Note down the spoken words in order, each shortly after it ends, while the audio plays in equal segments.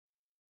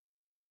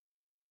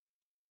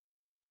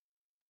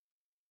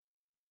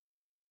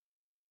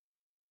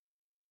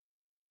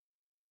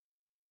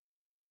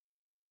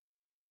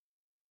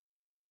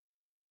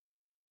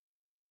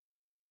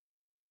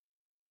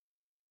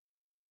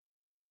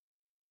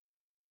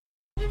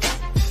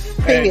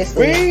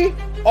Previously, we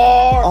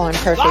are on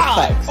Perfect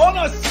live Plex. on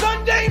a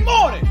Sunday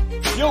morning.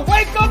 You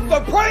wake up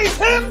to praise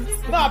him,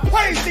 now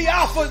praise the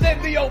alphas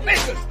and the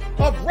omegas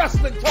of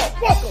wrestling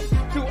talk. Welcome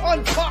to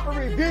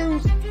Unpopular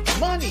Reviews,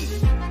 Money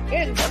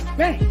in the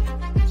Bank.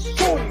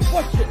 Shorty,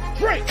 what's your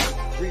drink?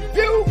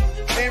 Review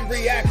and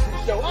reaction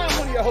show. I'm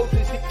one of your hosts.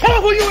 Tell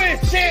them who you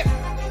is, champ.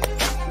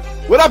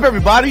 What up,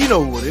 everybody? You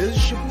know who it is.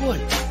 It's your boy,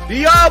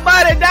 the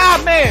Almighty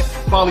Dog Man.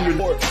 Follow you.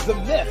 Or the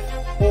myth,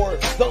 or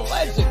the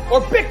legend, or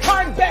big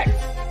time back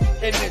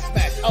in this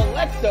match.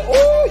 Alexa,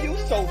 oh, you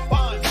so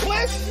fine.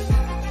 Bliss,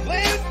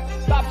 Liz,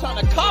 stop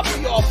trying to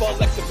copy off of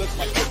Alexa Bliss.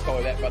 My kids call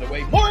her that, by the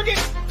way. Morgan,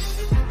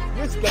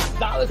 Miss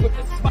Gonzalez with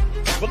the smile.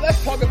 But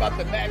let's talk about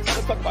the match.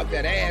 Let's talk about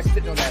that ass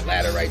sitting on that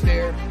ladder right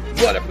there.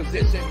 What a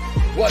position.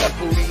 What a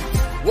booty.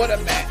 What a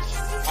match.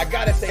 I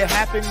gotta say, It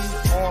happened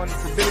on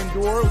Forbidden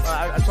Door.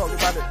 I talked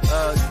about it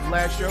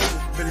last show.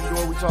 Forbidden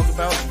Door we talked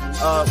about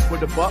where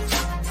the Bucks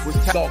was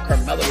thought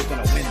Carmella was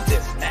going to win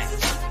this match.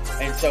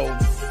 And so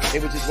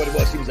it was just what it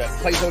was. She was a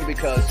placeholder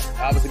because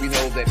obviously we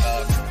know that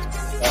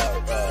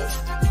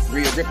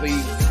Rhea Ripley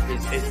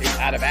is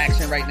out of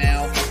action right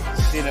now.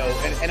 You know,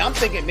 and I'm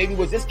thinking maybe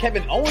was this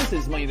Kevin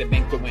Owens' Money in the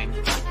Bank to win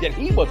that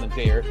he wasn't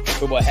there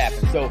for what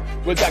happened. So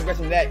we'll digress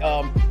on that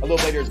a little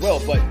later as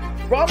well. But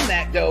from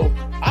that, though,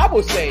 I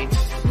will say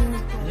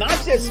not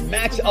just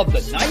match of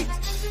the night,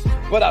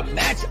 but a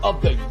match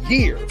of the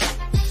year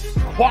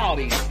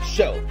quality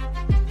show.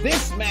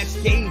 This match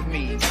gave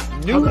me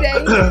New Day.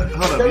 Hold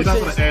up, you're not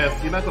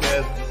gonna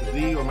ask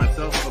Z or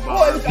myself about.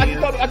 Well, I just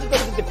thought it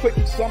was just a quick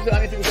something.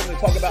 I didn't think we were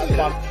going to talk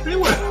about. They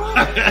would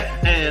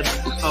and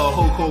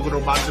Hulk Hogan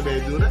or Macho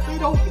Man do that.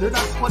 They're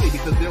not funny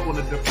because they're on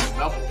a different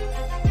level.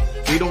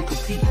 They don't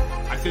compete.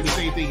 I said the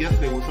same thing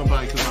yesterday with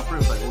somebody because my friend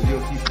was like, "Oh,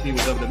 UFC compete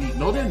with WWE."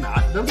 No, they're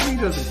not.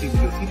 WWE doesn't compete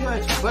with UFC. They're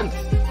actually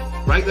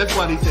buddies, right? That's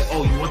why they said,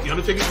 "Oh, you want the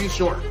Undertaker to be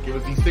short? Give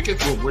us these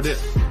tickets. Well, we're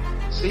this."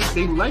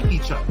 They like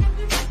each other.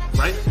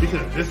 Right?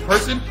 Because this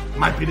person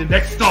might be the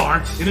next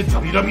star in the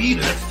WWE,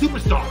 the next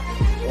superstar.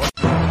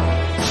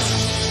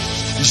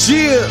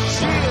 Yeah.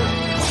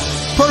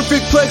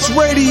 Perfect Plex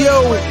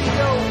Radio.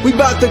 We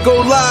about to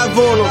go live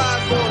on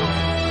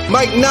him.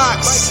 Mike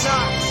Knoxxx.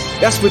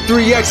 That's with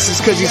 3 X's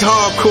because he's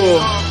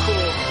hardcore.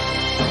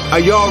 Are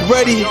y'all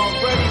ready?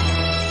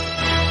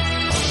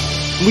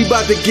 We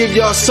about to give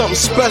y'all something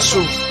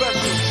special.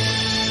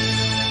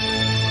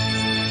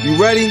 You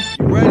ready?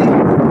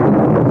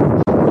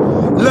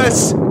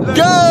 Let's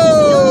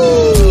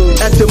go!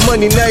 At the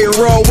money, now you're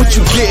wrong, what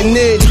you getting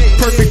in?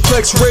 Perfect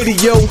Plex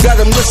Radio, got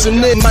them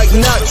listening. Mike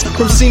Knoxxx,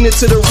 from Cena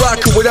to The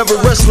Rock, or whatever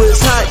wrestler is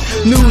hot.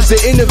 News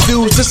and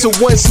interviews, this a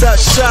one-stop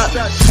shop.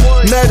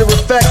 Matter of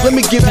fact, let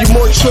me give you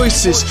more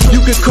choices.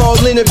 You can call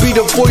in and be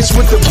the voice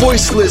with the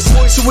voiceless.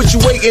 So what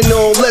you waiting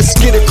on? Let's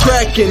get it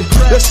cracking.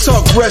 Let's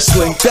talk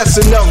wrestling, that's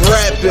enough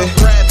rapping.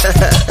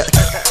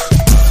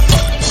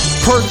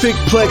 Perfect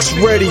Plex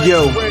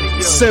Radio.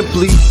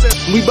 Simply,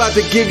 we about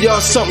to give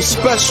y'all something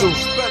special.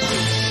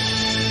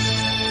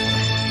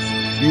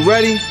 You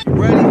ready?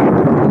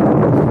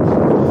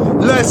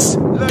 Let's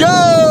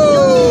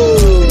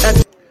go!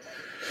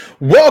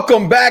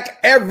 Welcome back,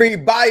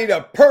 everybody,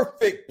 to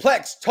Perfect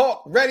Plex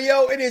Talk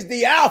Radio. It is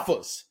the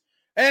alphas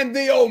and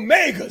the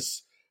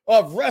omegas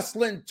of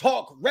wrestling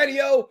talk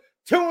radio.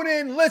 Tune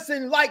in,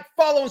 listen, like,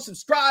 follow, and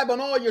subscribe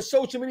on all your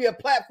social media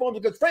platforms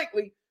because,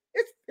 frankly,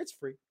 it's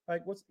free.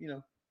 Like, what's,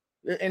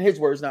 in his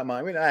words, not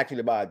mine. We're not actually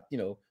to buy,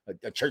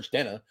 a church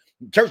dinner.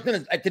 Church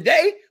dinner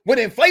today with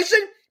inflation,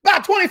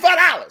 about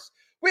 $25.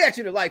 We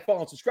actually to like, follow,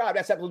 and subscribe.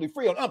 That's absolutely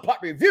free on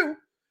Unpopular Review.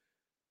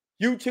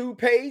 YouTube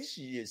page,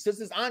 your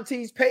sister's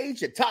auntie's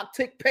page, your TikTok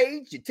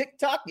page, your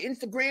TikTok, your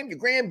Instagram, your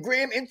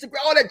Gram, Instagram,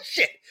 all that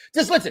shit.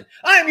 Just listen.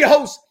 I am your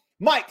host,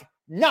 Mike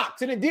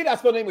Knoxxx. And indeed, I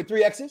spell name with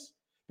 3 X's.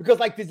 Because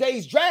like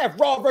today's draft,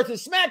 Raw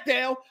versus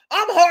SmackDown,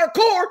 I'm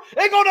hardcore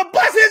and gonna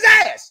bust his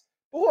ass.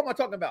 But who am I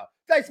talking about?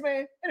 Thanks,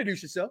 man.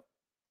 Introduce yourself.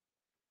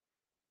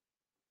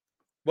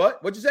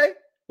 What? What'd you say?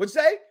 What'd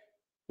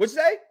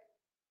you say?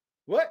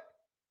 What?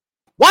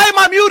 Why am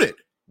I muted?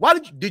 Why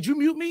did you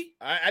mute me?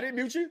 I didn't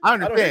mute you. I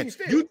understand. don't hear you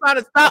still. You trying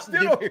to stop? I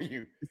still don't hear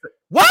you.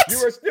 What? You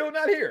are still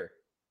not here.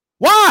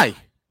 Why?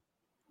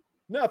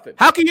 Nothing.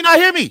 How can you not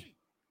hear me?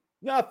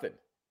 Nothing.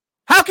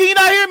 How can you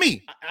not hear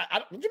me?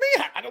 What do you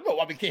mean? I don't know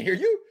why we can't hear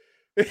you.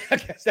 I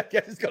guess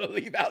it's going to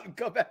leave out and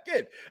come back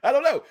in. I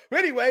don't know. But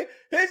anyway,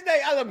 his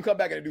name, I'll let him come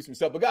back and introduce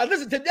himself. But guys,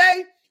 listen,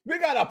 today we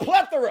got a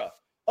plethora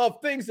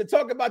of things to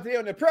talk about today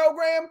on the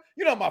program.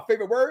 You know my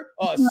favorite word,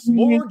 a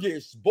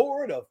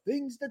smorgasbord of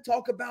things to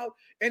talk about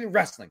in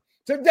wrestling.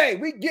 Today,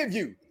 we give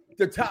you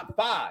the top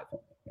 5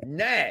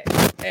 Nash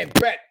and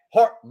Bret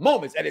Hart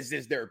moments, and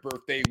it's their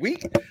birthday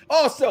week.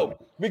 Also,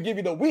 we give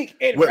you the week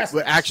in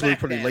wrestling. We're actually SmackDown,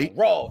 pretty late.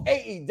 Raw,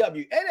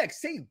 AEW,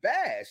 NXT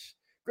Bash,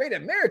 Great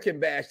American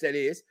Bash, that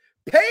is.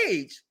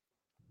 Paige,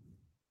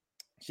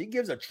 she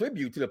gives a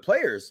tribute to the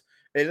players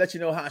and let you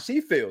know how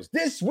she feels.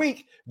 This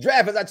week,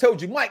 draft, as I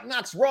told you, Mike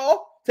Knoxxx Raw,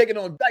 taking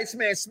on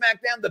Dycez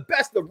SmackDown, the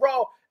best of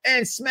Raw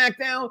and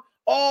SmackDown,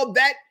 all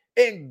that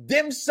and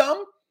dim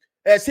sum,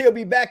 as he'll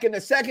be back in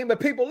a second. But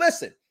people,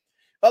 listen,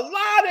 a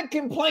lot of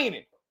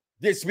complaining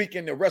this week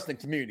in the wrestling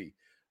community.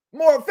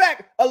 More in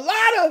fact, a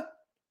lot of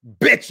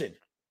bitching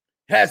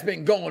has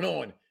been going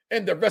on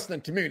in the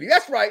wrestling community.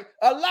 That's right,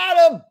 a lot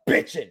of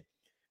bitching.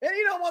 And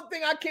you know, one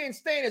thing I can't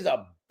stand is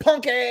a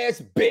punk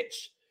ass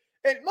bitch.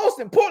 And most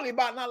importantly,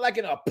 about not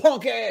liking a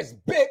punk ass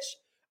bitch,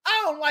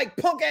 I don't like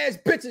punk ass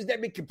bitches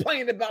that be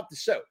complaining about the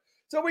show.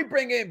 So we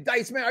bring in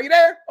Dycez, man. Are you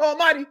there?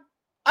 Almighty.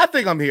 I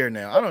think I'm here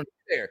now. I don't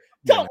there.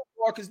 Tell them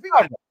because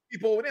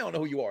people they don't know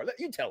who you are.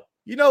 You tell them.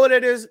 You know what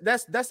it is?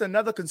 That's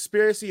another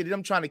conspiracy of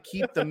them trying to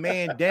keep the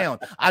man down.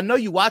 I know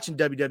you watching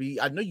WWE.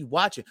 I know you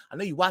watching.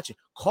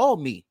 Call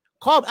me.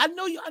 I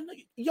know you.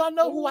 Y'all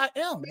know who I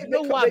am. You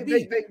know who I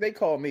be. They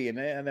call me, and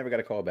I never got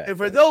a call back. And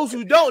for those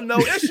who don't know,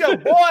 it's your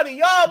boy,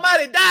 the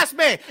Almighty Dycez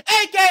Man,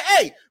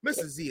 aka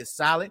Mr. Z is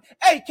silent,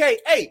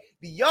 aka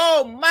the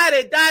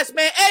Almighty Dycez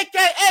Man,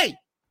 aka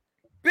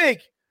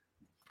Big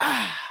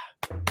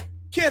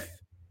Kith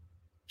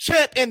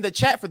Chat in the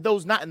chat for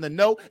those not in the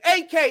know,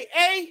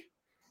 aka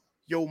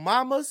your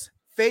mama's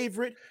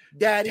favorite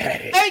daddy.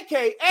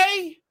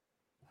 aka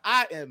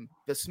I am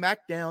the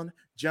SmackDown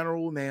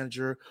general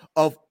manager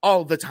of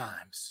all the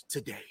times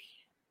today.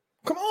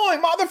 Come on,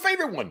 my other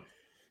favorite one.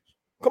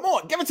 Come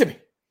on, give it to me.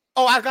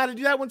 Oh, I got to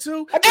do that one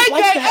too?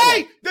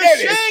 AKA the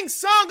Shang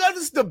song of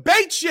this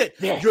debate shit.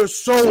 Yeah. Your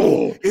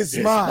soul is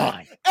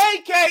mine.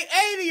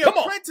 AKA the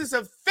apprentice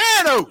of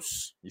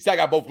Thanos. You see, I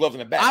got both gloves in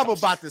the back. I'm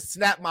about to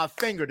snap my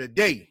finger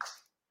today.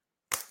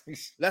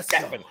 Let's go.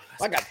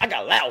 I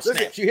got loud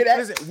snaps. You hear that?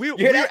 Listen,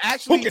 we're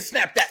actually... Who can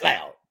snap that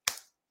loud?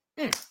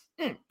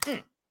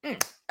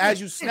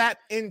 As you snap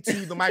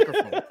into the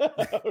microphone.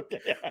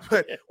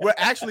 But we're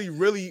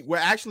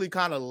actually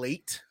kind of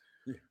late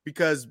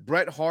because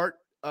Bret Hart,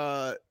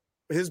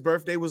 his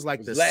birthday was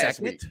like the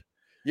second. Week.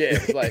 Yeah,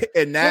 it was like,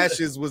 and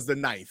Nash's was the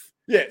 9th.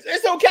 Yes,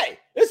 it's okay.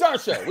 It's our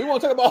show. We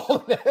won't talk about all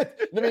of that.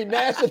 I mean,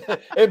 Nash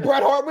and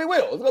Bret Hart, we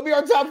will. It's gonna be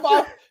our top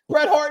 5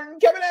 Bret Hart and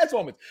Kevin Nash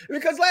moments.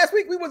 Because last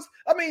week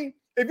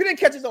if you didn't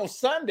catch us on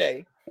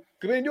Sunday,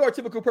 because we didn't do our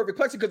typical Perfect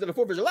Plex because of the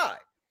 4th of July.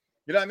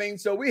 You know what I mean?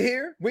 So we're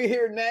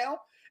here now.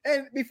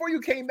 And before you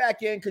came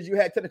back in, because you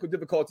had technical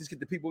difficulties, get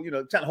the people,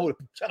 trying to hold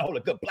a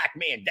good black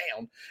man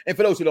down. And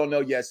for those who don't know,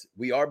 yes,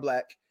 we are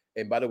black.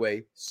 And by the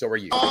way, so are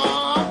you.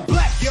 I'm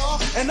black, y'all,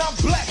 and I'm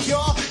black,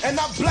 y'all, and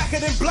I'm blacker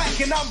than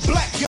black, and I'm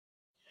black, y'all.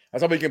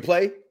 That's all we can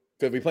play.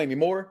 Because if we play any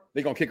more,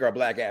 they're gonna kick our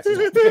black asses.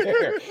 So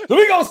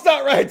we're gonna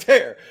start right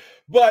there.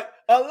 But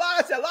a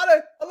lot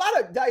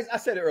of guys, I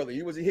said it earlier.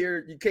 You wasn't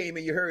here, you came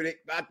in, you heard it.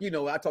 I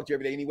talk to you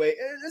every day anyway.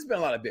 It's been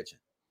a lot of bitching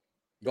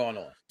going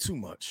on. Too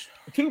much.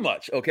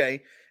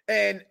 Okay.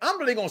 And I'm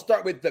really gonna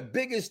start with the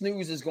biggest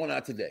news that's going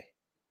on today.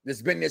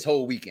 That's been this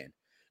whole weekend.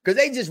 Because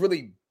they just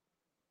really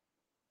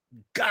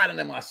got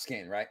under my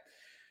skin, right?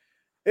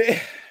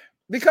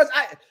 Because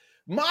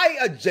my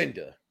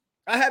agenda,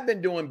 I have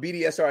been doing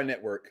BDSR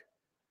Network,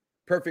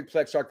 Perfect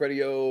Plex Talk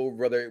Radio,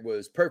 whether it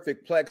was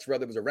Perfect Plex,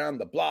 whether it was Around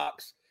the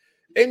Blocks,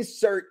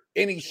 insert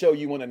any show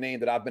you want to name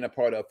that I've been a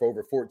part of for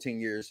over 14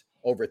 years,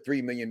 over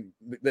 3 million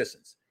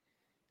listens.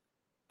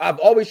 I've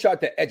always tried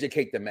to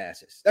educate the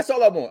masses. That's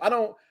all I want.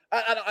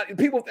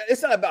 People,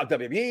 it's not about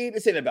WWE,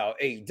 this ain't about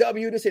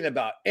AEW, this ain't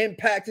about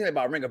Impact, this ain't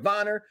about Ring of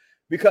Honor,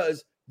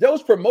 because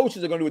those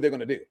promotions are going to do what they're going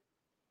to do.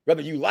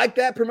 Whether you like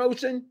that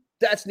promotion,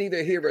 that's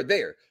neither here or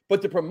there.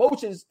 But the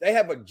promotions, they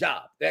have a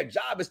job. That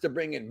job is to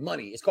bring in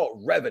money. It's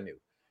called revenue.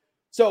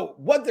 So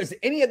what does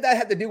any of that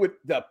have to do with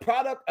the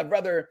product of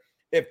whether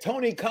if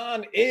Tony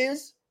Khan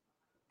is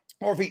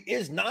or if he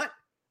is not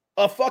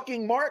a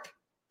fucking mark?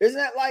 Isn't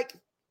that like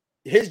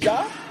his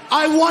job?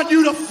 I want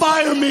you to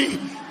fire me,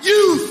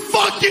 you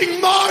fucking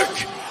mark!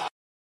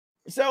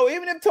 So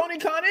even if Tony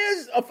Khan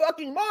is a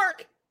fucking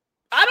mark,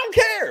 I don't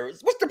care.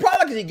 What's the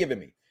product is he giving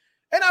me?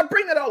 And I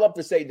bring that all up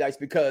to say, Dycez,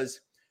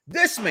 because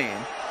this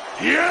man...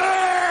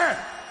 You're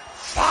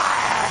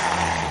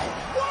fired!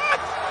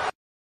 What?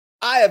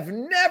 I have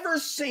never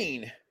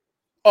seen...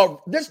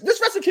 this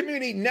wrestling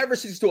community never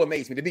ceases to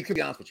amaze me, to be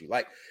completely honest with you.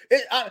 Like,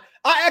 I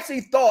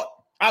actually thought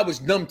I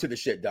was numb to the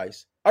shit,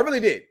 Dycez. I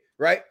really did,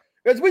 right?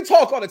 Because we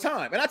talk all the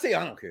time, and I tell you,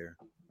 I don't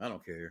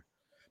care.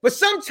 But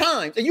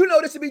sometimes, and you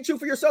know this to be true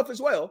for yourself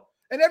as well,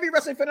 and every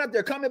wrestling fan out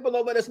there, comment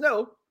below, let us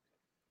know,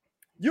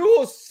 you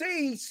will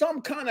see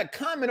some kind of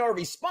comment or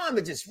response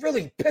that just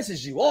really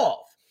pisses you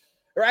off,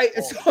 right?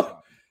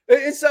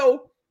 And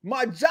so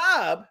my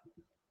job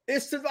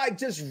is to like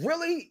just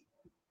really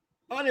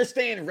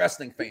understand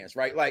wrestling fans,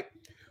 right? Like,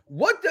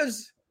 what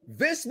does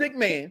Vince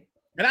McMahon,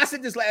 and I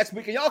said this last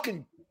week, and y'all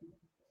can,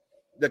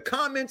 the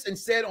comments and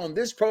said on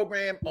this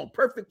program on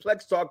Perfect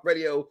Plex Talk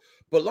Radio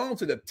belong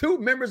to the 2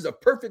 members of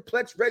Perfect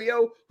Plex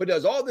Radio who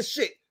does all the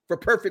shit for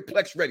Perfect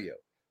Plex Radio,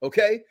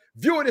 okay?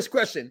 Viewer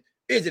discretion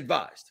is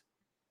advised.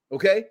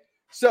 Okay,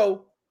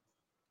 so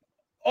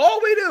all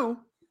we do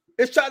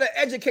is try to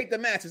educate the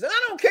masses, and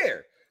I don't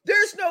care.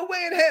 There's no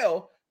way in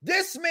hell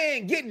this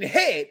man getting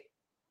head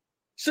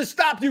should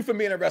stop you from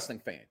being a wrestling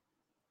fan.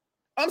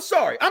 I'm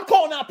sorry. I'm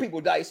calling out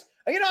people, Dycez.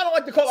 And I don't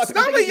like to call out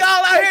people. Some of y'all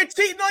out here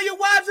cheating on your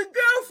wives and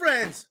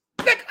girlfriends.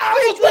 Nick,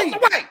 I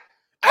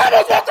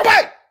almost walked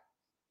away.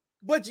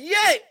 but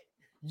yet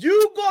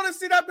you gonna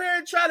sit up here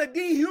and try to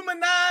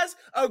dehumanize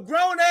a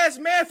grown-ass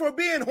man for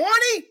being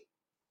horny?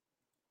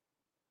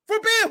 For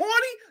being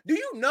horny? Do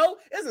you know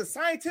it's a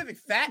scientific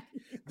fact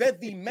that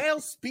the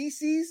male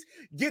species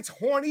gets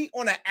horny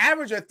on an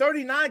average of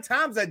 39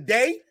 times a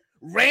day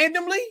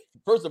randomly?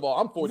 First of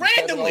all, I'm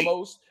 47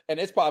 almost, and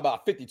it's probably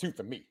about 52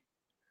 for me.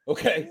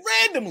 Okay?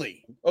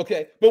 Randomly.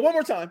 Okay, but one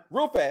more time,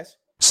 real fast.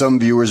 Some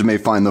viewers may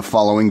find the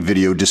following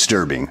video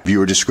disturbing.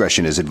 Viewer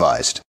discretion is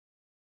advised.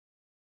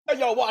 What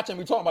y'all watching?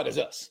 We talking about is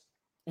us.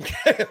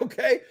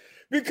 Okay?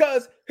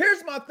 Because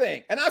here's my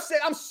thing, and I said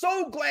I'm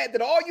so glad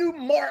that all you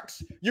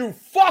marks, you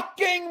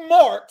fucking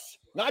marks,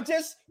 not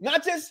just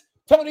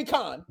Tony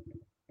Khan,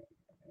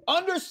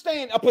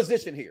 understand a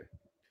position here.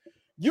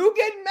 You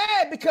get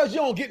mad because you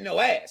don't get no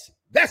ass.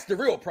 That's the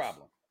real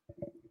problem.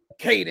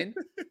 Caden.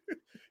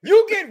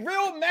 You get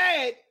real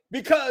mad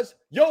because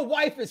your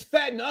wife is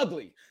fat and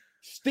ugly.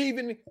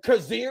 Stephen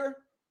Kazir.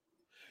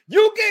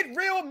 You get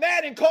real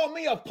mad and call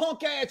me a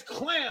punk ass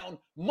clown,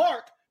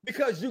 Mark,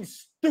 because you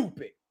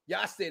stupid.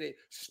 Yeah, I said it.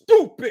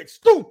 Stupid.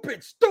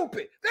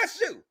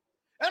 That's you. And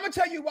I'm going to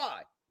tell you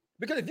why.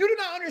 Because if you do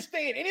not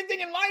understand anything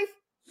in life,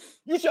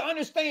 you should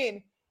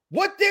understand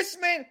what this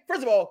man,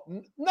 first of all,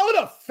 know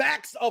the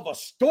facts of a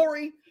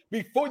story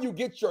before you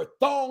get your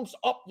thongs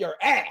up your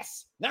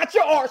ass. Not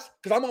your arse,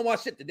 because I'm on my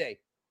shit today.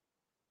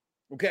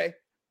 Okay?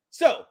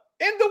 So,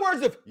 in the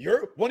words of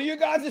one of your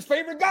guys'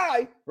 favorite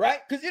guy, right?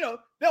 Because, they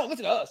don't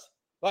listen to us.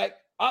 Like,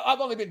 I've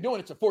only been doing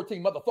it for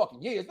 14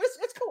 motherfucking years.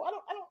 It's cool. I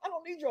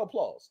don't need your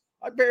applause.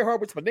 I very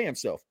hard with my damn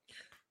self.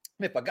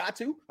 And if I got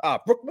to,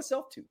 I'll brook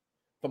myself too.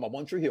 For my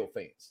One Tree Hill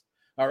fans.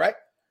 All right?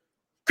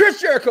 Chris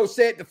Jericho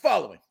said the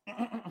following.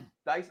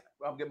 Dice,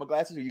 I'll get my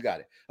glasses or you got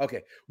it.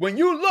 Okay. When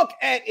you look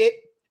at it,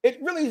 it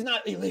really is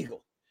not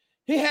illegal.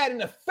 He had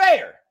an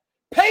affair,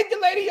 paid the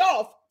lady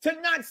off to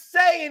not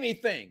say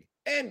anything,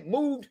 and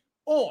moved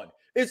on.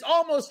 It's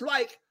almost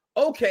like,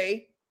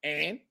 okay,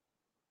 and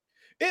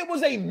it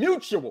was a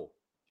mutual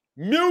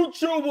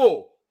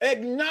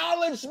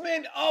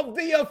acknowledgement of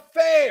the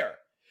affair.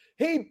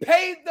 He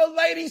paid the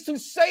ladies to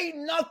say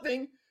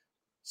nothing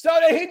so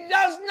that he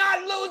does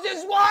not lose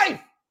his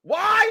wife.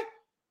 Why?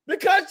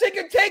 Because she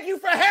can take you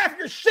for half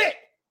your shit.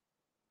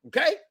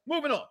 Okay?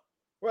 Moving on.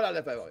 Where did I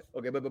left that?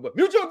 Okay, but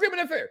mutual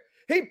agreement affair.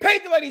 He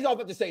paid the ladies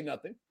off to say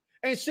nothing,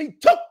 and she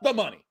took the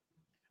money.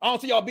 I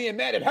don't see y'all being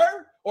mad at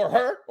her or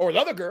the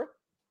other girl.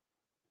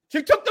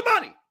 She took the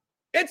money.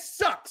 It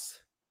sucks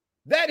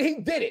that he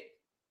did it.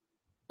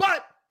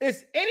 But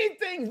is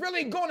anything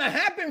really going to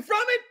happen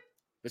from it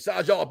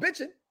besides y'all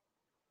bitching?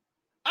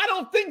 I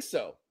don't think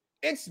so.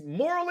 It's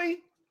morally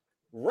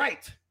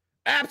right.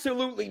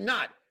 Absolutely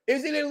not.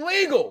 Is it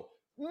illegal?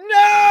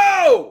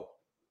 No!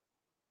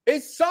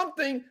 It's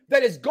something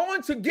that is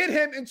going to get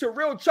him into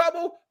real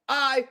trouble?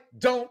 I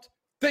don't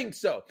think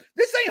so.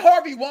 This ain't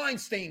Harvey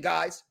Weinstein,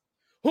 guys,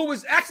 who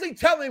was actually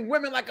telling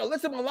women like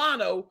Alyssa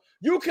Milano,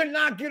 you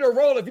cannot get a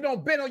role if you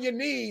don't bend on your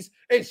knees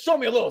and show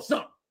me a little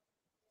something.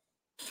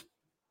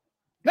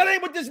 That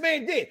ain't what this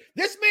man did.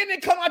 This man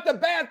didn't come out the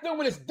bathroom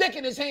with his dick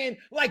in his hand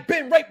like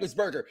Ben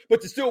Roethlisberger,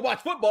 but to still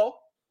watch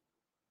football.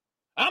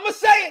 I'm going to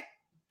say it,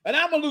 and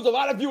I'm going to lose a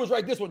lot of viewers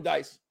right this one,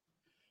 Dice.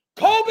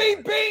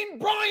 Kobe Bean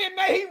Bryant,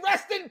 may he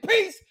rest in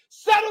peace,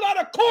 settled out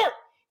of court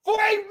for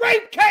a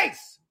rape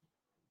case.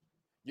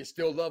 You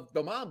still love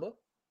the Mamba.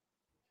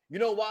 You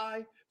know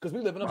why? Because we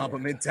live in America.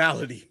 Mamba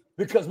mentality.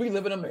 Because we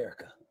live in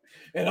America.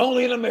 And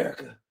only in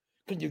America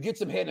can you get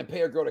some head and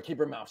pay a girl to keep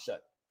her mouth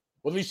shut.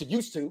 Well, at least it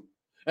used to.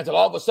 Until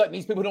all of a sudden,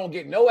 these people don't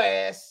get no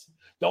ass,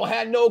 don't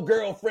have no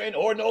girlfriend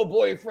or no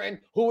boyfriend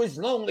who is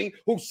lonely,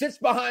 who sits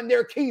behind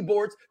their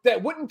keyboards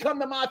that wouldn't come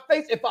to my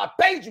face if I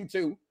paid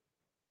you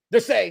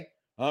to say,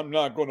 I'm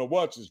not going to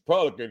watch this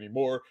product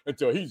anymore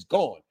until he's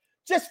gone.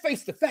 Just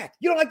face the fact.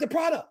 You don't like the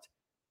product.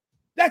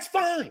 That's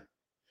fine.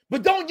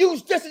 But don't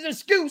use this as an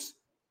excuse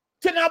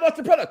to not watch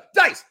the product.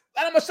 Dice,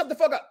 and I'm going to shut the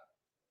fuck up.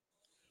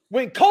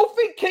 When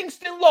Kofi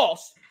Kingston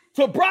lost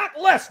to Brock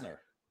Lesnar,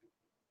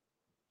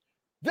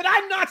 did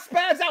I not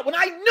spaz out when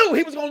I knew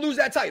he was going to lose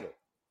that title?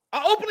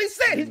 I openly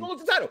said he's going to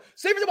lose the title.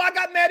 Same reason why I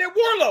got mad at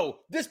Wardlow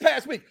this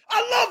past week. I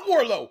love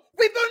Wardlow.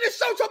 We've been on this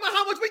show talking about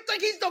how much we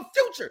think he's the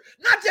future.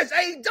 Not just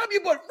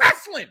AEW, but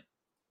wrestling.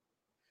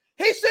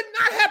 He should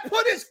not have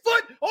put his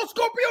foot on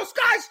Scorpio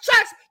Sky's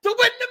chest to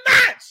win the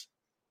match.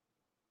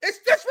 It's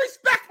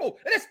disrespectful.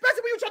 And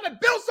especially when you're trying to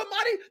build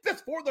somebody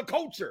that's for the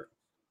culture.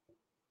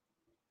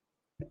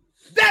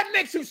 That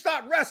makes you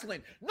stop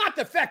wrestling. Not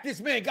the fact this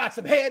man got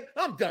some head.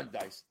 I'm done,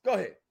 Dice. Go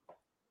ahead.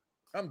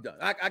 I'm done.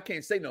 I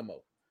can't say no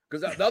more.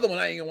 Because the other one,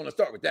 I ain't going to want to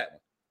start with that one.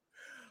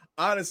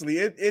 Honestly,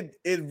 it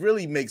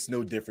really makes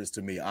no difference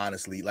to me,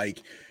 honestly.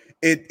 Like,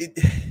 it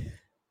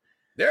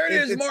there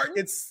it is, Martin.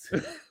 It's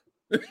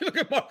look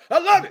at Martin. I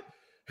love it.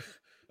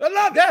 I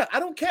love it. Yeah, I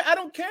don't care.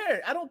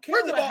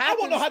 First of all, I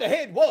want to know how the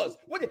head was.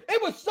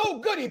 It was so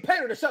good he paid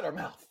her to shut her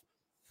mouth.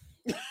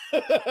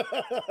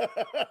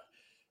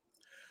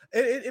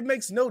 It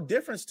makes no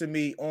difference to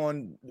me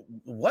on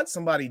what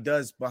somebody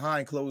does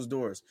behind closed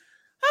doors.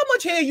 How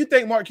much hair you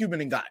think Mark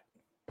Cuban got?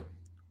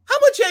 How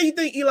much hair you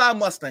think Elon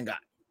Musk got?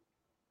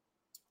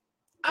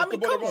 I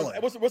mean, come on.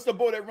 What's the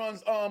boy that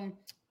runs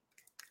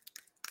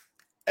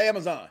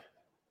Amazon?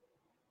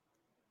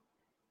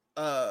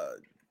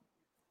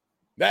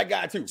 That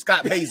guy too,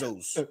 Scott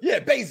Bezos. Yeah,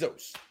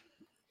 Bezos.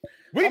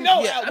 We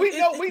know,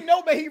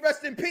 but he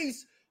rest in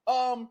peace.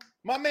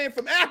 My man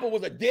from Apple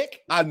was a dick.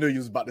 I knew you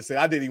was about to say.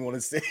 I didn't even want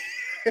to say.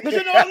 Because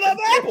you know I love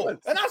Apple, and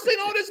I've seen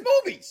all these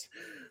movies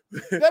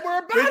that were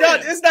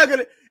about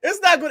it.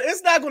 It's not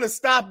gonna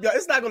stop y'all.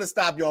 It's not gonna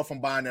stop y'all from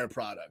buying their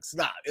products.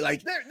 Not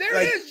like there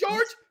it is,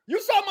 George.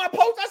 You saw my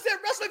post. I said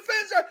wrestling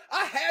fans are.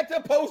 I had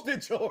to post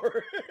it,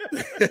 George.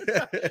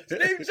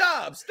 Steve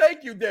Jobs.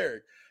 Thank you,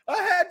 Derek. I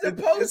had to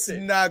post it.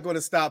 It's not going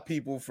to stop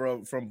people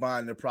from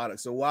buying their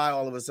products. So why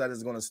all of a sudden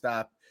it's going to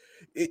stop?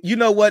 You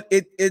know what?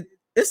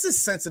 It's as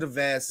sensitive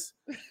as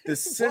the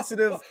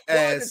sensitive why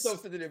as. Is it so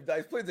sensitive,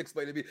 Dice? Please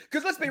explain to me.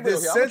 Because let's be real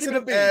here.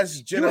 Sensitive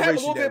as generation. You have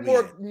a little bit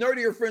more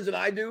nerdier friends than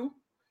I do,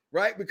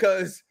 right?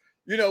 Because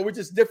we're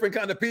just different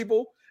kind of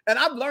people. And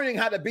I'm learning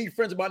how to be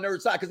friends with my nerd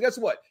side. Because guess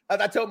what?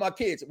 As I tell my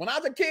kids, when I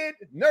was a kid,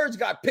 nerds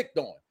got picked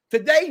on.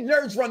 Today,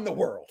 nerds run the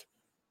world.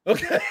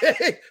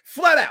 Okay,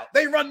 flat out,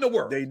 they run the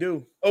world. They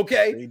do.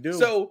 Okay, they do.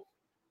 So,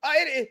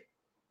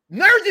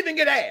 nerds even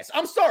get ass.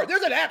 I'm sorry.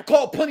 There's an app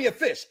called Plenty of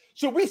Fish.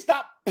 Should we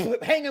stop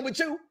hanging with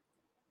you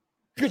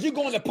because you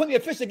going to Plenty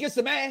of Fish to get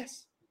some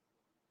ass?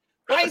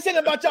 I ain't saying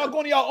about y'all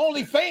going to y'all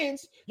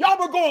OnlyFans. Y'all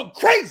were going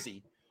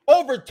crazy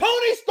over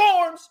Tony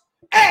Storm's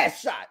ass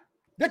shot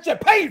that you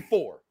paid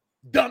for,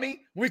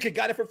 dummy. We could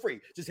got it for free.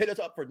 Just hit us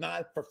up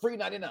for free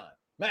 $99.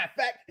 Matter of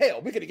fact,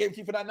 hell, we could have gave it to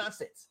you for 99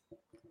 cents.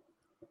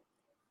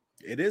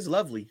 It is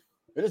lovely.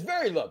 It is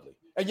very lovely.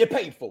 And you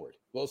paid for it.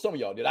 Well, some of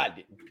y'all did. I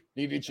didn't.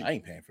 Neither did you. I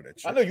ain't paying for that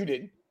shit. I know you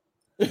didn't.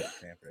 Paying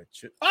for that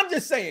shit. I'm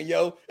just saying,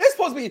 yo. We're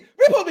supposed to be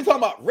talking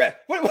about rest.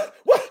 What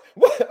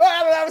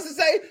I was to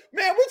say?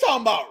 Man, we're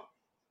talking about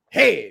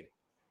head.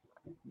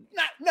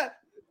 Not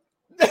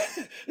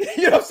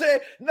you know what I'm saying?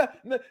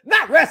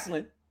 Not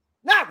wrestling.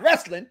 Not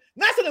wrestling.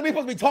 Not something we're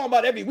supposed to be talking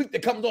about every week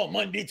that comes on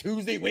Monday,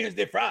 Tuesday,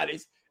 Wednesday,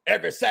 Fridays,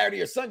 every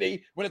Saturday or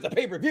Sunday when it's a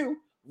pay-per-view.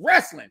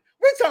 Wrestling.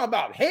 We're talking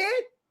about head.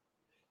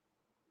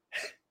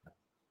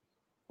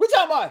 We're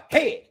talking about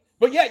head.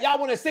 But yet y'all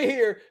want to sit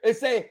here and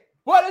say,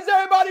 what does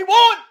everybody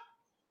want?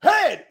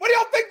 Head. What do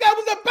y'all think that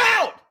was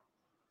about?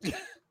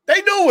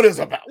 They knew what it's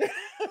about.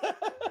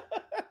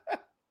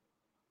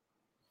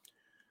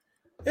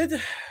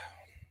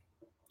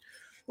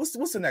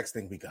 What's the next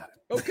thing we got?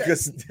 Okay.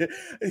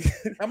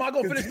 Am I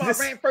going to finish my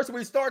rant first when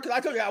we start? Because I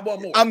told you I have one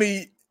more. I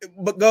mean,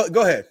 but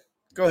go ahead.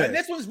 Go ahead. And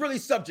this one's really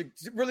subject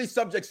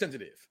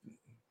sensitive.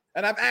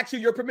 And I've asked you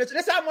your permission.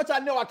 That's how much I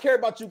know I care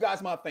about you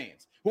guys, my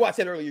fans, who I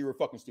said earlier you were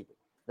fucking stupid,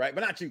 right?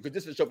 But not you, because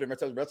this is a show for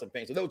the wrestling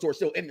fans. So those who are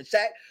still in the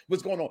chat,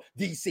 what's going on,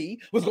 DC?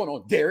 What's going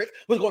on, Derek?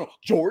 What's going on,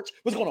 George?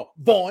 What's going on,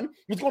 Vaughn?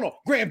 What's going on,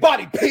 Grand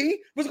Body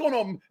P? What's going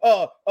on,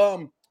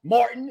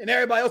 Martin and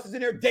everybody else is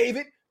in there,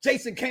 David,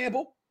 Jason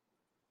Campbell,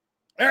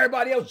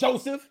 everybody else,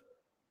 Joseph.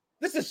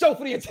 This is a show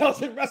for the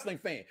intelligent wrestling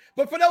fan.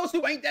 But for those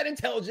who ain't that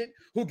intelligent,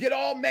 who get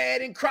all mad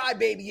and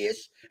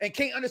crybaby-ish and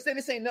can't understand,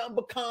 this ain't nothing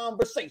but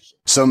conversation.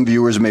 Some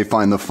viewers may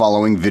find the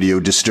following video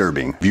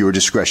disturbing. Viewer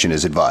discretion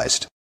is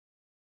advised.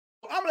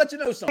 I'm going to let you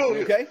know something,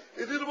 okay?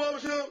 Is it the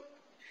barbershop?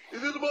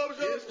 Is it the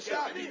barbershop? Yes,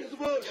 stop it. It's the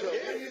barbershop.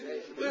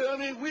 I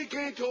mean, we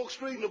can't talk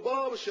straight in the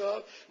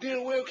barbershop.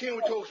 Then where can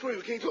we talk straight?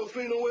 We can't talk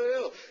straight nowhere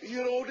else. You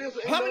know, this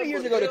ain't how many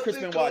years ago did Chris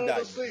Benoit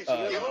die?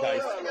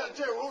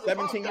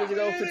 17 years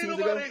ago, 15 years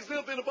ago?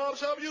 In the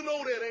barbershop, you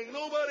know that ain't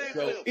nobody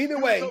exempt. So either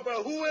way,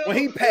 when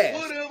he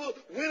passed,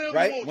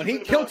 right, when he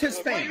killed his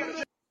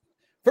family,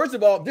 first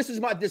of all, this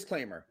is my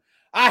disclaimer.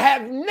 I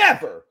have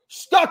never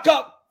stuck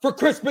up for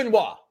Chris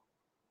Benoit.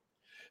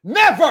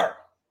 Never.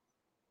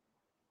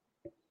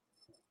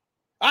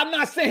 I'm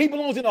not saying he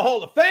belongs in the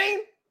Hall of Fame.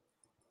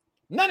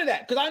 None of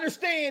that, because I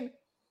understand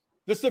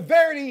the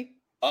severity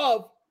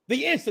of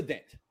the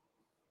incident.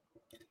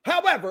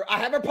 However, I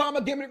have a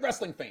problem again with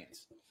wrestling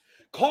fans.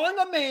 Calling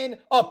a man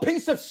a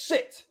piece of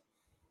shit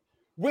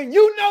when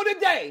you know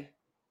today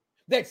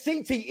that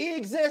CTE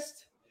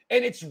exists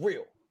and it's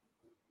real.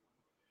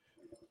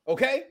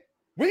 Okay?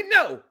 We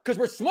know, because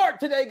we're smart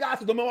today, guys,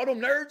 with all them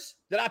nerds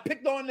that I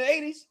picked on in the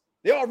 80s.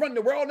 They all run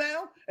the world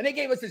now, and they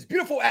gave us this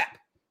beautiful app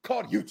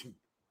called YouTube.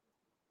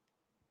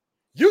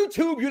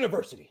 YouTube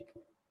University.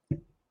 If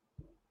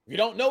you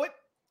don't know it,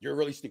 you're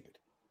really stupid.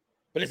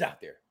 But it's out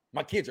there.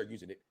 My kids are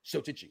using it.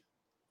 So should you.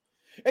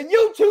 And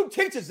YouTube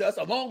teaches us,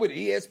 along with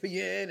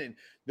ESPN and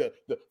the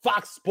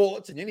Fox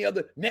Sports and any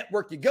other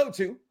network you go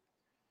to,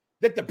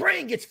 that the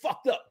brain gets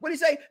fucked up. What do you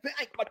say? Man,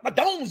 my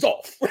dome's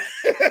off.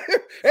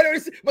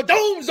 My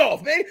dome's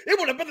off, man. They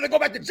want to go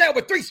back to jail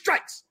with 3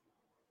 strikes.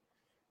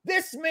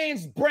 This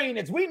man's brain,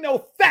 as we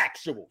know,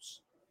 factuals.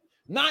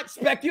 Not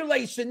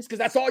speculations, because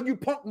that's all you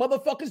punk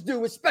motherfuckers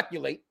do is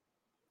speculate.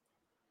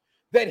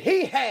 That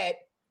he had,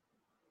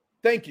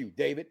 thank you,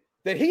 David,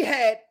 that he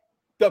had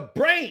the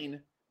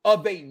brain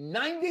of a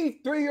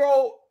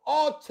 93-year-old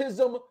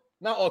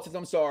not autism,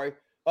 I'm sorry.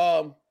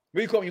 What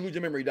do you call me? You lose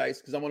your memory, Dice,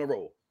 because I'm on a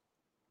roll.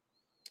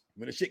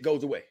 When the shit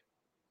goes away.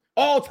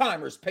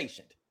 Alzheimer's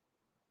patient.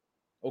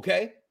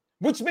 Okay?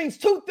 Which means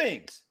two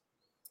things.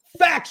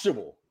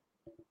 Factual.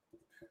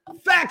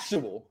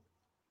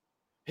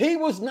 He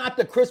was not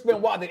the Chris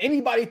Benoit that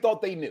anybody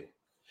thought they knew.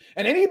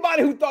 And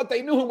anybody who thought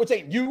they knew him, which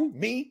ain't you,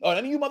 me, or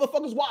any of you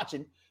motherfuckers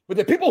watching, but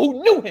the people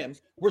who knew him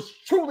were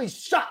truly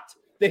shocked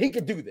that he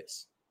could do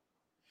this.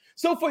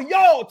 So for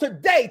y'all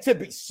today to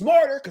be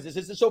smarter, because this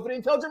is the show for the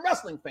intelligent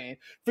wrestling fan,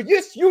 for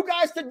you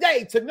guys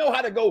today to know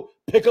how to go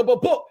pick up a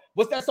book.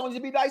 What's that song to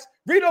be nice?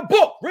 Read a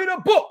book, read a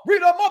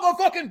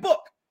motherfucking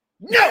book.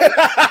 No.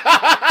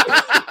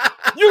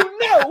 You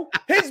know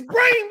his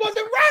brain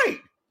wasn't right.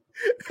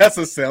 That's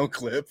a sound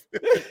clip.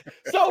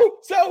 So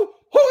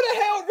who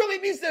the hell really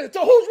needs to?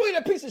 So who's really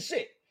a piece of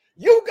shit?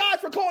 You guys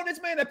for calling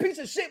this man a piece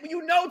of shit when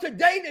you know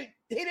today that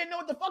he didn't know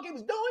what the fuck he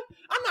was doing?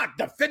 I'm not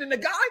defending the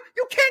guy.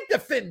 You can't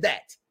defend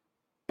that.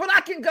 But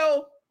I can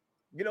go,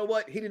 you know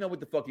what? He didn't know what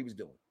the fuck he was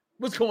doing.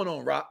 What's going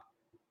on, Rock?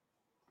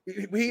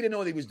 He didn't know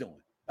what he was doing.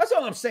 That's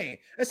all I'm saying.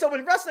 And so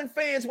when wrestling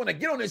fans want to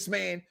get on this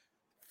man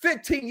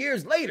 15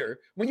 years later,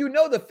 when you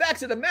know the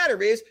facts of the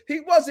matter is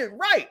he wasn't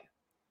right.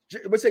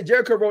 Let's say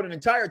Jericho wrote an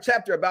entire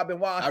chapter about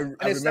Benoit in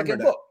his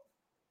second book.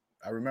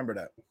 I remember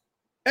that.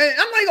 And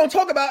I'm not going to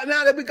talk about it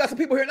now that we got some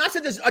people here. And I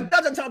said this a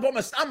dozen times, but I'm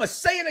going to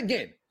say it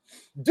again.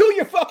 Do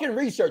your fucking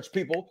research,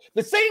 people.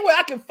 The same way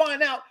I can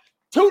find out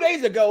 2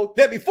 days ago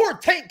that before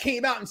Tank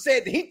came out and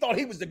said that he thought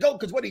he was the GOAT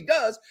because what he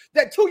does,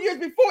 that 2 years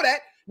before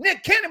that,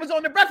 Nick Cannon was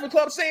on the Breakfast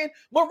Club saying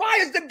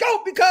Mariah's the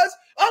GOAT because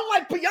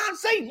unlike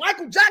Beyonce,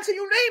 Michael Jackson,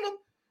 you name him,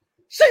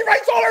 she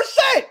writes all her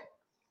shit.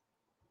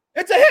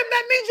 And to him,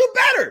 that means you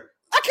better.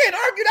 I can't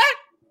argue that.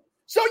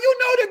 So you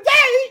know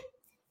today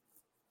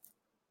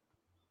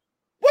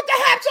what the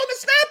hats on the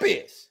snap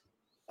is.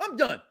 I'm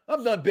done.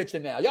 I'm done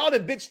bitching now. Y'all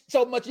done bitched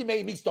so much you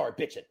made me start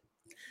bitching.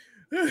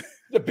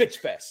 The bitch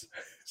fest.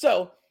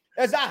 So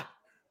as I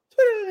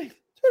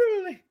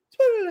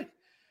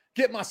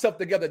get myself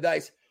together,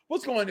 Dice,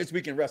 what's going on this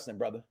week in wrestling,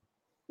 brother?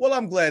 Well,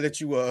 I'm glad that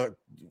you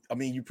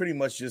you pretty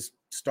much just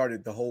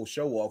started the whole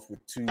show off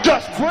with two.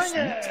 Just bring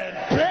it,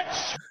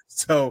 bitch.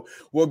 So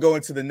we'll go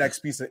into the next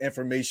piece of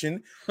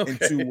information in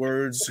 2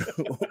 words.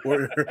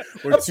 or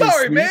I'm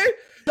sorry, man.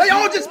 They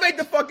all just made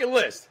the fucking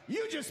list.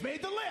 You just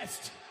made the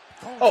list.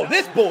 Oh,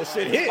 this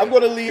bullshit here. I'm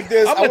going to leave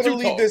this. I'm going to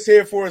leave this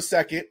here for a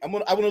second. I'm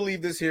going to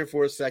leave this here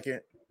for a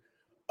second,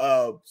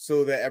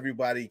 so that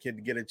everybody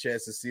can get a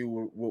chance to see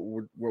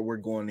what we're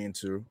going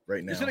into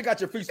right now. You should have got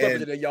your free stuff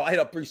today, y'all. I hit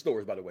up 3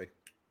 stores, by the way.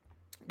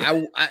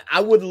 I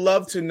would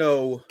love to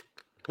know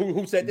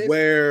who said this,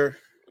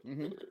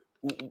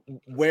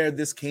 where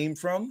this came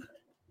from.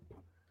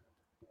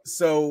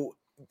 So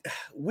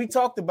we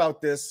talked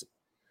about this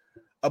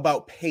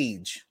about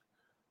Paige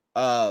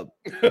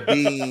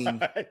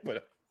being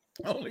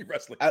only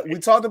wrestling. We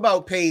talked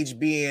about Paige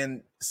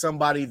being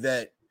somebody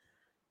that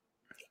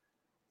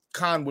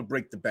Khan would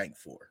break the bank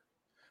for.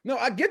 No,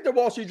 I get the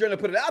Wall Street Journal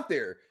put it out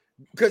there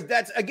because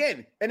that's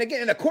again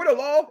in a court of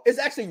law is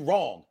actually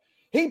wrong.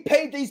 He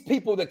paid these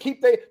people to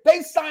keep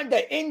they signed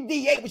the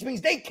NDA, which means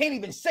they can't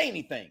even say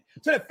anything.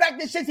 So the fact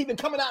that shit's even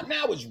coming out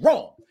now is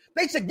wrong.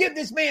 They should give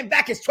this man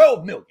back his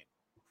 $12 million.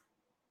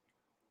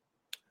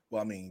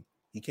 Well, I mean,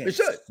 he can't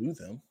sue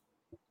them.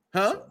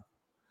 Huh? So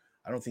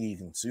I don't think he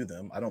can sue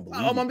them. I don't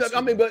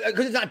believe. But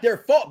because it's not their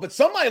fault, but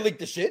somebody leaked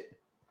the shit,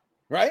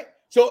 right?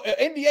 So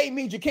NDA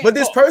means you can't. But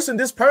this person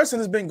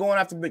has been going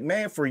after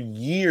McMahon for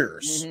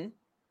years. Mm-hmm.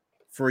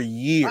 For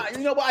years.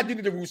 You know what I did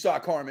to the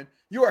Rusak, Carmen?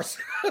 You are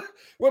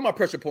where my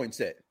pressure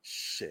points at.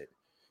 Shit.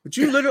 But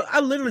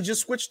I literally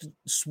just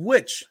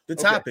switched the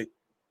topic.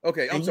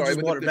 Okay, I'm sorry,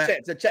 but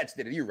the chats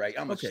did it. You're right.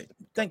 Okay.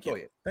 Thank you. Go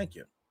ahead. Thank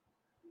you.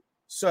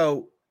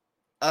 So,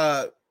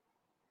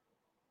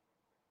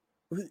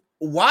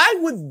 why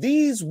would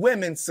these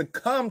women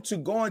succumb to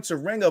going to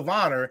Ring of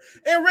Honor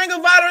and Ring of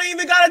Honor ain't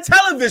even got a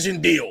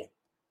television deal?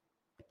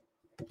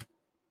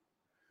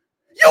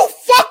 You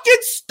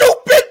fucking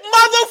stupid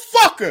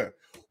motherfucker!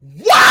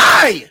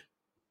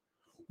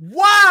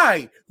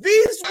 Why?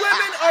 These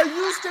women are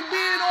used to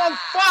being on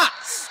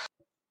Fox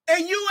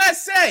and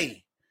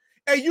USA.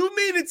 And you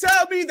mean to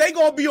tell me they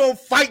gonna be on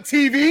Fight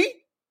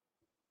TV?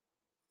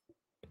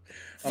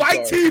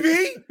 Fight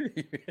TV?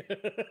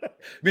 I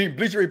mean,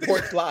 Bleacher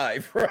Report's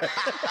live, right?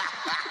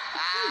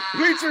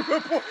 Bleacher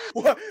Report.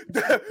 Were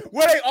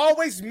they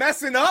always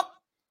messing up?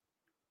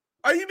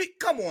 Are you?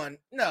 Come on,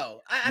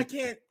 no, I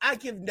can't. I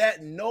give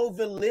that no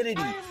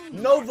validity,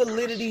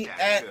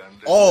 at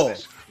all.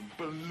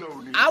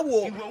 I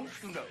will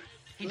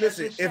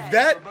listen. If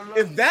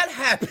that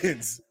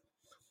happens,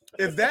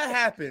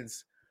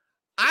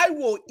 I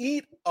will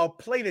eat a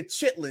plate of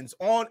chitlins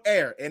on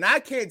air, and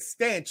I can't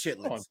stand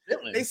chitlins.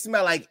 They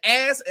smell like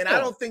ass, and I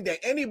don't think that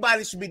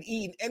anybody should be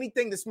eating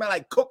anything that smells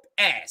like cooked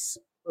ass.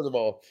 First of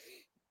all,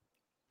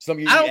 some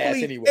of you eat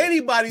ass anyway.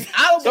 Anybody,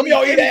 some of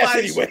y'all eat ass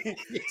anyway.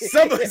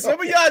 Some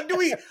of y'all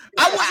do eat.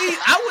 I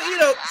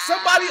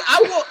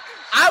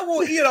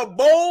will eat a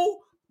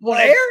bowl on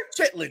air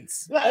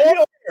chitlins.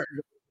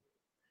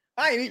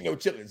 I ain't eating no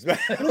chitlins, man.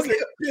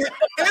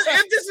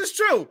 If this is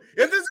true,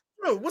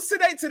 No, what's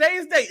today?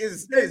 Today's date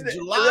is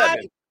July.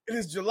 11. It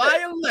is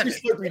July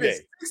 11th. It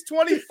is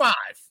 6:25.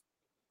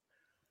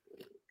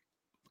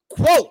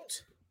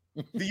 Quote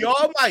the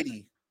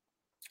Almighty.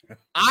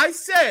 I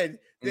said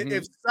that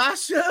if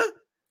Sasha,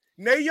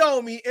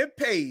 Naomi, and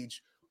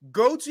Paige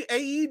go to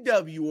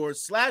AEW or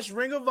 /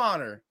 Ring of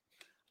Honor,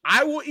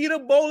 I will eat a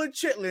bowl of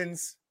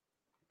chitlins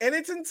in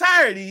its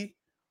entirety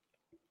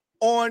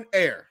on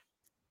air.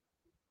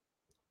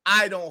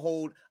 I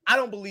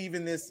don't believe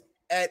in this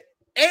at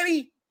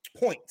any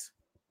point.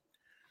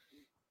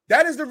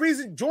 That is the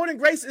reason. Jordan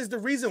Grace is the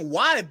reason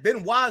why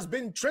Benoit's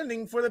been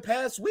trending for the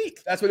past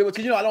week. That's what it was.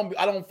 You know,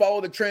 I don't follow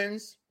the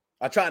trends.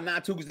 I try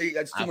not to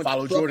because I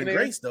follow Jordan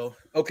Grace though.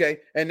 Okay,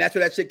 and that's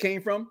where that shit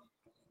came from.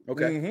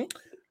 Okay,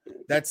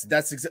 that's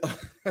First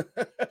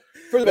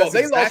of all,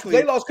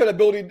 they lost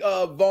credibility,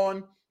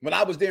 Vaughn, when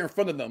I was there in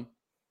front of them,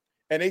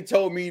 and they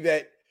told me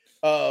that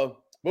what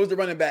was the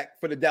running back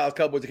for the Dallas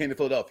Cowboys that came to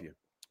Philadelphia?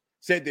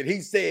 Said that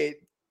he said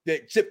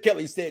that Chip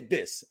Kelly said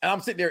this, and I'm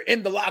sitting there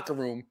in the locker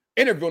room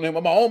interviewing him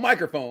on my own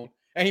microphone,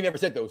 and he never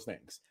said those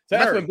things. So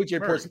that's when Bleacher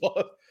Report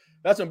lost.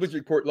 That's when Bleacher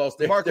Report lost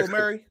their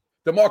Murray.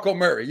 The Marco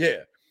Murray, yeah,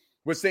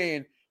 was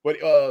saying. But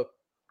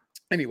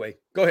anyway,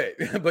 go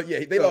ahead. But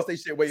yeah, they lost their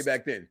shit way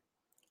back then.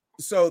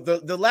 So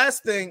the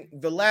last thing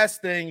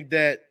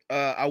that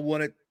I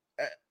wanted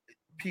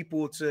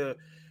people to,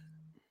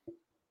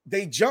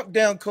 they jumped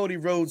down Cody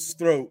Rhodes'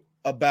 throat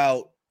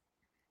about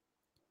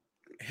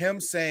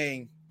him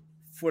saying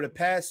for the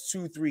past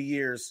 2-3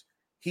 years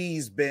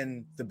he's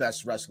been the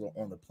best wrestler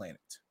on the planet.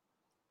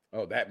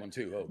 Oh, that one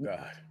too. Oh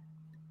God.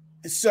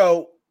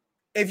 So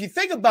if you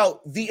think about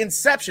the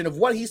inception of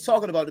what he's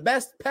talking about,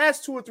 the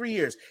past 2 or 3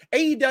 years,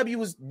 AEW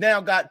has now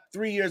got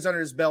 3 years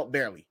under his belt,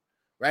 barely,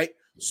 right?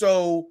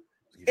 So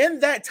in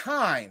that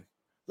time,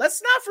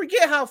 let's not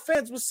forget how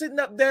fans were sitting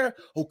up there.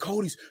 Oh,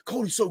 Cody's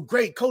so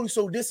great. Cody's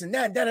so this and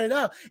that,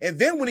 da. And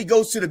then when he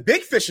goes to the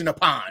big fish in the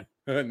pond,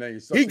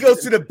 he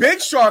goes to the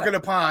big shark in the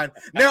pond.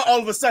 Now all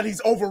of a sudden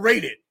he's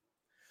overrated.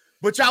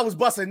 But y'all was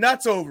busting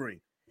nuts over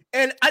him.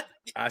 And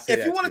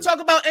if you want to talk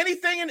about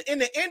anything in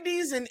the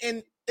indies and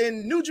in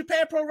New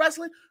Japan Pro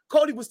Wrestling,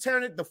 Cody was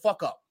tearing it the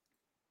fuck up.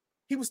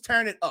 He was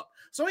tearing it up.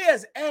 So he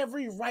has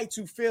every right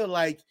to feel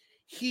like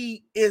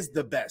he is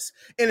the best.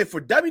 And if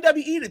for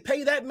WWE to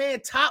pay that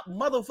man top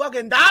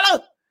motherfucking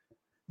dollar,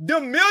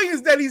 the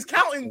millions that he's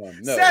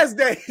counting says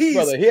that he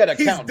had a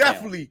countdown.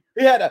 Definitely.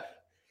 He had a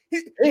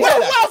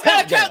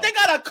countdown. They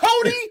got a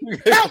Cody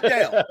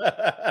countdown.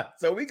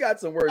 So we got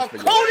some words for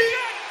you.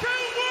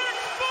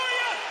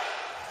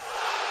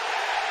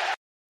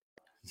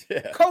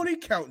 Yeah. Cody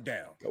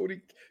countdown.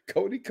 Cody.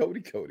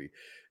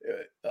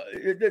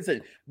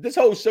 This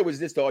whole show is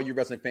this to all you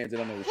wrestling fans that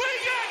don't know. We got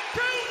 2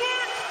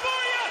 words for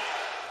you.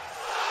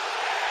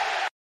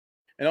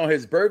 And on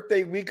his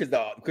birthday week,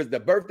 because the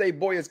birthday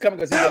boy is coming,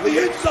 because he has the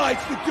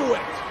insights to do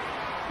it.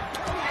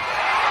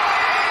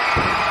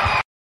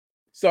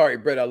 Sorry,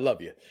 Brett, I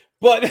love you.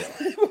 But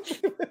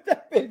with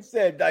that being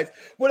said, Dice,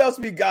 what else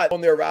we got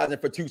on the horizon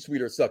for Too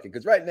Sweet or Sucking?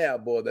 Because right now,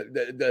 boy,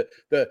 the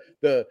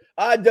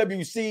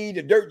IWC,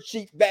 the dirt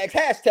sheet bags,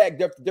 hashtag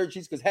dirt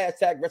sheets, because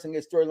hashtag wrestling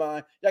is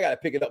storyline. Y'all got to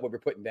pick it up what we're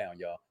putting down,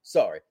 y'all.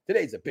 Sorry.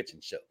 Today's a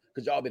bitching show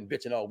because y'all been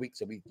bitching all week,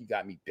 so you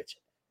got me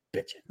bitching.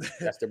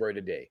 That's the word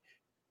of the day.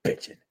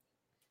 Bitching.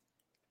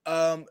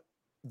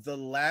 The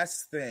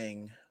last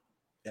thing,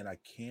 and I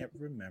can't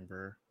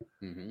remember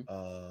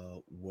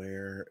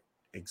where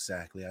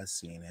exactly I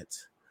seen it,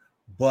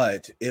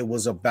 but it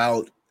was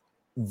about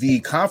the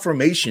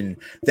confirmation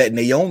that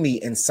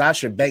Naomi and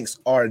Sasha Banks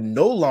are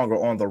no longer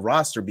on the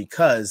roster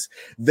because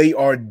they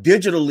are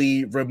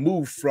digitally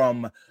removed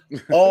from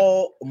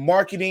all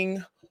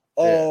marketing,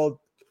 all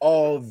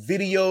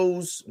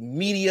videos,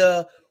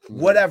 media,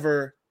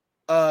 whatever.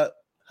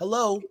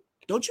 Hello.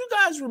 Don't you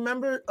guys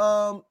remember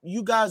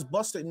you guys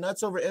busted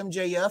nuts over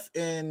MJF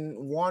and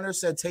Warner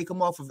said take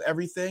him off of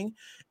everything?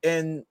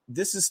 And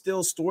this is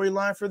still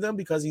storyline for them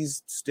because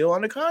he's still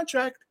under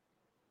contract.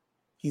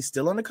 He's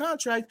still under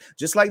contract.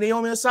 Just like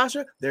Naomi and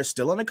Sasha, they're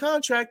still under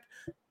contract.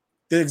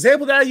 The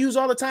example that I use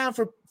all the time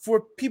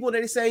for people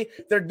that they say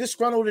they're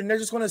disgruntled and they're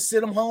just going to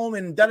sit them home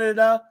and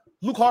da-da-da-da,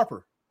 Luke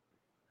Harper.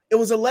 It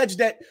was alleged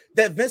that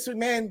Vince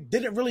McMahon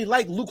didn't really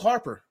like Luke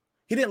Harper.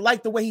 He didn't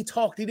like the way he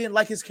talked. He didn't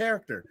like his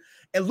character.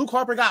 And Luke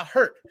Harper got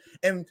hurt.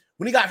 And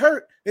when he got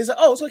hurt, they said,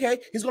 oh, it's okay.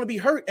 He's going to be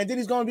hurt, and then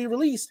he's going to be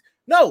released.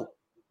 No,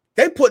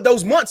 they put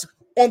those months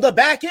on the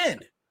back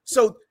end.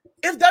 So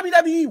if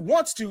WWE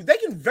wants to, they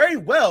can very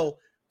well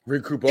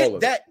recoup all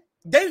of that.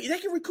 They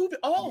can recoup it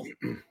all.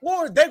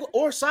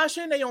 or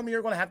Sasha and Naomi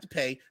are going to have to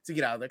pay to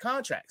get out of their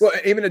contracts. Well,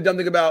 even the dumb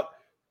thing about,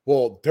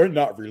 they're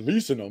not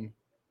releasing them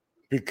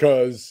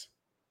because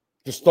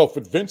the stuff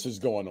with Vince is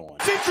going on.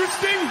 It's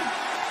interesting.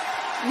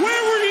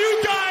 Where were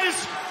you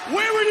guys?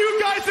 Where were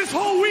you guys this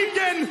whole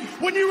weekend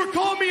when you were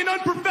calling me an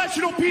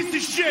unprofessional piece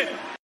of shit?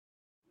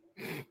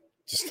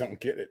 Just don't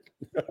get it.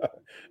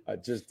 I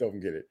just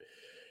don't get it.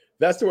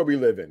 That's the world we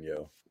live in,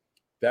 yo.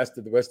 That's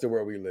the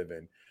world we live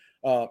in.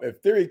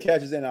 If Theory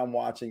catches in, I'm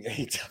watching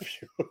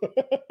AEW.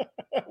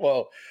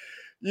 Well,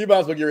 you might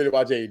as well get ready to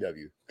watch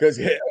AEW because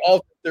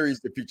all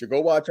theories the future. Go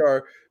watch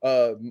our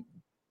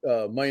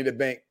Money in the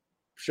Bank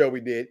show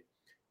we did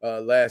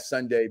last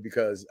Sunday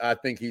because I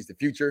think he's the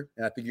future,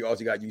 and I think you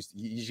also got used to.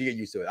 You should get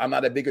used to it. I'm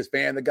not the biggest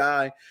fan of the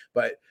guy,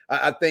 but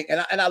I think,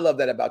 and I love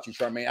that about you,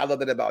 Charmaine. I love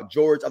that about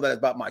George. I love that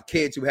about my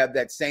kids who have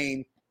that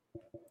same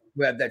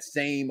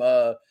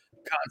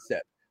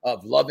concept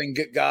of loving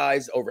good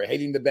guys over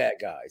hating the bad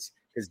guys,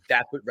 because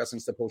that's what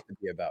wrestling's supposed to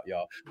be about,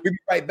 y'all. We'll be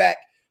right back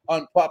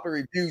on Proper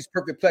Reviews,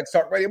 Perfect Plex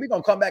Talk Radio. We're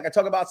going to come back and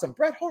talk about some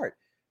Bret Hart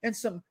and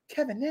some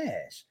Kevin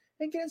Nash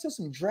and get into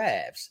some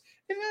drafts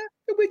and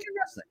the weekend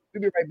wrestling.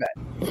 We'll be right back.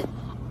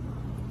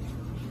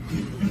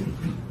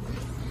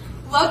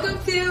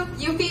 Welcome to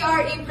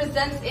UPR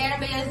presents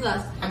Anime As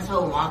Us. I'm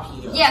so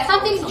lucky. Yeah,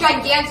 something's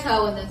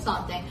giganto and then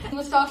something. He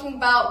was talking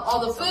about all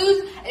the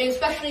foods and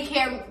especially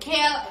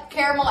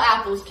caramel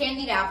apples,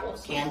 candied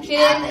apples. She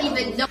didn't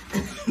even know.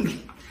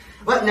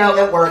 But no,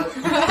 it worked.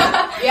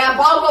 Yeah,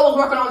 Bobo was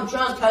working on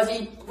drums because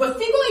he was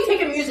secretly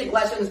taking music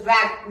lessons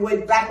back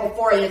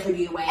before he entered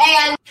UA.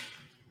 And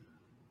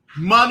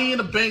Money in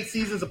the Bank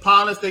season's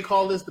upon us. They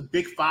call this the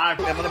Big Five.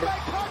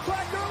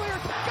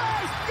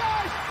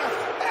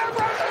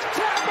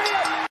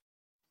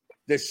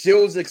 The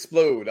Shields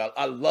explode.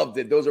 I loved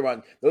it. Those are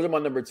my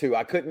number two.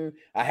 I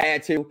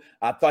had to.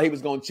 I thought he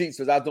was going to cheat,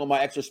 so I was doing my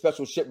extra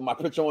special shit with my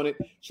picture on it,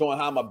 showing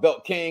how I'm a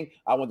belt king.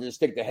 I wanted to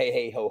stick to hey,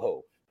 hey, ho,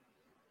 ho.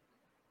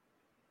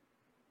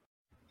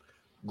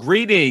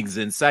 Greetings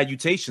and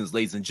salutations,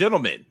 ladies and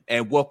gentlemen,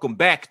 and welcome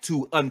back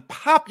to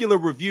Unpopular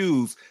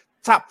Reviews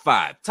Top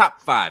 5.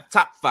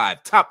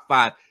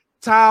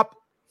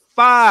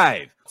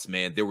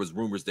 Man, there was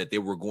rumors that they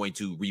were going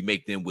to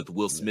remake them with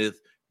Will Smith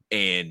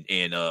and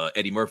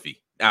Eddie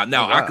Murphy.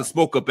 Now I could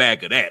smoke a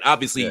bag of that.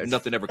 Obviously,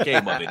 nothing ever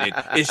came of it.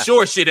 And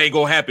sure shit ain't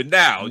gonna happen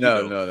now.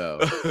 No.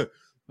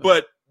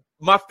 But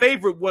my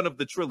favorite one of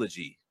the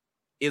trilogy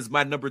is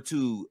my number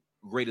 2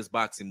 greatest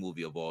boxing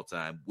movie of all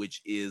time,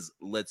 which is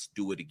Let's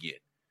Do It Again.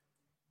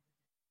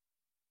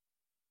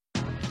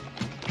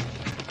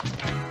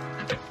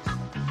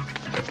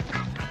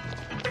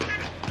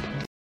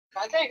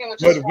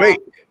 But wait,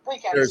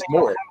 there's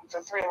more.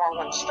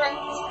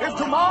 If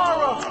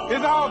tomorrow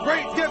is our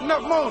great getting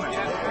up moment,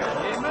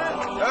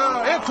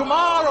 if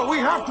tomorrow we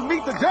have to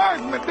meet the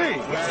judgment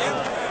day.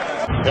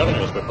 The governor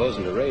is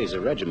proposing to raise a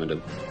regiment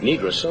of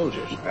Negro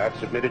soldiers. I've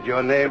submitted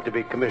your name to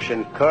be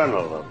commissioned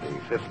colonel of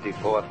the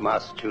 54th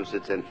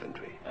Massachusetts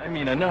Infantry. I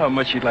mean, I know how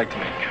much you'd like to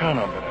make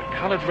colonel, but a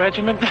colored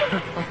regiment?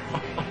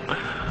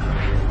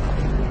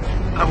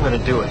 I'm going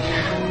to do it.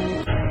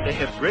 They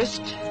have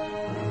risked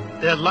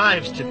their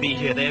lives to be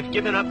here. They have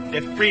given up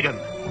their freedom.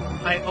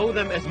 I owe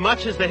them as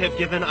much as they have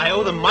given. I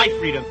owe them my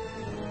freedom.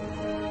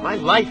 My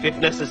life, if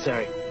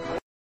necessary.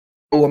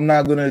 Oh, I'm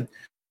not going to...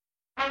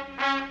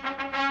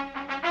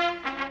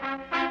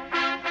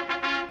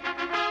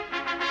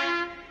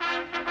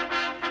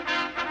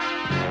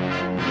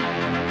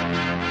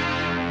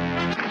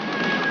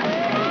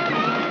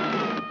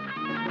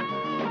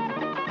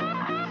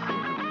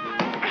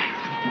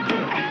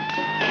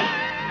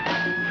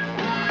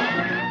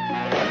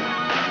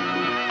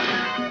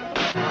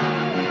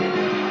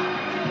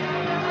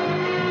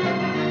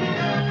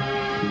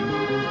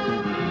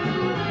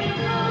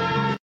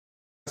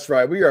 That's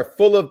right. We are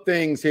full of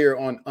things here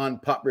on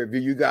Unpop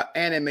Review. You got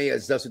Anime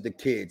As Us with the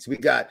kids. We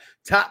got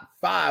Top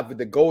 5 with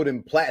the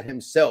Golden Plat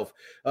himself.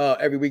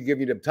 Every week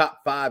giving you the top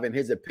 5 and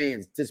his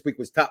opinions. This week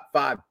was top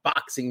 5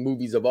 boxing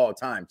movies of all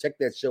time. Check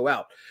that show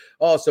out.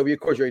 Also, of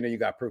course, you already know you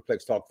got Perfect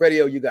Plex Talk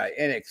Radio. You got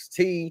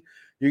NXT.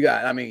 You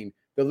got, the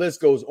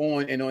list goes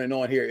on and on and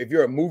on here. If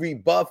you're a movie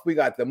buff, we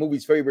got the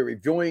movies favorite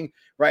reviewing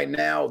right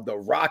now. The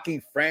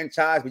Rocky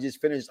franchise. We just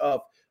finished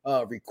up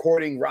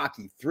recording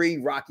Rocky 3.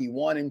 Rocky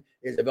 1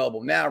 is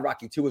available now.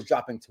 Rocky 2 is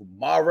dropping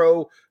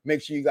tomorrow.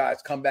 Make sure you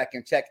guys come back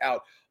and check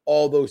out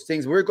all those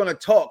things. We're going to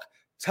talk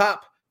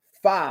top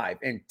 5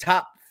 and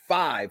top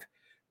 5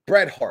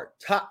 Bret Hart,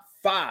 top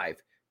 5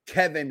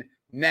 Kevin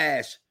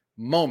Nash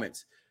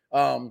moments.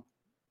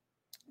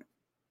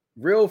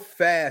 Real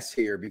fast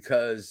here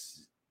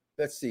because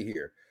let's see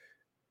here.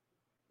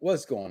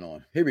 What's going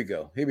on? Here we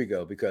go.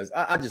 Because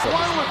I just...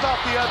 One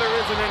without the other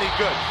isn't any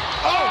good.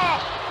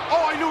 Oh,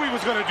 I knew he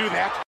was going to do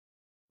that.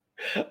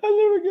 I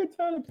never get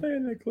tired of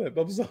playing that clip.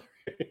 I'm sorry.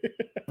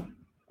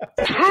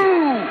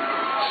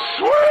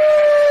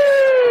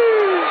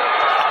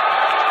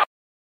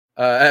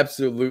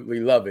 Absolutely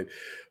love it.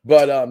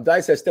 But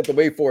Dycez has stepped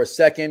away for a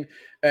second.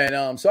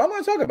 And so I'm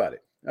going to talk about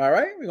it. All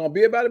right. We're going to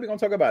be about it. We're going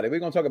to talk about it. We're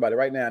going to talk about it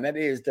right now. And that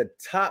is the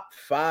top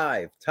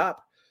 5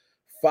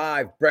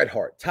 Bret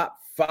Hart, top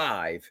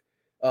 5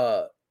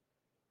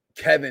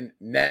 Kevin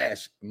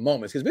Nash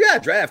moments. Because we got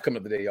a draft coming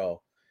up today,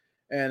 y'all.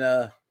 And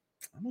I'm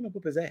going to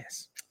whoop his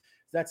ass.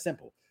 It's that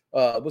simple.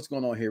 What's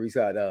going on here? He's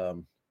got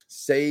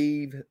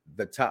save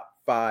the top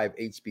 5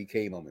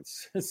 HBK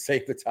moments.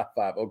 Save the top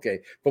 5.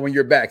 Okay. But when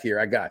you're back here,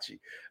 I got you.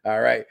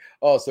 All right.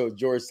 Also,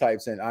 George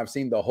types in, I've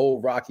seen the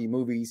whole Rocky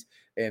movies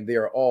and they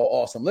are all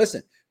awesome.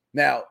 Listen,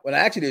 now, when I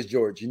ask you this,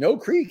 George,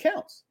 Creed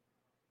counts.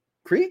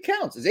 Creed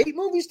counts. It's 8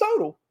 movies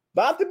total.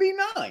 about to be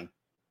 9.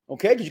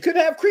 Okay, because you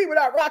couldn't have Creed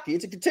without Rocky.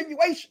 It's a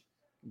continuation.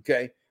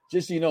 Okay,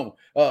 just so you know,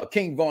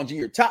 King Von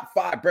Jr. top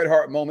 5 Bret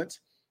Hart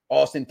moments.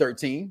 Austin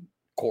 13,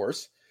 of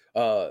course.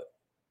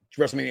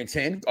 WrestleMania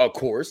 10, of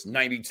course.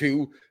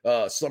 92,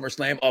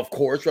 SummerSlam, of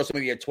course.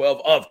 WrestleMania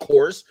 12, of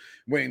course.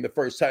 Winning the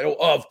first title,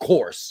 of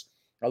course.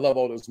 I love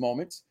all those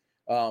moments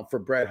for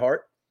Bret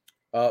Hart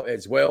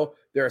as well.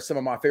 There are some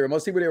of my favorite.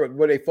 Most people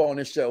where they fall on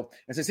this show.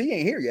 And since he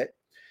ain't here yet,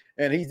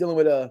 and he's dealing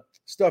with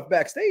stuff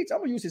backstage, I'm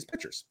going to use his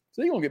pictures.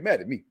 So he won't get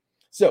mad at me.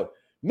 So,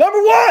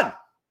 number 1.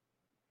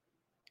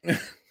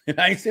 And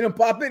I ain't seen him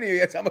pop in here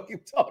yet, so I'm going to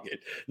keep talking.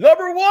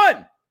 Number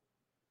 1.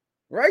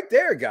 Right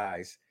there,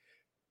 guys.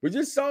 We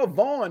just saw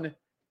Vaughn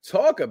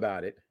talk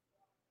about it.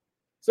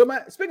 So,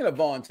 speaking of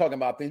Vaughn talking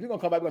about things, we're going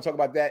to come back. We're going to talk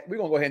about that. We're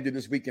going to go ahead and do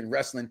This Week in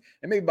Wrestling.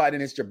 And maybe by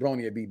then, this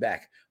jabroni will be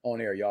back on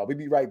air, y'all. We'll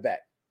be right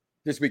back.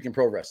 This Week in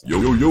Pro Wrestling. Yo,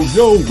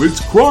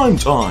 it's crime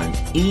time.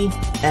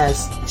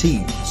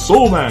 EST.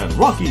 Soul Man,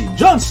 Rocky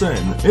Johnson.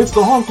 It's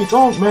the Honky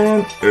Tonk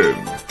Man,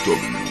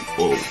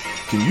 NWO.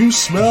 Can you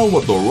smell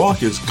what The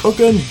Rock is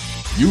cooking?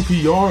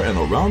 UPR and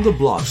Around the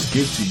Blocks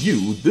give to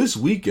you This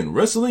Week in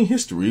Wrestling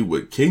History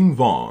with King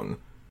Von.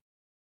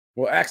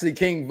 Well, actually,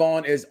 King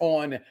Von is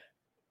on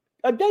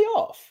a day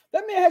off.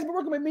 That man has been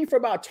working with me for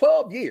about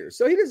 12 years,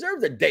 so he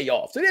deserves a day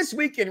off. So This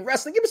Week in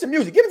Wrestling, give me some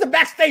music. Give me some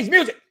backstage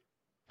music.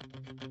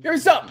 Give me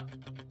something.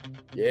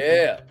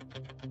 Yeah.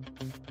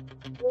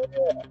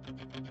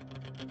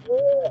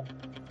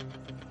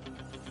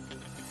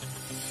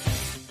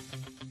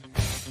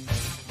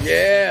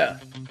 Yeah.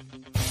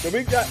 So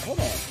we got, hold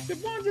on. Did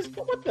Vaughn just,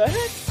 what the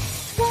heck?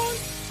 Vaughn?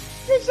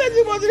 You said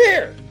you wasn't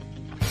here.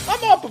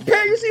 I'm all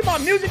prepared. You see my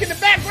music in the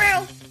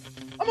background?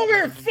 I'm over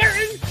here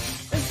flirting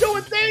and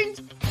doing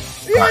things.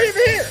 You aren't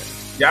even here.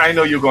 Yeah, I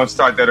know you're going to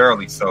start that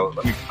early, so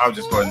I was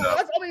just going to.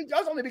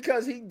 That's only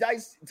because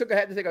Dice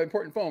had to take an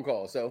important phone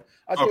call. So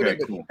I was okay,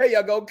 cool. Hey,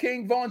 y'all go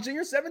King Von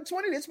Jr.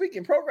 720 This Week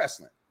in Pro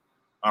Wrestling.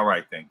 All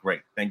right, then.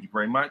 Great. Thank you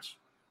very much.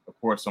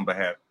 Of course, on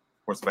behalf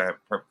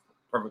of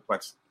Perfect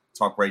Plex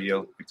Talk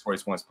Radio,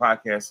 Victorious One's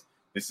podcast,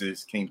 this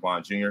is King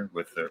Von Jr.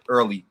 with the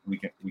early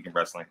Week in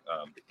Wrestling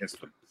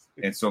history.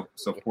 And so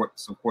of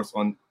course,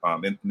 on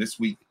in this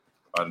week,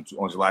 on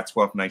July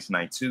 12th,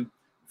 1992,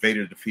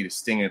 Vader defeated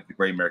Sting at the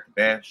Great American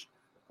Bash.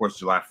 Of course,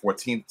 July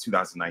 14th,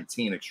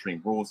 2019,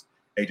 Extreme Rules.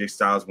 AJ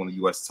Styles won the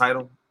U.S.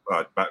 title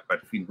by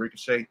defeating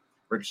Ricochet.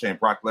 Ricochet and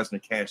Brock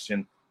Lesnar cashed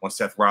in on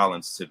Seth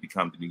Rollins to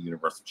become the new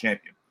Universal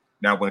Champion.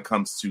 Now, when it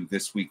comes to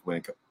this week,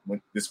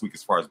 this week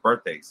as far as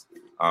birthdays,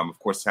 of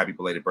course, happy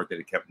belated birthday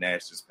to Kevin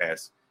Nash this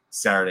past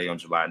Saturday on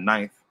July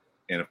 9th.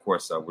 And, of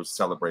course, we're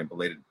celebrating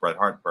belated Bret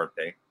Hart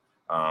birthday.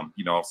 But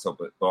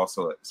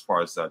also as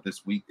far as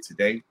this week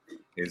today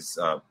is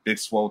Big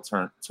Swole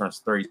turns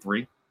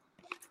 33.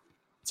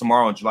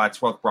 Tomorrow on July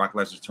 12th, Brock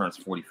Lesnar turns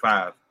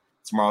 45.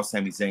 Tomorrow,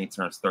 Sami Zayn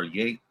turns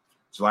 38.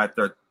 July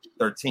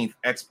 13th,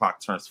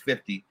 X-Pac turns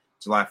 50.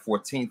 July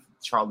 14th,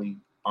 Charlie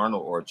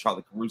Arnold or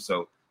Charlie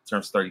Caruso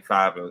turns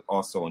 35. And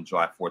also on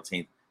July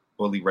 14th,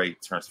 Bully Ray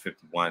turns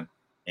 51.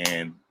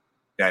 And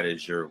that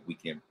is your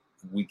weekend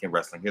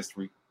wrestling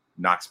history.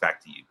 Knoxxx,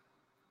 back to you.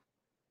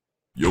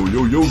 Yo,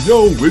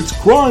 it's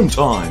crime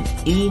time.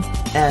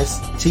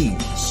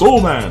 EST.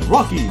 Soul Man,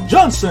 Rocky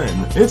Johnson.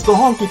 It's the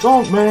Honky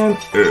Tonk Man,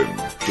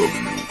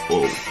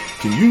 NWO.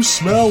 Can you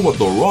smell what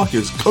The Rock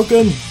is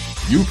cooking?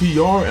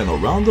 UPR and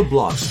Around the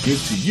Blocks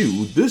give to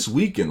you This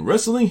Week in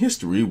Wrestling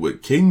History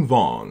with King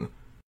Von.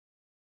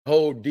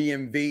 Whole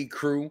DMV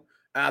crew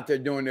out there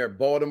doing their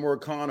Baltimore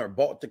con or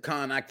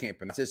Balticon. I can't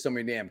pronounce it. So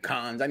many damn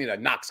cons. I need a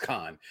Knoxxx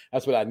con.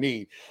 That's what I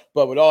need.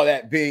 But with all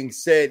that being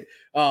said,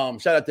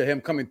 shout out to him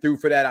coming through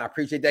for that. I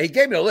appreciate that. He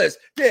gave me the list.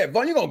 Yeah,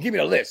 Von, you're going to give me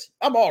the list.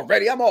 I'm all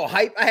ready. I'm all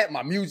hyped. I had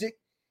my music,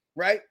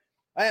 right?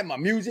 I had my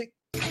music.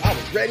 I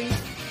was ready.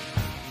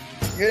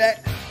 You hear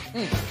that?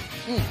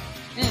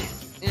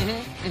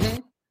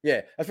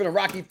 Yeah, that's for the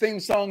Rocky theme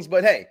songs.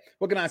 But hey,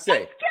 what can I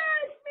say?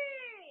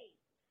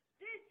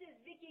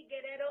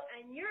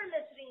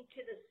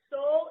 To the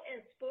Soul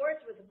and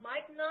Sports with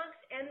Mike Knoxxx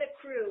and the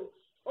crew.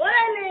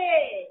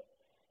 Orale!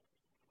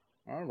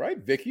 All right,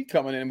 Vicky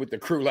coming in with the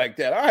crew like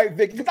that. All right,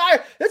 Vicky.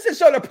 This is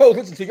show the pros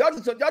listen to.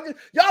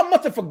 Y'all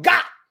must have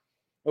forgot.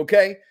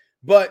 Okay,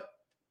 but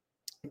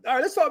all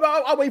right, let's talk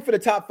about. I'll wait for the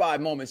top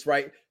 5 moments,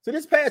 right? So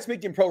this past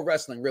week in pro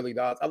wrestling, really,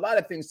 guys, a lot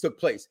of things took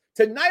place.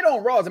 Tonight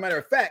on Raw, as a matter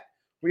of fact,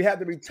 we have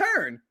the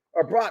return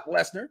of Brock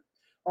Lesnar.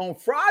 On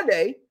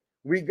Friday,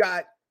 we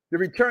got the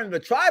return of the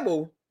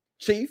tribal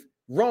chief,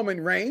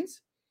 Roman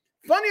Reigns.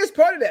 Funniest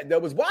part of that, though,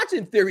 was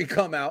watching Theory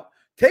come out,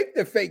 take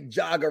the fake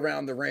jog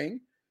around the ring,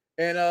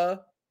 and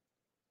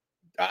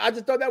I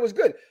just thought that was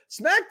good.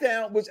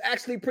 SmackDown was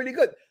actually pretty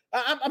good.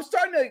 I'm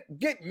starting to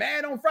get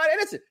mad on Friday.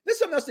 Listen, this is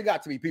something else that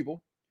got to me,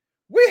 people.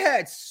 We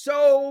had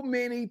so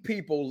many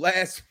people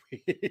last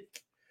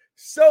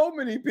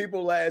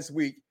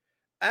week.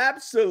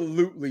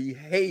 Absolutely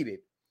hated,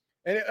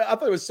 and I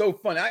thought it was so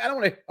funny. I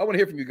want to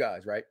hear from you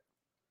guys, right?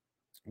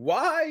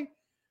 Why?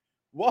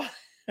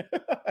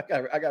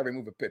 I got to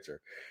remove a picture,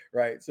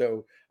 right?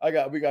 So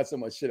we got so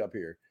much shit up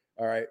here.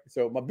 All right.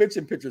 So my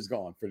bitching picture's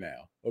gone for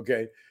now.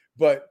 Okay.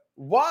 But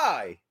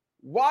why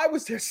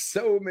was there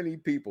so many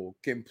people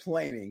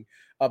complaining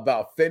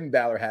about Finn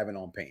Balor having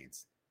on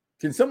pants?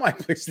 Can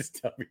somebody please just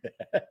tell me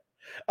that?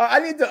 I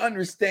need to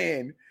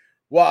understand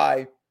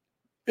why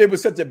it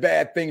was such a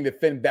bad thing that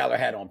Finn Balor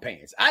had on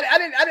pants. I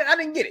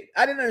didn't get it.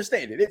 I didn't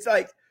understand it. It's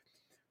like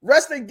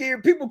wrestling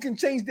gear. People can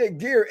change their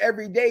gear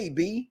every day,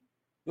 B.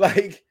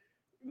 Like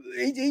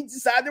he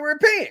decided to wear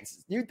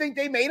pants. You think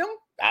they made him?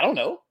 I don't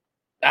know.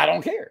 I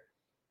don't care.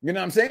 You know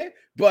what I'm saying?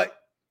 But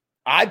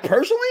I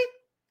personally,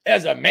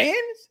 as a man,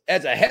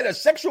 as a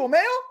heterosexual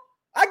male,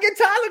 I get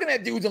tired looking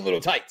at dudes in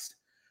little tights.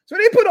 So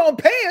they put on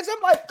pants.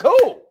 I'm like,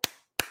 cool.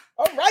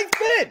 All right,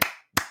 then.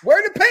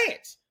 Wear the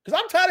pants.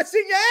 Because I'm tired of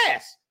seeing your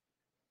ass.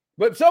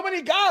 But so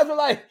many guys are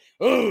like,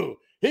 oh,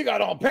 he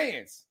got on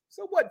pants.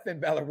 So what? Finn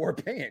Balor wore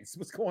pants.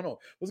 What's going on?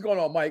 What's going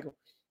on, Michael?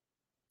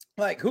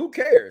 Like, who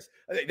cares?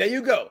 There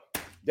you go.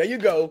 There you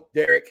go,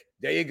 Derek.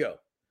 There you go.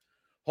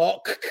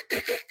 Hulk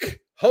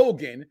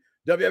Hogan,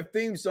 WF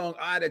theme song,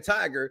 Eye of the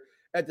Tiger,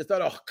 at the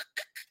start of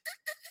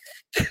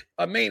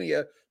a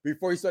Mania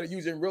before he started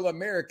using Real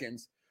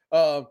Americans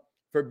for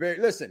Barry.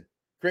 Listen,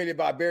 created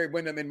by Barry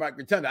Windham and Mike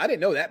Rotunda. I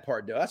didn't know that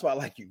part, though. That's why I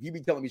like you. You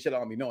be telling me shit I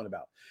don't be knowing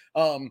about.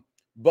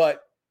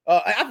 But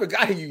I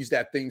forgot he used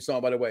that theme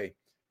song, by the way.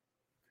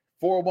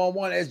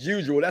 411 as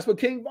usual. That's what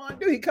King Von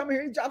do. He come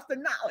here, he drops the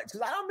knowledge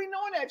because I don't be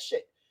knowing that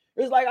shit.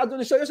 It was like I was doing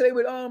the show yesterday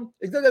with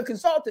executive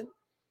consultant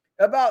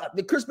about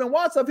the Chris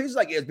Benoit stuff. He's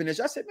like, yeah, it's been this.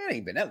 I said, man, it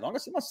ain't been that long. I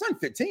said, my son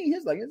 15.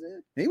 He's like,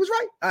 he was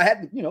right. I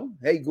had to,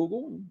 hey,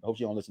 Google. I hope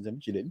she don't listen to me.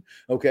 She didn't.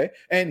 Okay.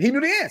 And he knew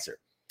the answer.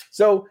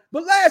 So,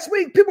 but last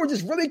week, people were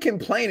just really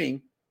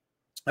complaining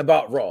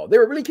about Raw. They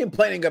were really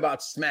complaining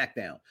about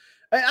SmackDown.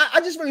 And I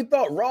just really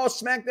thought Raw,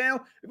 SmackDown,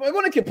 if I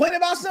want to complain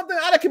about something,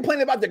 I'd have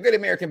complained about the Great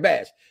American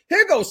Bash.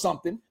 Here goes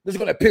something that's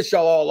going to piss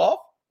y'all all off.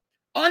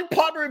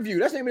 Unpopular review.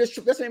 That's the name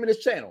of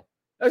this channel.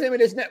 That's the name of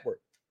this network.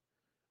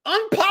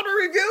 Unpopular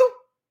review.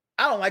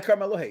 I don't like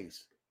Carmelo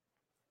Hayes.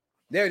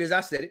 There it is.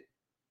 I said it.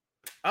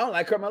 I don't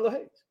like Carmelo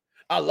Hayes.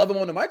 I love him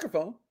on the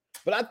microphone,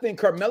 but I think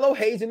Carmelo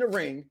Hayes in the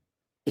ring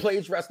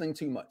plays wrestling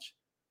too much.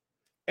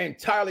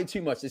 Entirely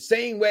too much. The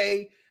same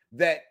way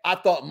that I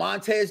thought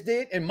Montez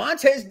did, and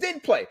Montez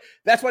did play.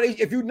 That's why,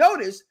 if you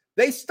notice,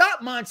 they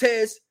stopped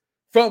Montez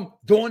from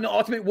doing the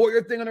Ultimate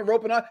Warrior thing on the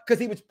rope and all, because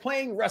he was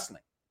playing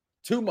wrestling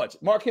too much.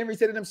 Mark Henry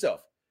said it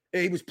himself.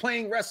 He was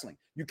playing wrestling.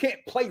 You can't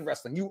play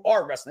wrestling. You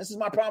are wrestling. This is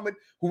my problem with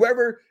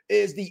whoever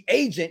is the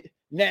agent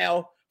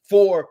now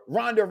for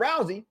Ronda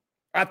Rousey,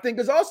 I think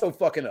is also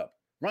fucking up.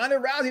 Ronda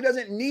Rousey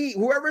doesn't need,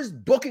 whoever's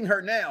booking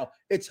her now,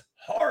 it's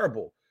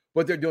horrible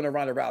what they're doing to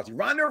Ronda Rousey.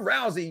 Ronda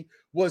Rousey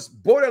was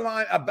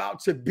borderline about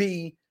to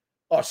be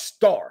a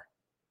star.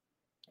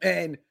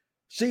 And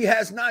she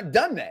has not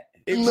done that.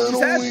 Not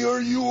only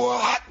are you a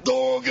hot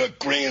dog, a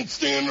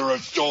grandstander, a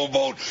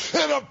showboat,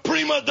 and a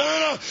prima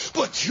donna,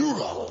 but you're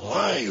a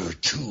liar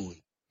too.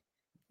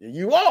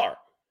 You are.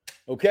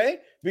 Okay?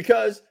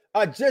 Because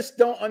I just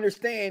don't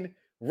understand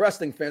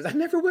wrestling fans. I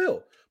never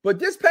will. But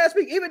this past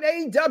week, even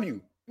AEW,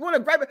 you want to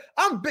grab it?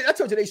 I told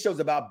you today's show's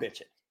about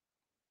bitching.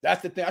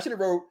 That's the thing. I should have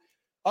wrote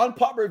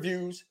Unpopular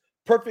Reviews,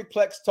 Perfect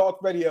Plex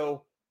Talk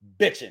Radio,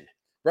 bitching.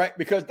 Right?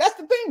 Because that's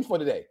the theme for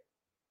today.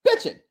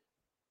 Bitching.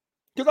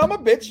 Because I'm a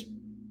bitch.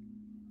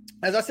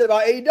 As I said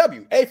about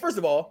AEW. Hey, first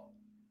of all,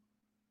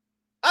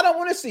 I don't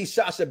want to see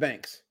Sasha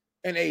Banks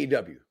in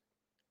AEW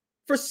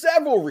for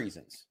several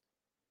reasons.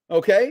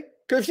 Okay?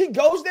 Because if she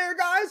goes there,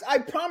 guys, I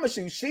promise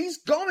you, she's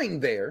going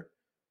there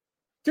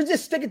to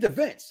just stick it to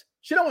Vince.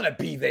 She don't want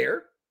to be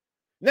there.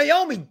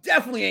 Naomi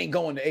definitely ain't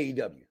going to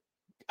AEW.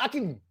 I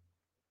can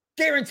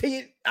guarantee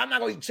it. I'm not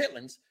going to eat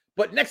chitlins,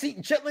 but next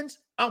eating chitlins,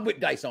 I'm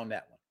with Dice on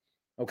that one.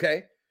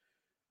 Okay?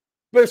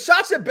 But if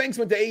Sasha Banks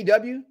went to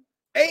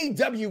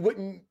AEW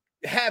wouldn't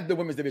have the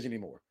women's division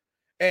anymore.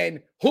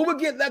 And who would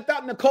get left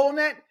out in the cold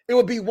net? It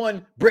would be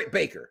one Britt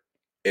Baker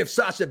if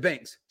Sasha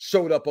Banks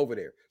showed up over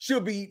there.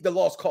 She'll be the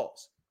lost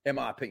cause, in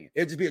my opinion.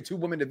 It'd just be a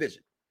two-woman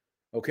division.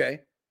 Okay?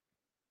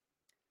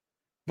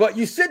 But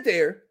you sit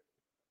there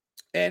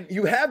and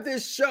you have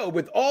this show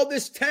with all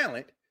this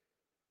talent,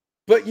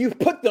 but you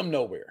put them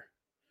nowhere.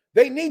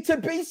 They need to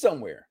be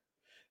somewhere.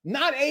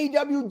 Not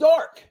AEW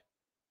Dark.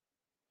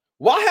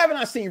 Why haven't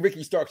I seen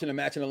Ricky Starks in a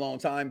match in a long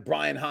time?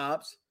 Brian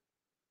Hobbs.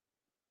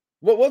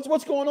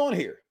 What's going on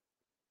here?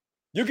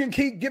 You can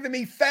keep giving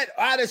me fat,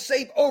 out of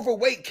shape,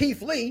 overweight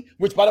Keith Lee,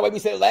 which, by the way, we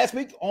said last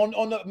week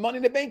on the Money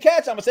in the Bank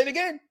catch. I'm going to say it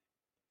again.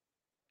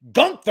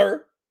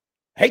 Gunther.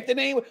 Hate the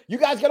name. You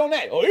guys get on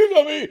that. Oh,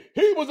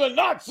 he was a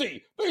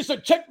Nazi. They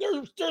should check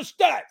their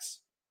stats.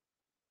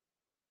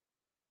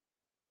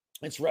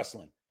 It's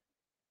wrestling.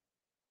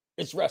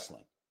 It's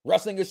wrestling.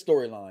 Wrestling is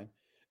storyline.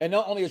 And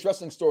not only is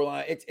wrestling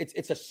storyline,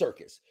 it's a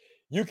circus.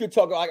 You can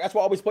talk about, that's why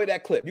I always play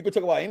that clip. You can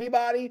talk about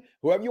anybody,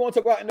 whoever you want to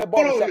talk about in the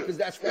barbershop, because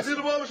that's wrestling.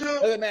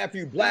 Doesn't matter if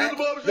you black,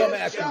 don't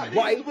matter if you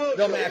white,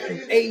 don't matter if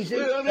you Asian,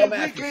 don't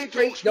matter if you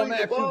straight, don't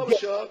matter if you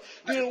gay.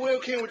 Then where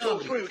can we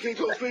talk street? We can't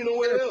talk street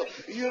nowhere else.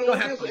 You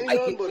don't have to like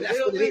it, but that's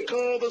what it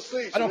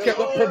is. I don't care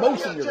what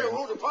promotion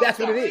you're in. That's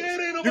what it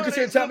is. You can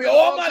sit and tell me,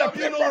 oh, I'm not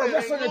a pro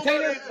wrestling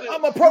entertainer.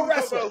 I'm a pro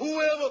wrestler.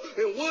 Whoever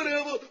and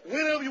whatever,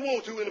 whenever you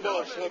want to in the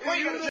barbershop.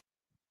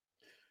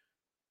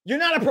 You're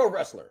not a pro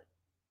wrestler.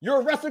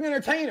 You're a wrestling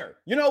entertainer.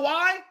 You know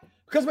why?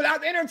 Because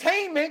without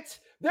entertainment,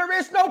 there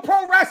is no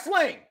pro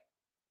wrestling.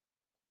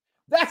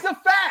 That's a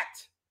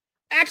fact.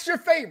 Ask your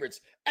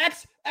favorites.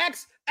 Ask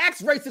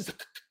racist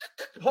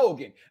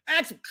Hogan.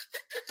 Ask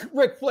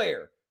Ric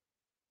Flair.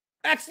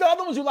 Ask the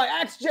other ones you like.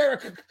 Ask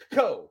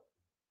Jericho.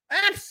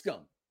 Ask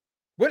them.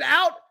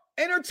 Without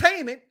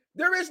entertainment,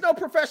 there is no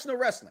professional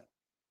wrestling.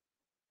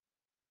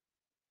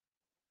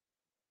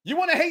 You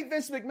want to hate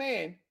Vince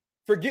McMahon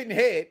for getting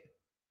head,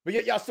 but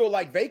yet y'all still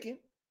like vacant.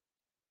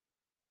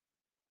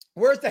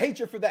 Where's the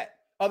hatred for that,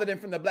 other than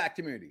from the black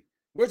community?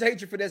 Where's the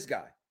hatred for this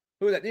guy?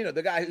 Who is that? You know,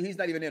 the guy, he's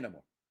not even in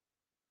anymore.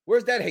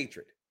 Where's that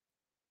hatred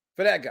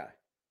for that guy?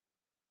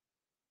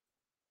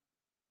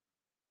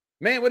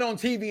 Man went on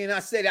TV and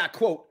I said, I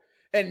quote,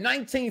 in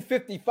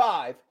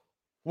 1955,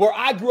 where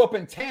I grew up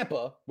in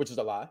Tampa, which is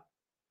a lie,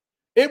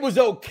 it was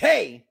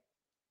okay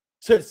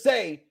to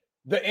say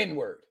the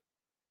N-word.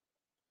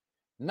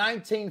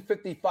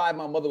 1955,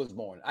 my mother was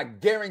born. I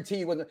guarantee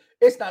you,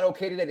 it's not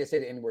okay today to say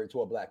the N-word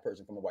to a black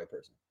person from a white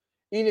person.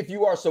 Even if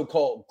you are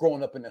so-called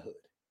growing up in the hood.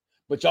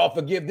 But y'all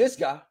forgive this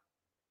guy.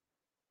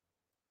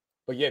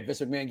 But yeah,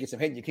 Vince McMahon gets some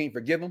hate and you can't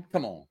forgive him?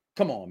 Come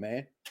on,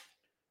 man.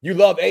 You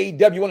love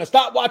AEW. You want to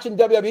stop watching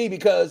WWE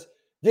because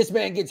this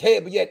man gets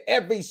head, but yet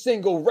every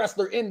single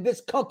wrestler in this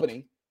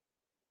company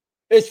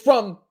is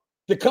from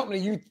the company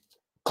you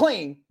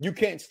claim you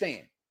can't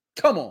stand.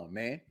 Come on,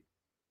 man.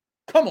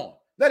 Come on.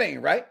 That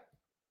ain't right.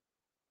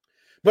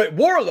 But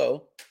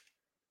Wardlow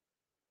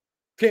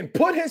can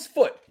put his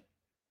foot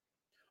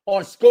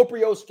on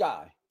Scorpio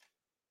Sky,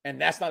 and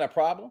that's not a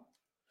problem.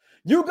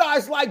 You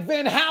guys like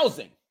Van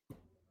Helsing.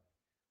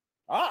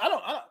 I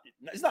don't,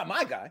 it's not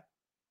my guy.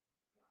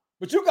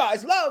 But you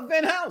guys love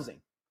Van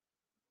Helsing.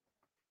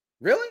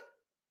 Really?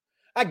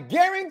 I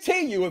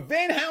guarantee you, if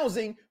Van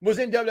Helsing was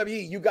in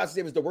WWE, you guys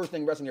say it was the worst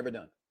thing wrestling ever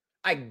done.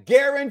 I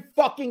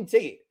guarantee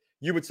it.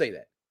 You would say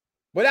that.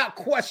 Without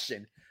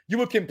question, you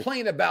would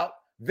complain about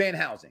Van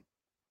Helsing.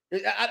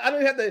 I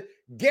don't have to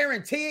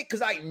guarantee it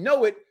because I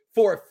know it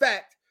for a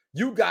fact.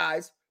 You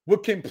guys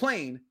would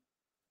complain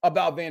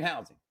about Van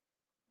Helsing.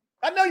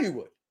 I know you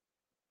would.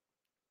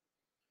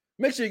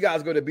 Make sure you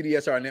guys go to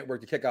BDSR Network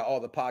to check out all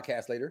the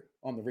podcasts later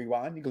on the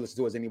Rewind. You can listen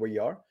to us anywhere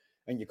you are,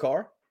 in your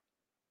car.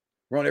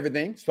 We're on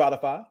everything,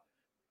 Spotify,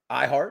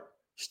 iHeart,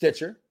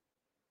 Stitcher,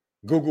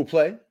 Google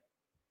Play.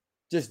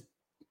 Just,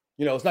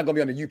 you know, it's not going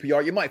to be on the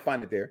UPR. You might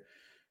find it there.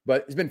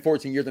 But it's been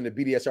 14 years on the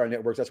BDSR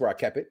Networks. That's where I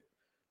kept it.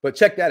 But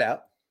check that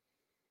out.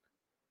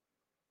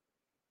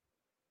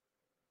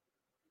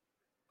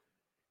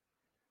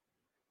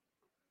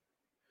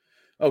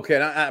 Okay,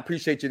 and I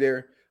appreciate you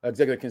there,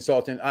 executive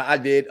consultant. I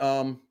did.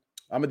 I'm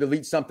going to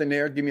delete something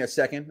there. Give me a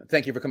second.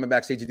 Thank you for coming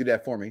backstage to do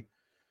that for me.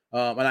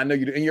 And I know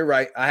you do. And you're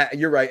right.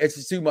 You're right. It's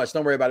just too much.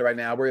 Don't worry about it right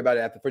now. I'll worry about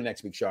it for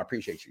next week's show. I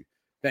appreciate you.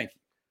 Thank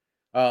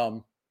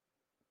you.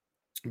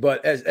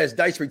 But as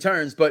Dice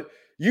returns, but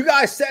you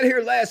guys sat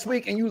here last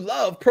week and you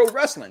love pro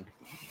wrestling.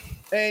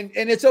 And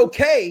it's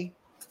okay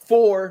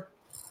for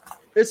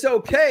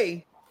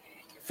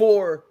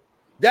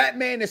that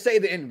man to say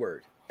the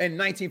N-word. In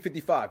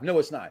 1955. No,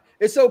 it's not.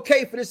 It's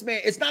okay for this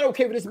man. It's not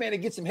okay for this man to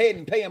get some head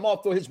and pay him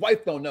off so his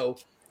wife don't know.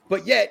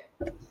 But yet,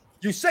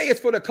 you say it's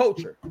for the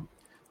culture.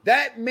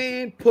 That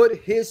man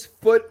put his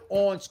foot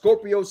on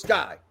Scorpio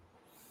Sky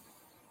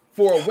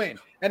for a win.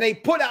 And they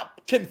put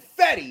out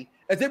confetti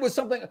as it was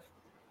something.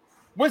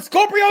 When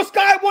Scorpio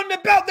Sky won the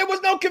belt, there was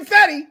no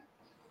confetti.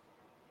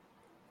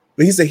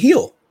 But he's a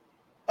heel.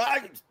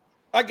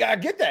 I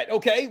get that.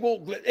 Okay,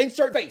 well,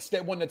 insert face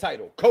that won the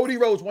title. Cody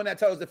Rhodes won that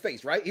title as the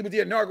face, right? He was the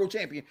inaugural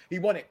champion. He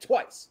won it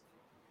twice.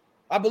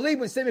 I believe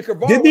when Sammy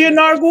Guevara did the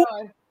inaugural?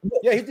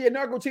 Yeah, he's the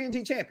inaugural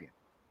TNT champion.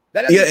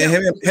 Yeah, and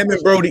him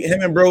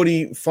and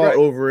Brody fought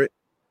over it.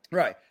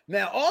 Right.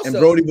 Now also, and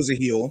Brody was a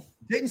heel.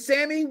 Didn't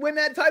Sammy win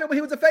that title when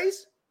he was a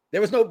face?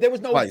 There was no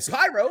twice.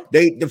 pyro.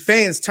 The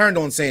fans turned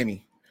on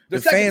Sammy. The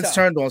fans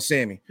turned on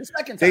Sammy. The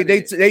second time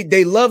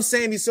they love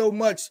Sammy so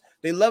much.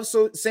 They love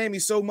Sammy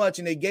so much,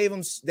 and they gave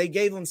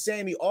him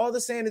Sammy all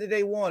the Sammy that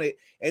they wanted,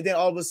 and then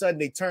all of a sudden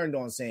they turned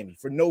on Sammy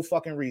for no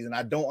fucking reason.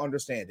 I don't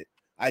understand it.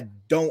 I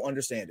don't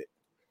understand it.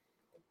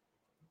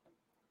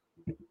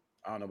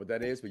 I don't know what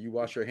that is, but you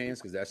wash your hands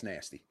because that's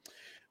nasty.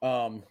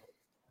 What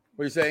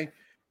do you say?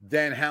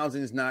 Dan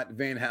Helsing is not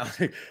Van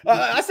Helsing.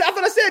 I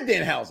thought I said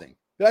Dan Helsing.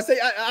 Did I say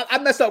I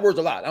messed up words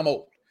a lot? I'm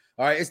old.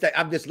 All right, it's that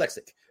I'm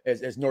dyslexic,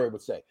 as Nori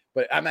would say.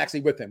 But I'm actually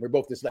with him. We're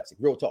both dyslexic.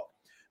 Real talk.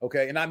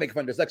 Okay, and I make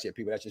fun of dyslexia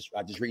people. I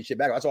just read shit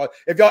back. That's all.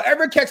 If y'all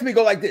ever catch me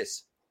go like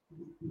this,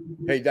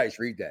 hey Dice,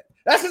 read that.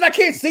 That's because I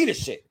can't see the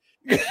shit.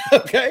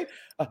 Okay,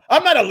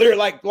 I'm not a leader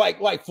like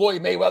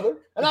Floyd Mayweather,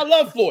 and I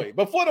love Floyd,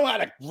 but Floyd don't know how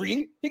to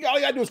read. All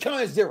you gotta do is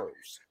count his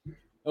zeros.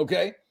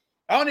 Okay,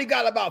 I only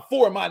got about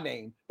 4 in my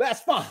name, but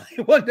that's fine.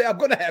 One day I'm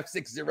gonna have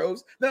 6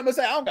 zeros. Then I'm gonna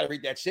say I don't gotta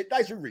read that shit.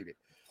 Guys, you read it.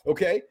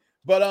 Okay,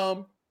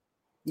 but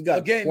we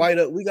got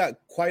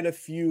quite a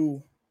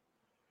few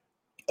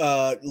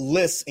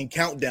lists and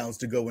countdowns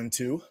to go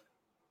into.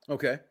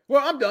 Okay.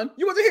 Well, I'm done.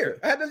 You wasn't here.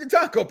 I had the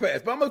time go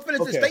past, but I'm gonna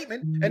finish this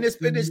statement and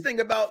this thing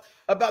about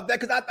that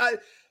because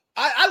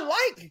I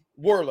like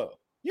Wurla.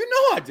 You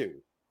know I do.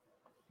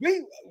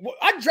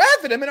 I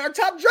drafted him in our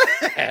top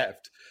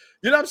draft.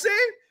 You know what I'm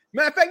saying?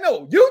 Matter of fact,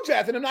 no, you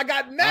drafted him. And I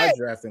got mad. I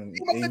drafted him,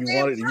 and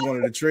you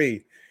wanted to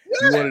trade.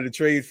 Yeah. You wanted to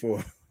trade for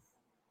him.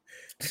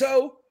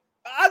 So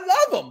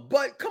I love him,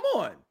 but come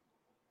on.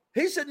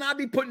 He should not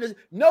be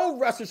no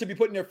wrestler should be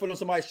putting their foot on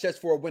somebody's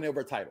chest for a win over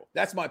a title.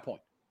 That's my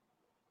point.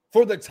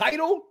 For the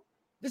title,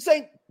 this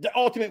ain't the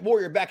Ultimate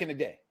Warrior back in the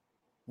day.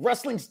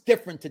 Wrestling's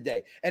different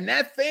today. And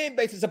that fan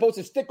base is supposed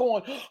to stick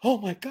on, oh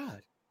my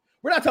God.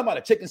 We're not talking about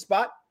a chicken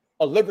spot,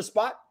 a liver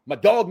spot, my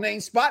dog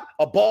name spot,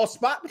 a ball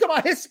spot. We're talking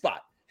about his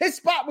spot. His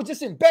spot was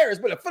just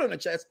embarrassed with a foot on the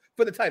chest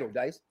for the title,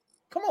 Dice.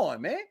 Come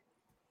on, man.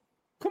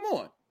 Come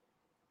on.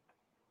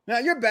 Now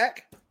you're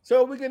back.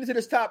 So we get into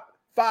this top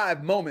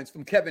 5 moments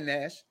from Kevin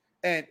Nash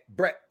and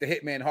Bret the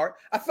Hitman Hart.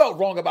 I felt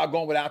wrong about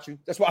going without you.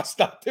 That's why I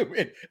stopped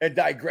doing and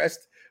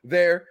digressed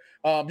there.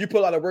 You put a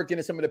lot of work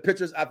into some of the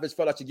pictures. I just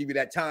felt I should give you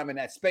that time and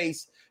that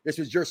space. This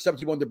was your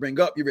subject you wanted to bring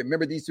up. You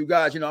remember these 2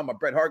 guys. You know, I'm a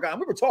Bret Hart guy. And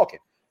we were talking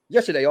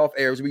yesterday off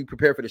air as we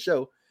prepared for the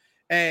show.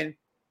 And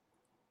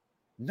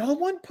no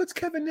one puts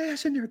Kevin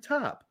Nash in their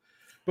top.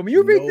 But when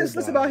you read this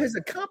list about his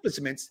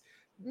accomplishments,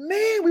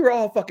 man, we were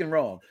all fucking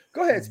wrong.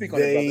 Go ahead, speak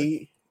on it, brother.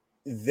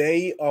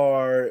 They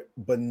are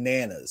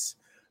bananas.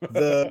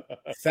 The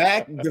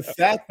fact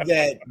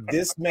that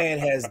this man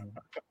has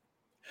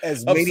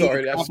as many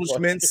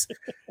accomplishments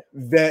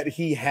that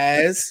he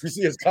has. You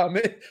see his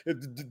comment?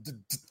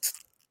 I'm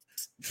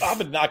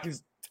gonna knock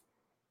his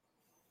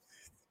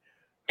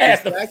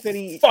ass the fact that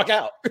he fuck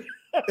out.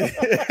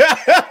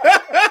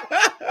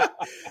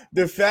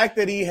 The fact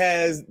that he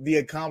has the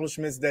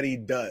accomplishments that he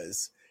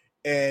does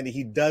and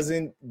he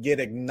doesn't get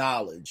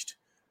acknowledged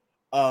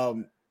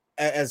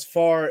as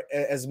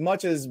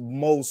much as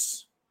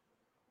most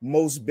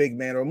big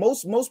men or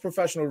most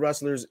professional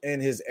wrestlers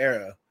in his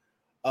era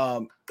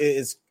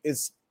is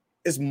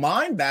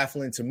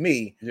mind-baffling to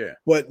me. Yeah.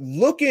 But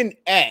looking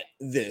at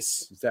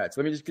this. So let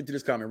me just get to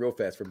this comment real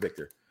fast for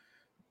Victor.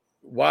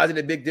 Why is it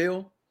a big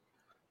deal?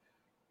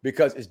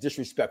 Because it's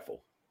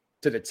disrespectful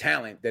to the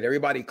talent that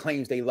everybody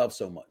claims they love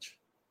so much.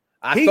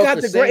 He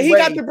got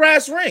the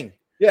brass ring.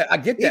 Yeah, I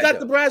get that. He got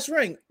the brass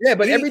ring. Yeah,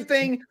 but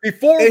everything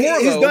before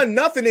he's done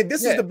nothing. And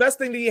this is the best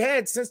thing that he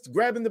had since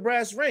grabbing the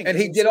brass ring. And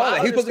he did all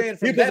that. He was a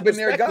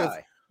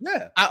guy.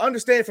 Yeah, I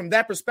understand from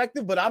that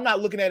perspective, but I'm not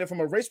looking at it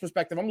from a race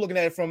perspective. I'm looking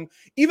at it from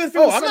even if it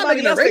was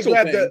somebody else that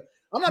grabbed the.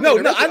 I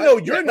know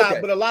you're not,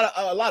 but a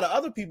lot of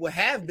other people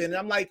have been.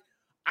 And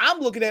I'm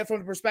looking at it from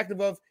the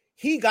perspective of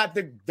he got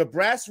the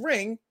brass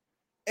ring,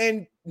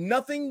 and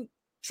nothing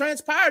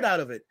transpired out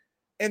of it.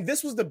 And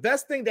this was the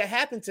best thing that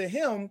happened to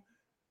him,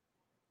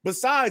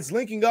 besides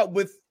linking up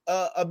with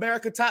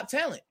America Top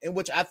Talent, in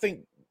which I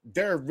think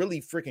they're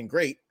really freaking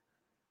great.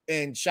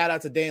 And shout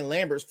out to Dan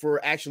Lambert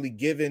for actually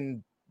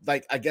giving,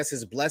 I guess,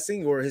 his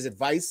blessing or his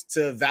advice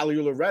to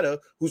Valerie Loretta,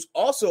 who's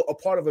also a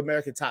part of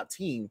America Top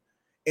Team,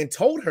 and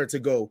told her to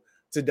go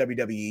to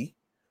WWE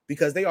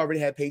because they already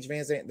had Paige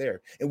Van Zandt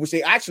there, in which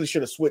they actually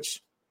should have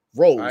swithed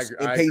roles.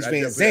 And Paige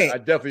Van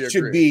Zandt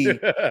should be in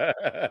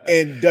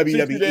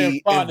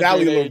WWE, and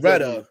Valerie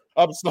Loretta.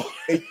 I'm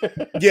sorry.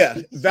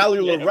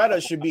 Valerie Loretta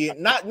should be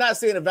not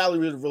saying that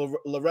Valerie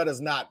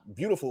Loretta's not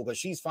beautiful because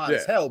she's fine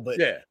as hell, but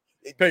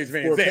Paige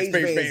Van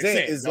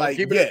Zandt is like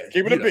keep it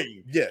a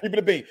bean. Yeah, keep it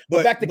a bean.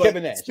 But back to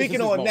Kevin Nash.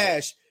 Speaking on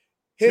Nash,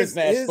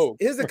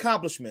 his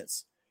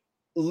accomplishments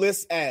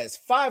list as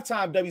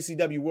 5-time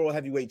WCW World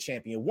Heavyweight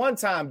Champion,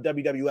 1-time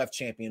WWF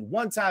Champion,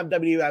 1-time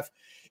WWF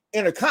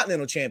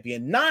Intercontinental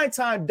Champion,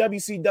 9-time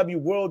WCW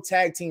World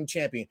Tag Team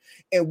Champion,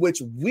 in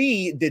which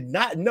we did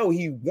not know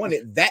he won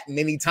it that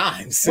many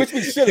times. Which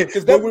we should have,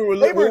 because they were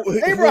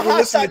a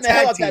hot shot in the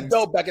hell out that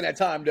belt back in that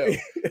time, though.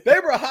 They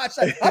were a hot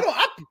shot.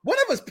 One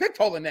of us picked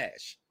Hall and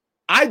Nash.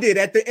 I did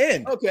at the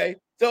end. Okay,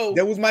 so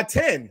that was my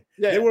 10.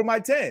 Yeah. They were my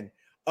 10.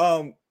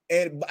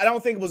 And I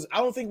don't think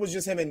it was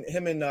just him and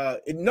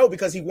no,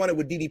 because he won it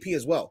with DDP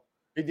as well.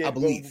 He did, I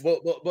believe.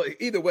 But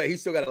either way, he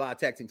still got a lot of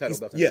tag team title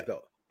belts in his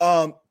belt.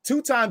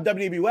 2-time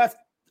WWF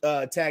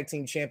Tag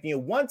Team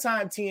Champion,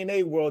 1-time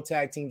TNA World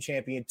Tag Team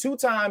Champion,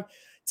 2-time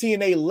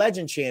TNA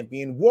Legend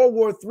Champion, World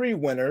War III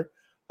winner,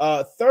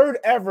 3rd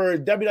ever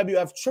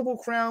WWF Triple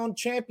Crown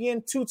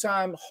Champion,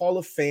 2-time Hall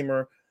of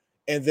Famer,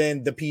 and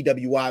then the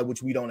PWI,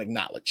 which we don't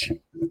acknowledge.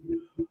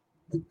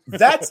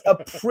 That's a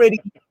pretty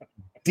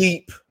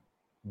deep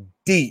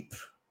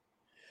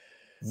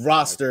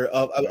roster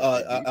of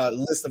a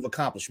list of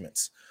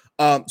accomplishments.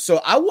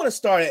 So I want to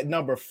start at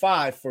number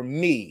 5 for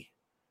me.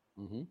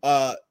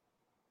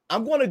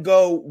 I'm going to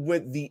go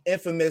with the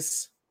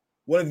infamous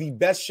one of the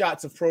best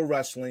shots of pro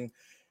wrestling,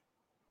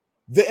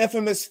 the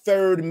infamous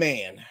Third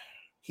Man.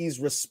 He's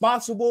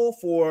responsible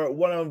for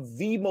one of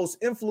the most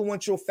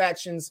influential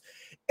factions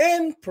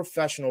in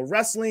professional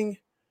wrestling,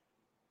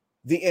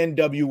 the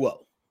NWO.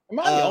 Am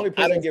I the only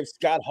person that gives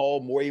Scott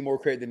Hall way more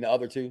credit than the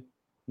other two?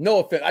 No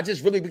offense. I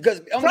just really because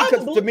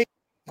to me,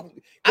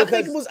 I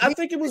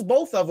think it was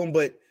both of them,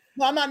 but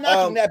no, I'm not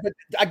knocking that, but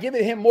I give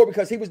it him more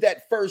because he was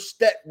that first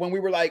step when we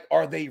were like,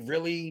 are they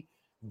really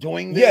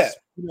doing this? Yeah.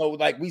 You know,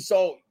 like we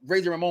saw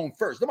Razor Ramon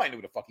first. Nobody knew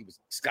who the fuck he was.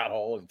 Scott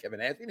Hall and Kevin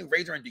Nash. We knew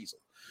Razor and Diesel.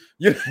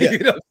 You know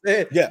what I'm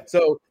saying? Yeah.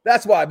 So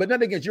that's why. But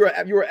nothing against you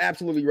are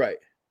absolutely right.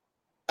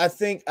 I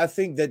think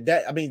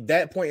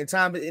that point in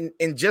time,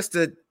 and just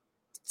to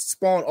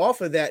spawn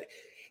off of that,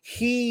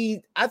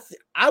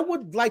 I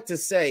would like to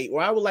say,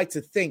 or I would like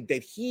to think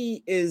that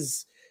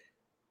he's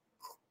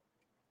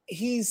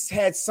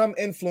had some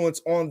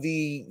influence on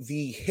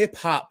the hip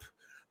hop,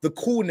 the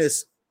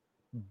coolness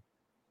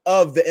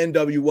of the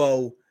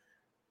NWO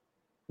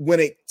when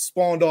it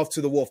spawned off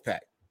to the Wolfpack,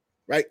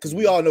 right? Because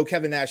we all know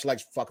Kevin Nash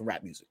likes fucking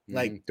rap music,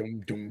 like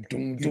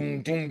bandanas.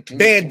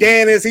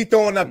 He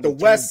throwing up the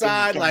West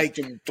Side, like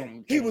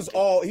he was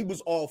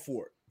all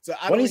for it. So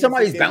when he's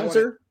somebody's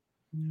bouncer,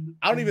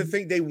 I don't even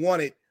think they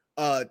wanted.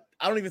 I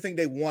don't even think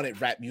they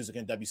wanted rap music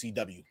in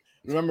WCW.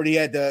 Remember, he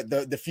had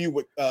the feud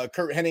with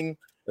Kurt Hennig.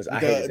 I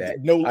hated that.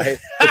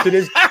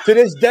 To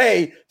this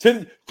day,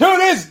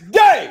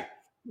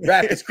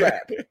 rap is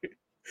crap.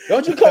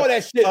 Don't you call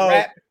that shit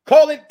rap?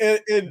 Call it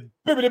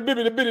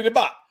bibbidi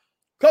bop.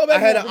 I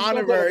had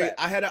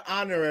an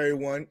honorary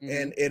one,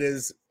 and it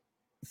is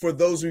for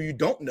those of you who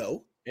don't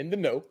know. In the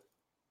know,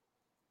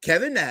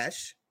 Kevin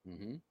Nash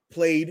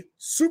played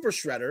Super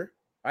Shredder.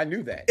 I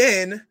knew that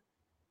in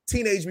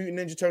Teenage Mutant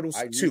Ninja Turtles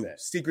 2,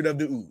 Secret of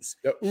the Ooze.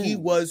 He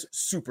was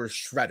Super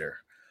Shredder.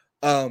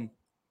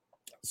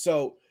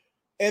 So,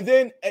 and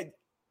then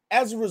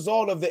as a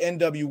result of the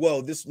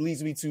NWO, this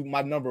leads me to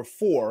my number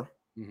 4.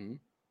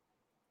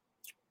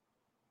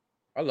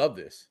 I love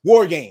this.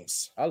 War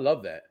Games. I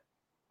love that.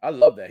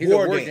 He's a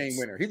war game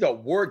winner. He's a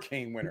war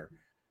game winner.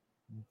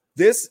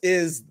 These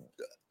matches,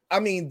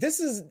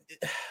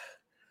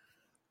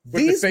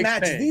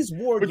 these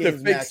war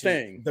games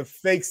matches, the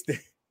fake thing.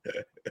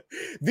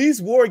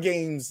 These war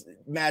games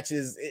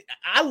matches,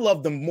 I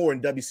love them more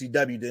in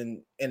WCW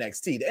than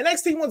NXT. The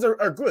NXT ones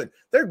are good.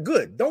 They're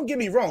good. Don't get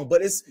me wrong,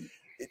 but it's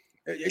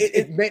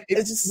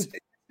just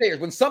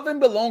when something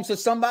belongs to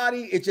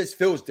somebody, it just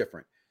feels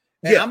different.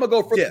 And I'm gonna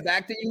go further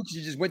back to you because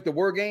you just went to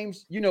War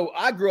Games. You know,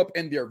 I grew up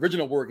in the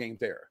original War Games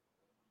there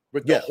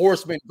with the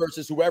Horsemen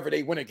versus whoever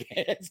they went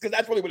against, because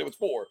that's really what it was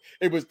for.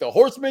 It was the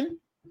Horsemen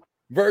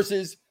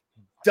versus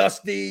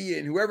Dusty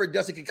and whoever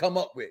Dusty could come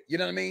up with, you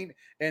know what I mean?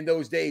 In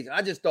those days. And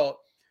I just thought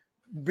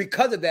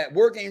because of that,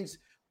 War Games,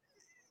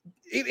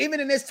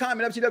 even in this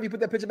time in WCW, put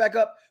that picture back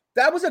up,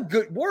 that was a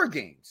good War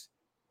Games.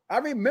 I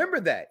remember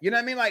that. You know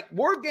what I mean? Like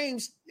War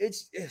Games,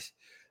 it's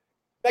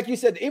like you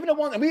said, even the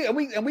ones,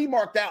 and we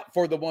marked out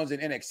for the ones in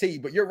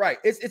NXT, but you're right.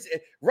 It's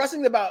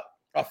wrestling about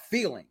a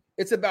feeling.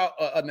 It's about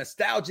a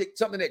nostalgic,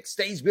 something that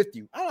stays with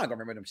you. I'm not gonna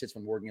remember them shits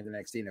from War Games in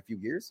NXT in a few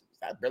years.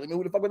 I barely know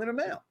who the fuck with them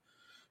now.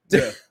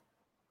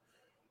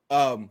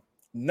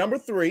 Number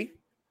 3,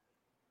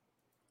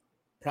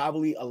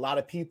 probably a lot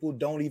of people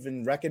don't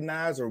even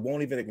recognize or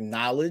won't even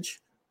acknowledge,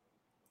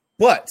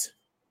 but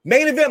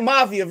Main Event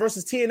Mafia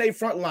versus TNA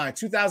Frontline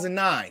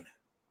 2009.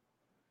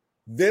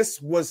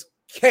 This was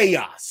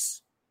chaos.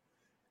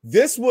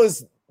 This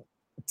was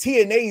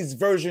TNA's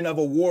version of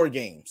a War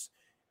Games.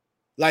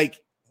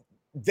 Like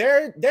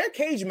their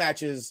cage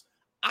matches,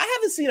 I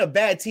haven't seen a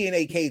bad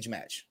TNA cage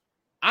match.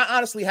 I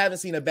honestly haven't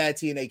seen a bad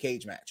TNA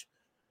cage match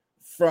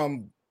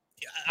from,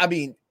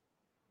 any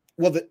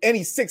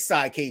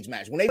 6-side cage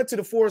match. When they went to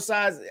the 4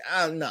 sides,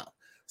 I don't know.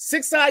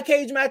 6-side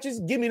cage matches,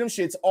 give me them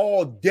shits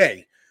all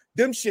day.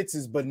 Them shits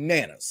is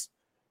bananas.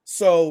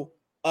 So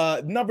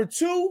number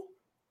 2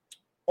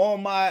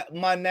 on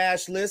my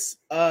Nash list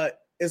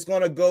is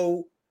gonna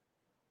go.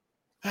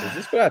 Is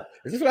this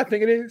what I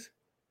think it is?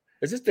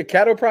 Is this the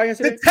cattle pry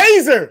incident? The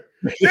taser.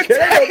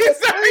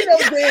 Ain't no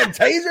damn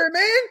taser,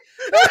 man.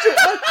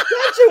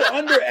 Don't you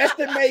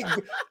underestimate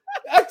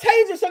a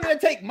taser? Something to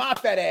take my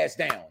fat ass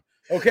down.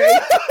 Okay,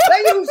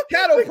 they use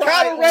cattle pry.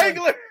 Cattle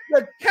wrangler.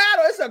 The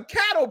cattle. It's a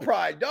cattle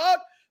pry, dog.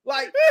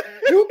 Like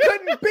you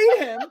couldn't beat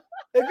him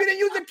if you didn't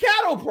use the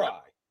cattle pry.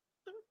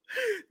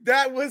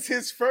 That was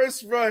his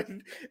first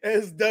run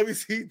as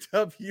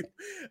WCW.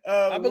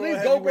 I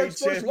believe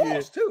Goldberg's first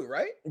loss too,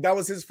 right? That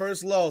was his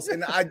first loss,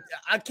 and I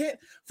can't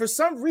for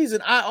some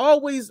reason. I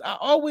always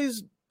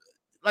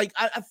like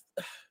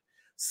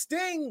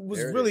Sting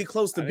was really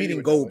close to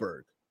beating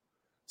Goldberg.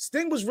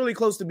 Sting was really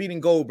close to beating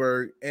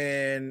Goldberg,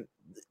 and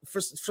for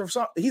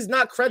some, he's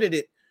not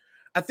credited.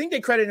 I think they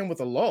credit him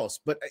with a loss,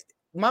 but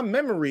my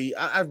memory,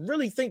 I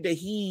really think that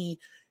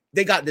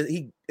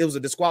it was a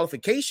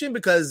disqualification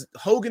because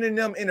Hogan and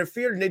them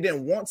interfered and they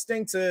didn't want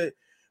Sting to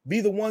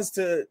be the ones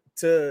to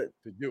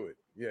do it.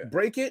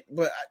 break it,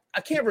 but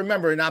I can't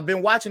remember. And I've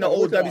been watching the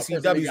old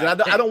WCWs,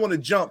 and I don't want to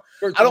jump.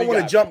 I don't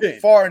want to jump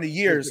far in the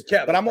years,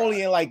 but I'm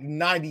only in like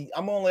 90.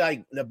 I'm only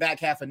like the back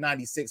half of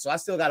 96, so I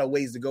still got a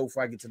ways to go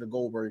before I get to the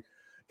Goldberg.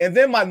 And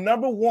then my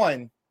number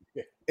one,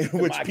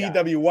 which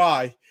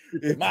PWI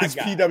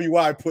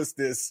puts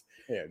this.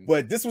 Yeah.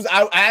 But this was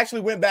I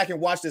actually went back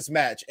and watched this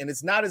match, and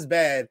it's not as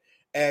bad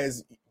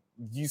as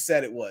you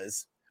said it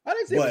was. I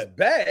didn't say it was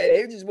bad.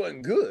 It just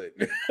wasn't good.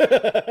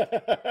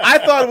 I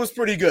thought it was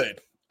pretty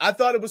good.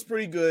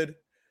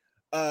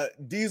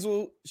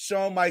 Diesel,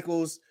 Shawn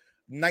Michaels,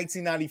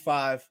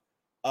 1995.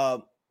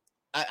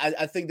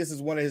 I think this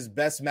is one of his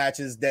best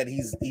matches that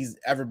he's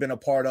ever been a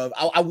part of.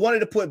 I wanted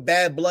to put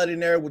Bad Blood in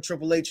there with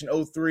Triple H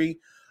in 03,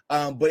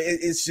 but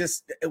it's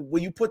just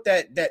when you put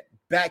that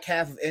back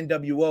half of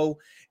NWO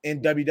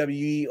and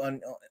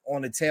WWE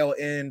on the tail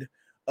end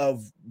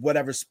of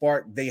whatever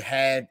spark they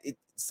had,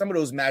 some of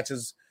those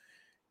matches,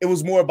 it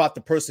was more about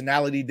the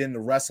personality than the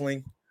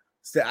wrestling.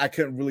 So I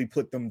couldn't really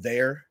put them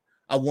there.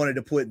 I wanted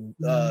to put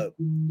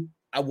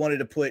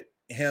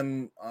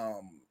him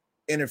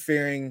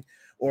interfering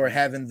or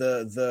having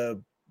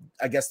the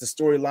I guess the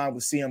storyline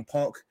with CM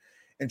Punk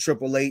and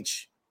Triple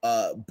H,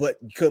 but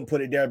you couldn't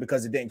put it there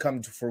because it didn't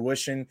come to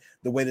fruition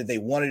the way that they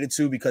wanted it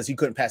to, because he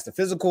couldn't pass the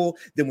physical.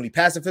 Then when he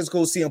passed the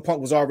physical, CM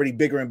Punk was already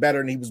bigger and better,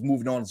 and he was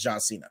moving on to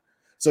John Cena.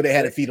 So they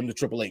had to feed him to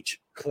Triple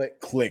H.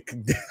 Click.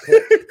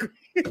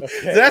 Okay.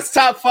 So that's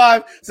top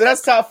five. So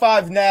that's top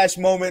five Nash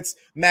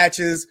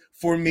matches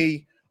for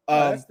me. We go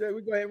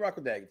ahead and rock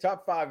with that.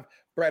 Top five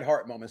Bret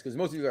Hart moments, because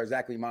most of you are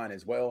exactly mine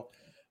as well.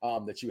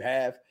 That you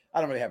have. I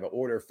don't really have an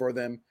order for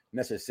them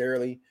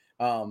necessarily.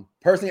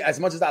 Personally, as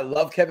much as I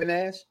love Kevin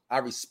Nash, I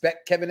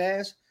respect Kevin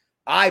Nash.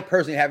 I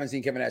personally haven't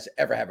seen Kevin Nash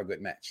ever have a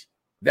good match.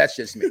 That's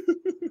just me.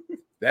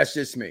 That's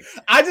just me.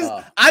 I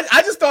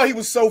just thought he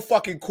was so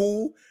fucking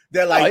cool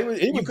that like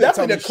he was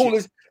definitely the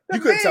coolest. You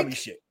couldn't tell me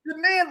shit. The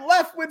man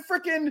left with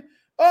freaking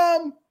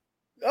Pamela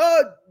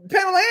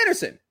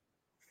Anderson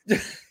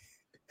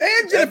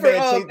and Jennifer.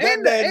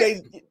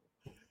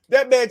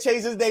 That man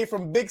changed his name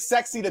from Big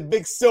Sexy to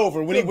Big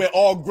Silver when he went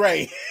all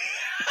gray.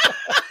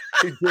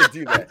 He did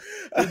do that.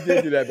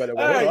 By the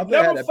way. Right,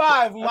 number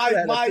five,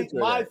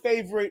 my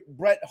favorite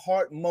Bret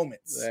Hart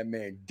moments. That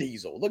man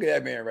Diesel. Look at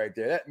that man right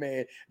there. That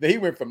man, he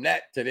went from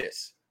that to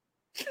this.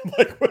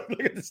 Like,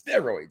 look at the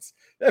steroids.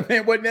 That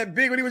man wasn't that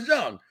big when he was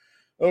young.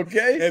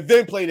 Okay. And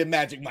then played in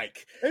Magic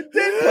Mike.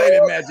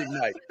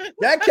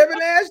 That Kevin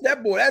Nash,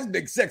 that boy, that's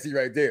Big Sexy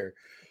right there.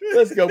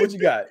 Let's go. What you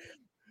got?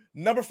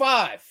 Number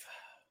five.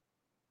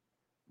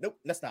 Nope,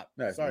 that's not.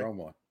 No, sorry. Wrong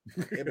one.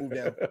 It moved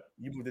down.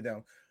 You moved it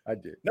down. I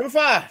did. Number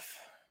five.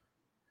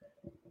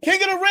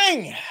 King of the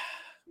Ring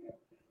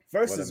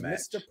versus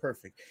Mr.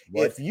 Perfect.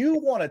 If you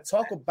want to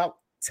talk about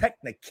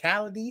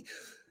technicality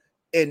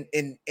and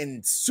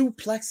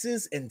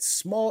suplexes and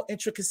small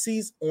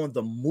intricacies on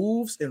the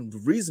moves and the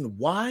reason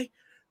why,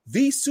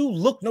 these two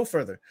look no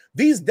further.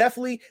 These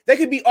definitely, they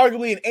could be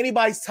arguably in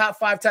anybody's top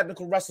five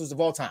technical wrestlers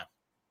of all time.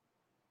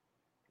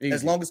 Easy.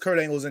 As long as Kurt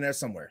Angle's in there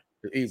somewhere.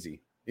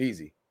 Easy.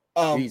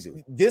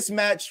 This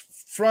match,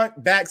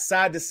 front, back,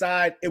 side to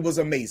side, it was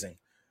amazing.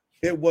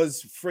 It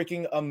was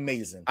freaking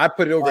amazing. I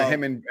put it over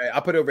him and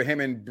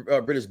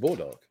British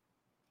Bulldog.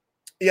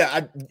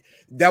 Yeah,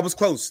 that was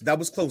close.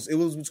 It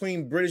was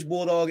between British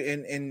Bulldog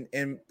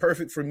and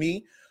Perfect for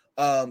me.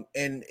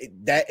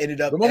 That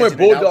ended up the moment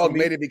Bulldog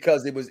made it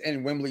because it was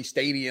in Wembley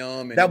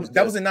Stadium. And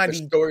that was in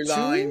 92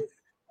 storyline.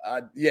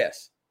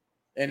 Yes,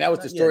 and that was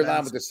the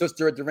storyline with the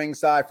sister at the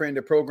ringside, friend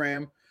of the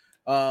program.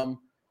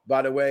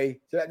 By the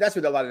way, so that's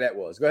what a lot of that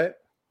was. Go ahead.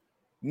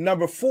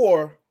 Number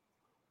four,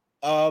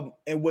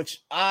 in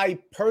which I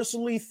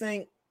personally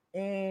think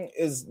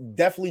is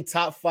definitely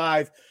top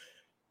five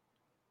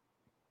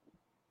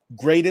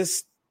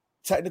greatest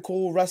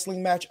technical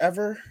wrestling match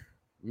ever.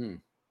 You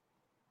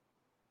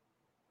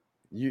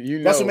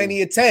know,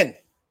 WrestleMania 10.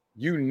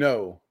 You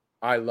know,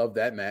 I love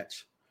that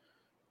match.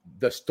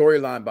 The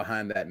storyline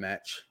behind that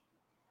match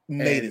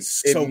made it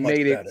so much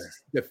better.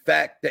 The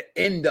fact that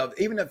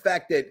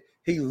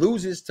he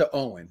loses to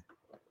Owen,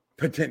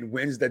 but then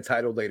wins the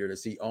title later to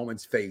see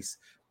Owen's face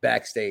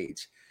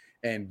backstage.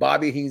 And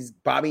Bobby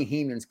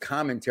Heenan's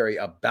commentary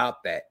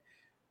about that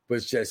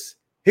was just,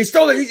 he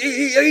stole it.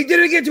 He did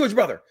it again to his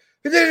brother.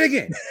 He did it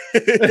again.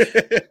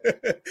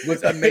 It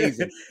was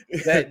amazing.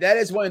 That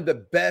is one of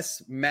the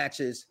best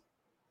matches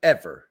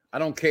ever. I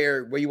don't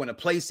care where you want to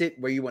place it,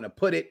 where you want to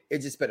put it. It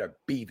just better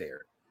be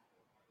there.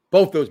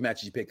 Both those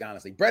matches you pick,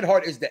 honestly. Bret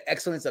Hart is the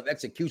excellence of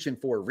execution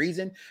for a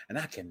reason, and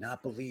I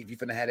cannot believe you're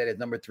going to have that as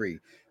number three.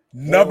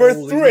 Number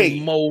three.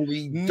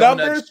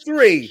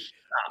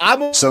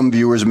 Some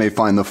viewers may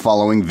find the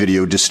following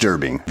video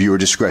disturbing. Viewer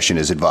discretion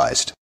is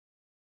advised.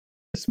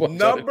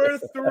 Number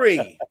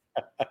three.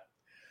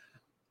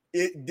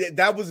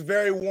 That was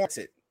very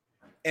wanted.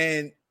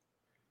 And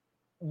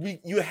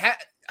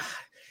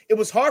it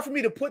was hard for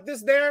me to put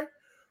this there,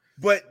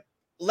 but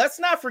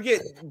let's not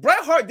forget,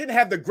 Bret Hart didn't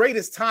have the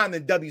greatest time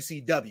in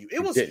WCW.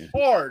 It was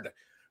hard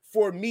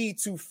for me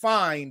to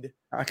find.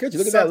 I can't you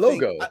look at that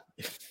logo.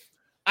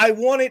 I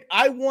wanted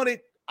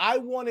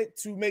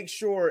to make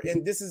sure,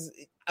 and this is,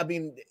 I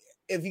mean,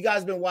 if you guys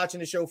have been watching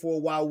the show for a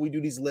while, we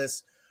do these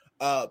lists.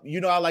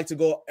 You know, I like to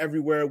go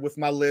everywhere with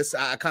my list.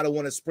 I kind of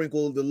want to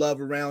sprinkle the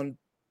love around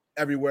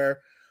everywhere.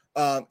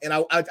 And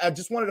I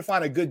just wanted to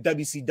find a good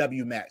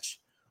WCW match.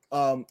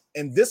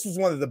 And this was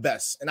one of the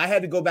best. And I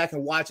had to go back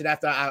and watch it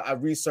after I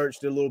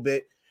researched it a little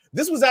bit.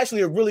 This was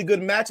actually a really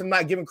good match. I'm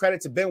not giving credit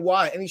to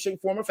Benoit in any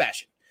shape, form, or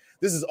fashion.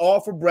 This is all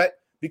for Bret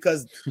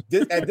because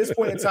at this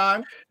point in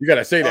time, you got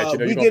to say that,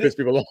 you're going to piss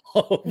people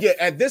off. Yeah,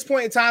 at this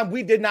point in time,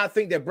 we did not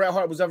think that Bret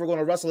Hart was ever going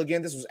to wrestle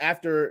again. This was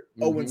after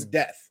Owen's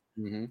death.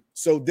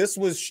 So this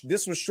was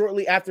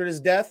shortly after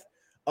his death.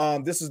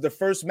 This is the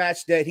first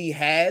match that he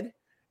had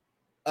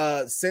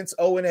since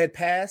Owen had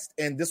passed,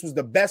 and this was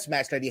the best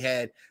match that he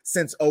had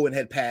since Owen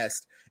had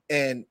passed.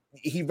 And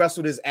he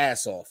wrestled his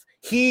ass off.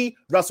 He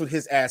wrestled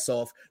his ass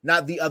off,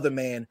 not the other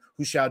man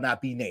who shall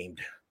not be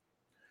named.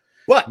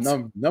 But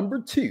number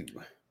 2,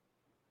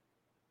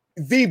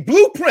 the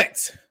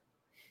blueprint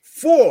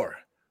for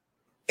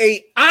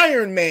a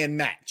Iron Man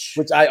match,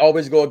 which I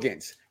always go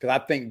against because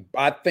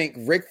I think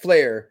Ric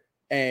Flair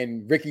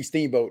and Ricky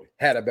Steamboat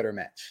had a better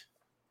match.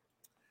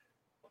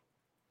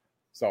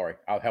 Sorry,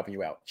 I was helping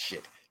you out.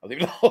 Shit, I'll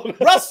leave it alone.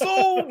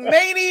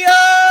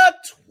 WrestleMania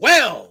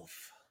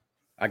 12.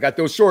 I got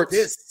those shorts.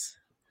 This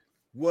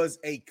was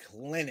a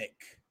clinic.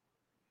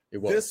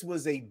 It was. This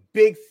was a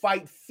big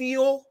fight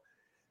feel.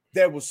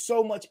 There was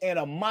so much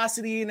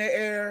animosity in the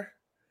air.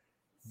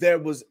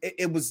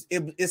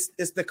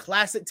 It's the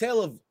classic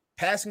tale of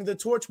passing the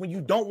torch when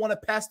you don't want to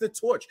pass the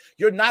torch.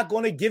 You're not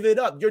going to give it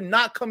up. You're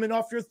not coming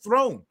off your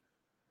throne.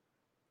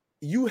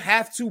 You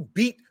have to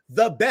beat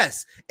the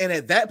best. And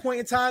at that point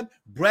in time,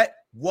 Bret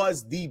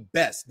was the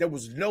best. There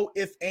was no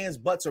ifs, ands,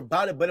 buts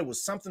about it, but it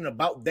was something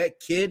about that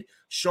kid,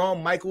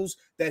 Shawn Michaels,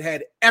 that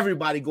had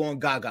everybody going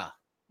gaga.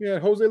 Yeah,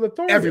 Jose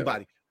Lothario.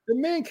 Everybody. The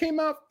man came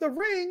out the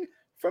ring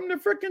from the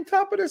freaking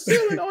top of the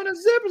ceiling on a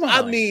zip line.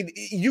 I mean,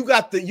 you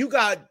got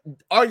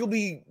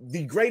arguably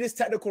the greatest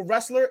technical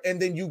wrestler,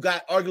 and then you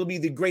got arguably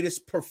the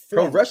greatest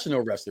performer.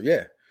 Professional wrestler,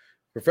 yeah.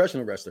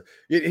 Professional wrestler.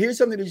 Here's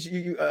something that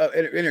you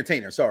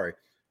entertainer, sorry.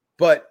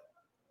 But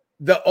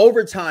the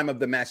overtime of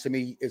the match to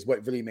me is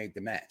what really made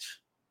the match.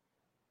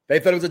 They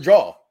thought it was a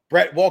draw.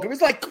 Bret Walker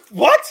was like,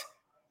 what?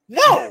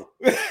 No.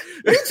 What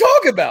are you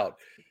talking about?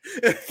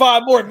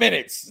 5 more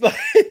minutes.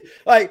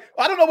 Like,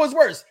 I don't know what's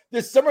worse.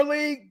 The Summer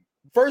League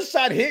first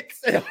shot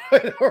hits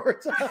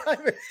or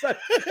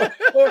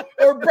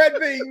Bret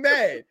being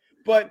mad.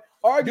 But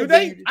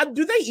arguably,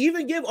 do they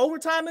even give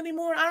overtime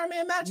anymore Iron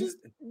Man matches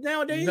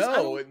nowadays?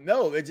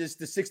 No, it's just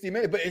the 60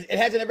 minutes. But it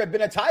hasn't ever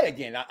been a tie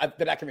again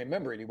that I can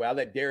remember anyway. I'll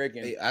let Derek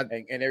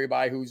and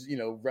everybody who's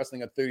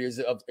wrestling 30 years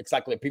of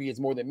encyclopedias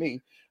more than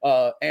me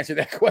answer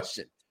that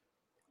question.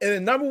 And the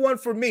number one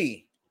for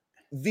me,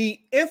 the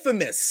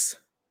infamous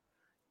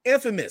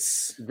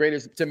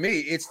greatest to me,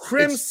 it's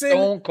Crimson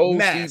Stone Cold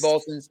Mask. Steve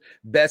Austin's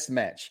best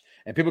match.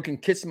 And people can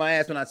kiss my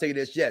ass when I say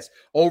this. Yes,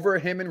 over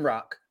him and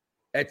Rock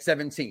at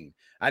 17.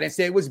 I didn't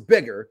say it was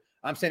bigger.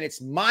 I'm saying it's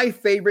my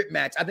favorite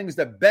match. I think it's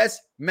the best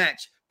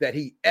match that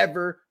he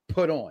ever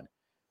put on.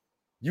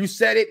 You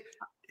said it.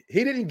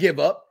 He didn't give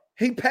up.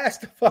 He passed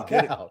the fuck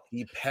out.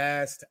 He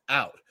passed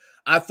out.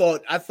 I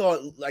thought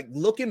like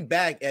looking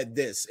back at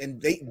this,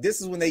 and this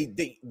is when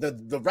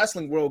the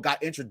wrestling world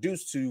got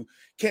introduced to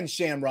Ken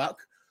Shamrock,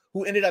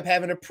 who ended up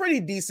having a pretty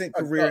decent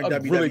career in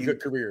WWE. Really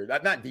good career.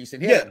 Not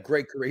decent. He had a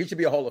great career. He should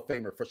be a Hall of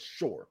Famer for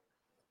sure.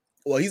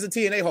 Well, he's a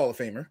TNA Hall of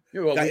Famer.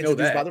 Yeah, well, got we know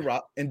introduced that. by The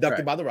Rock,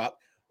 inducted by The Rock.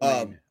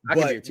 I can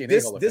be a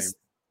TNA Hall of Famer.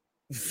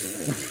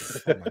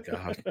 Oh my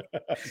God.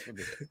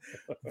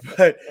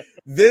 But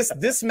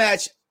this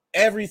match,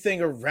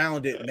 everything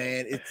around it,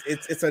 man,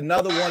 it's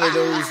another one of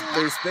those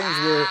things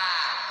where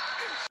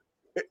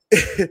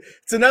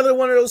it's another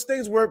one of those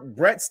things where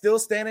Bret's still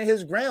standing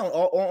his ground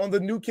on the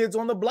new kids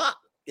on the block.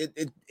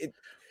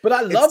 But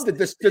I loved it.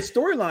 The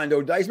storyline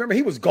though, Dice. Remember,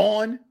 he was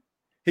gone.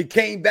 He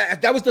came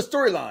back. That was the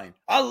storyline.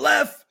 I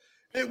left.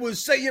 It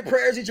was say your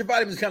prayers, eat your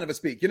vitamins kind of a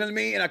speak. You know what I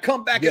mean? And I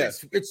come back and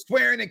it's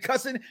swearing and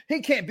cussing. He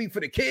can't be for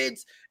the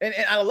kids. And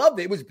I loved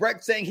it. It was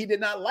Bret saying he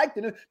did not like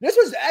the new. This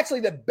was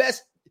actually the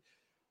best.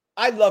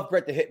 I love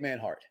Bret the Hitman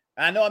Hart.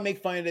 I know I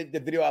make fun of the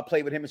video I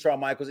played with him and Shawn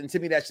Michaels. And to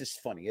me, that's just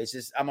funny. It's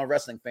just, I'm a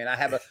wrestling fan. I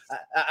have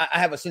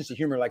a sense of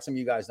humor like some of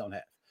you guys don't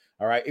have.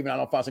 All right. Even I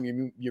don't find some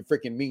of your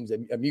freaking memes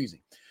amusing.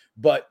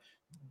 But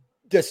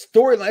the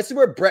storyline, this is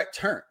where Bret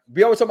turned.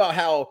 We always talk about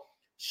how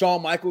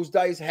Shawn Michaels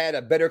Dice had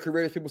a better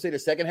career, as people say, the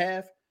second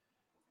half.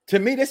 To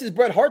me, this is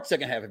Bret Hart's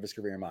second half of his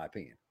career, in my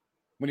opinion,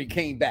 when he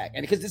came back.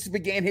 And because this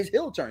began his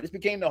heel turn. This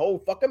became the whole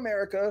fuck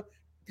America.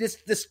 This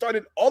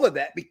started all of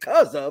that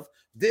because of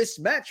this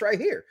match right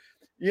here.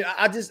 You know,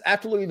 I just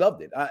absolutely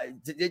loved it.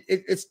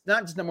 It's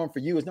not just number one for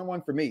you. It's number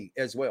one for me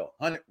as well.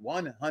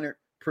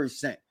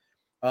 100%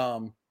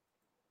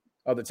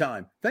 of the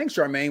time. Thanks,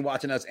 Charmaine,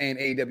 watching us and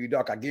AEW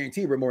Dark. I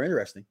guarantee we're more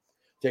interesting.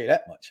 Tell you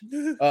that much.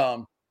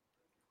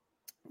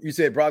 You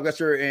said Brock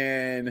Lesnar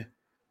and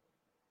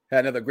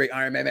Had another great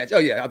Iron Man match. Oh,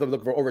 yeah, I was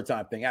looking for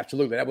overtime thing.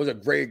 Absolutely. That was a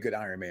very good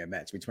Iron Man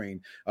match between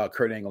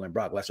Kurt Angle and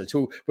Brock Lesnar,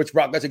 too, which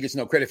Brock Lesnar gets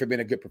no credit for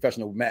being a good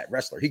professional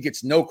wrestler. He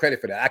gets no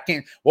credit for that. I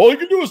can't. All he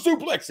can do is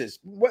suplexes.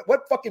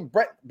 What fucking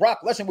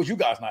Brock Lesnar was you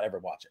guys not ever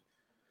watching?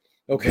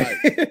 Okay.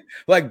 Right.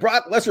 Like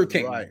Brock Lesnar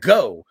can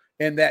go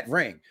in that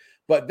ring.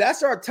 But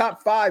that's our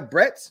top 5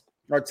 Bretts,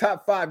 our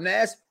top 5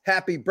 Nash.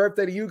 Happy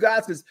birthday to you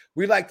guys, because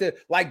we like to,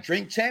 like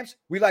Drink Champs,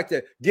 we like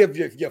to give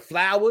your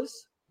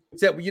flowers.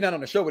 Except you're not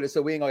on the show with us,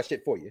 so we ain't gonna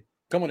shit for you.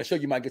 Come on the show,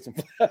 you might get some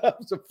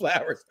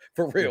flowers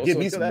for real. Give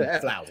me some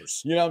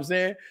flowers. You know what I'm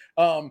saying?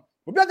 We're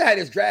about to have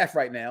this draft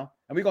right now,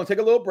 and we're gonna take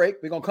a little break.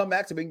 We're gonna come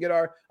back so we can get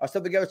our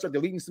stuff together, start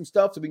deleting some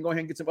stuff, so we can go ahead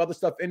and get some other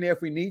stuff in there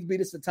if we need to be.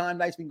 This is the time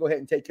nice. We can go ahead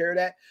and take care of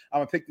that.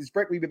 I'm gonna pick this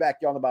break. We'll be back,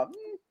 y'all, in about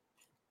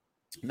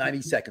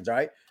 90 seconds. All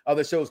right.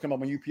 Other shows come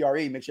up on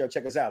UPRE. Make sure you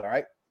check us out. All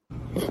right.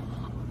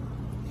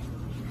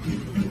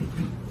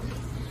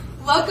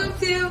 Welcome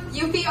to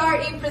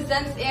UPRE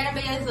presents Anime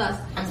Is Us.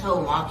 I'm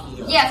so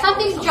lucky. Yeah,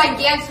 something's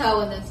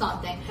giganto and then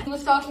something. He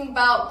was talking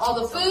about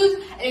all the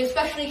foods and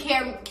especially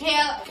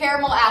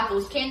caramel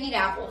apples, candied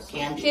apples. She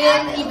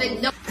didn't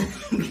even know.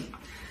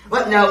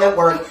 But no, it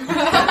worked.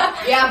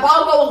 Yeah,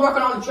 Bongo was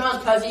working on drums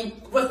because he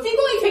was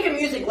secretly taking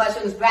music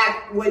lessons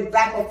back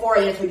before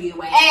he entered the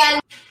UA.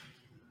 And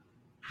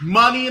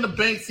Money in the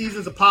Bank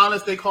season's upon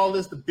us. They call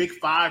this the Big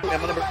Five.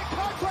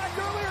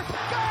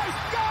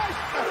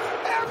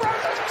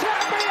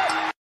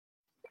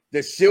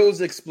 The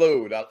Shields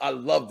explode. I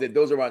loved it.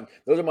 Those are my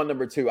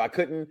number 2. I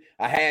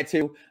had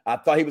to. I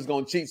thought he was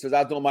going to cheat, so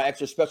I was doing my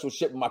extra special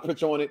shit with my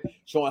picture on it,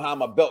 showing how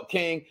I'm a belt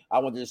king. I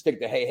wanted to stick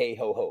to hey, hey,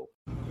 ho, ho.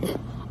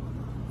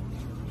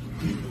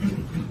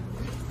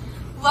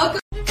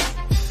 welcome.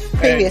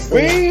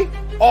 Previously, we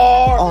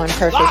are on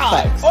Perfect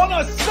live Plex. on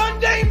a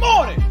Sunday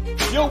morning.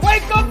 You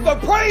wake up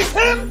to praise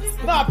him.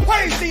 Now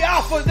praise the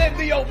alphas and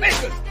the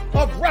omegas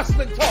of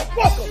wrestling talk.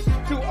 Welcome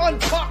to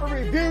Unpopular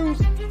Reviews.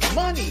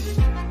 Money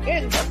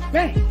in the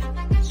Bank.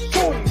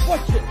 Shorty,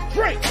 what you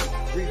drink?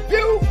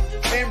 Review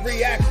and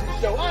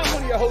reaction show. I'm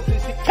one of your hosts.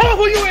 Tell them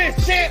who you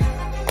is, champ.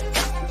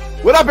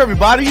 What up,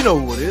 everybody? You know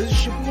who it is.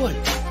 It's your boy,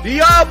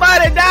 the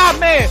Almighty Dog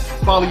Man.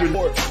 Follow your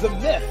or the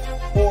myth,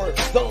 or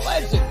the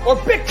legend, or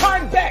big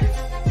time back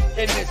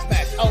in this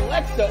match.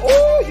 Alexa,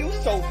 oh, you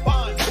so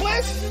fine.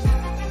 Bliss,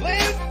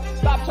 Liv,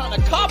 stop trying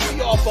to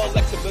copy off of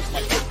Alexa Bliss.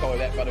 My kid call her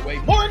that, by the way.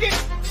 Morgan,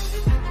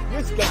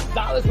 Miss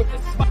Gonzalez with the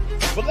smile.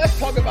 But let's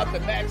talk about the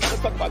match. Let's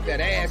talk about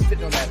that ass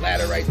sitting on that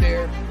ladder right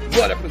there.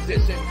 What a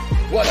position.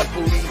 What a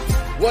booty.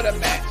 What a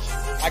match.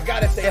 I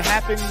gotta say, it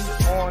happened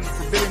on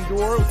Forbidden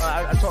Door.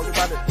 I talked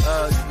about it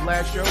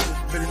last show.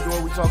 Forbidden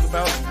Door we talked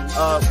about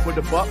for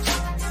the Bucks.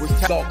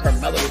 Thought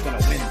Carmella was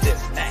going to win this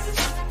match.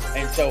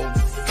 And so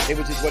it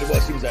was just what it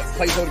was. She was a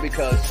placeholder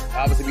because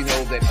obviously we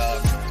know that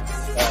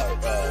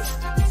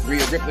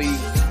Rhea Ripley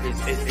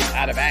is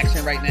out of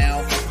action right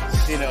now.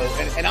 You know,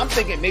 and I'm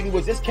thinking maybe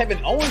was this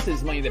Kevin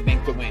Owens' Money in the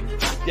Bank to win,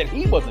 yet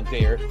he wasn't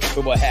there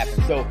for what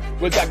happened. So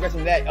we'll digress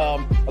on that a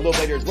little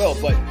later as well.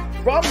 But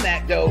from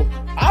that, though,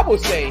 I will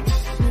say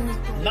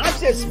not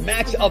just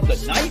match of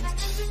the night,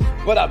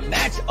 but a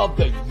match of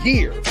the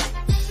year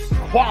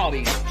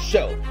quality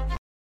show.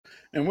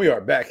 And we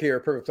are back here,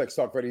 Perfect Plex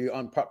Talk Radio,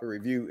 Unpopular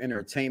Review,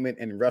 entertainment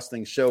and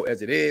wrestling show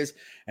as it is.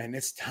 And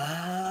it's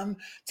time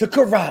to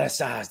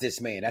karatecize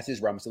this man. That's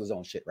his Robin Silver's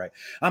own shit, right?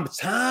 It's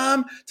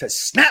time to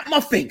snap my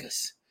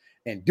fingers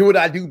and do what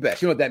I do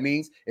best. You know what that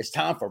means? It's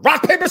time for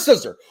rock, paper,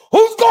 scissors.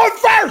 Who's going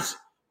first?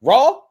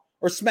 Raw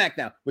or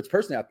SmackDown? Which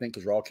personally I think,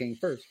 because Raw came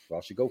first,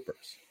 Raw should go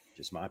first.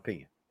 Just my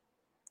opinion.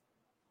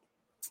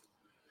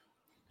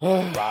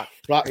 Rock,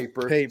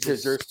 paper,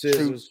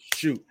 scissors,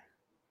 shoot.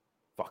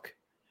 Fuck.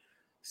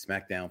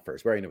 SmackDown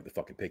first. We already know what the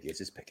fucking pick is.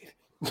 Just pick it.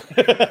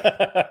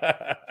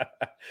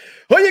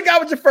 Who you got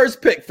with your first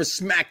pick for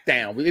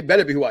SmackDown? It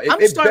better be who I.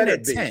 I'm starting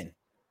at 10.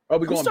 Are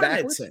we going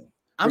backwards?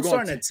 I'm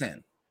starting at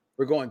 10.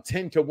 We're going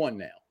 10-1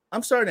 now.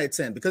 I'm starting at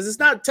 10 because it's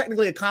not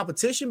technically a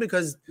competition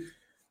because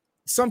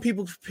some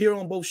people appear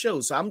on both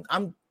shows. So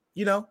I'm,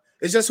 you know,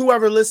 it's just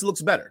whoever list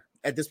looks better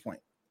at this point.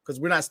 Because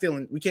we're not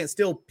stealing, we can't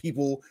steal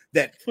people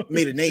that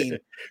made a name.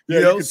 Yeah,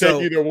 you know, you can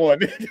take either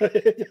one.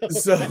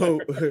 So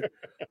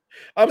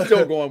I'm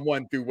still going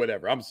 1 through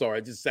whatever. I'm sorry,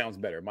 it just sounds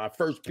better. My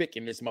first pick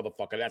in this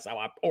motherfucker. That's how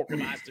I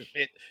organize the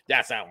shit.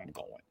 That's how I'm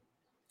going.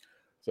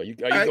 So you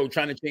go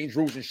trying to change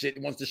rules and shit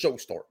once the show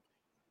starts.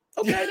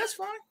 Okay, that's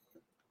fine.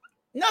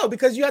 No,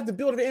 because you have to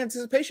build the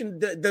anticipation.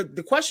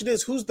 The question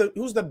is who's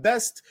the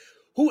best,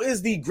 who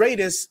is the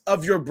greatest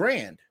of your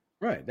brand?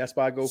 Right, that's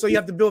why I go. So you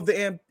have to build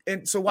the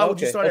and so why would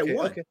you start at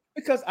 1? Okay.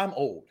 Because I'm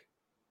old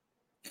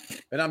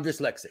and I'm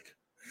dyslexic.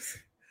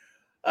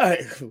 All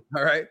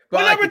right.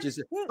 But I like what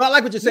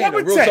you're saying.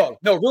 Real talk.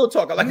 No, real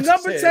talk. I like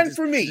number 10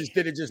 for me. Just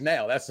did it just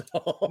now. That's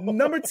all.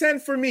 Number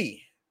 10 for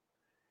me.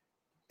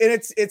 And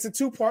it's a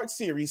 2-part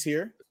series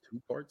here.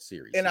 2-part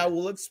series. And I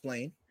will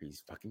explain.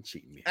 He's fucking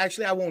cheating me.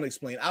 Actually, I won't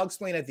explain. I'll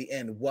explain at the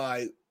end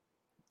why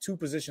 2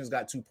 positions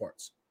got 2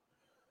 parts.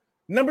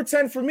 Number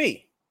 10 for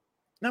me.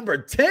 Number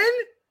 10?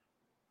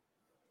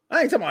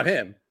 I ain't talking about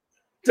him.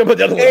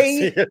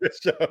 AJ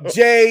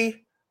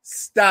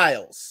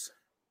Styles.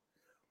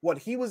 What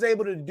he was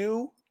able to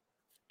do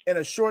in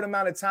a short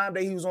amount of time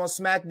that he was on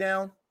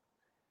SmackDown,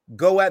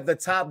 go at the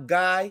top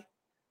guy,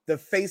 the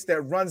face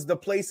that runs the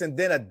place, and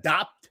then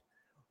adopt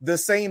the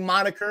same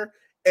moniker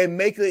and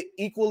make it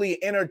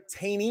equally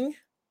entertaining,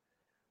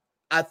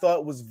 I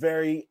thought was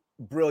very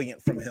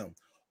brilliant from him.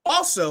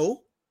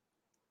 Also,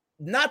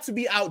 not to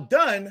be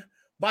outdone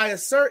by a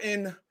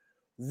certain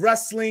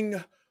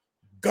wrestling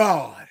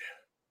god,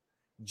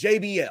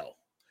 JBL.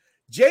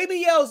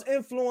 JBL's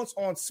influence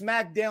on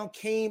SmackDown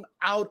came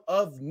out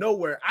of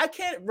nowhere. I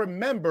can't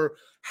remember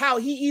how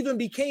he even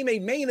became a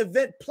main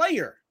event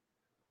player.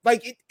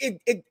 Like it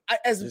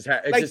just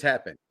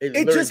happened.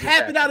 It just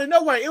happened out of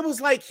nowhere. It was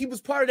like he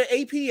was part of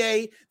the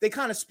APA. They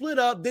kind of split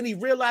up. Then he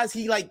realized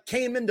he like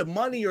came into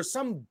money or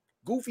some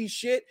goofy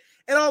shit.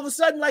 And all of a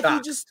sudden, like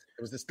it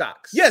was the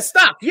stocks. Yeah,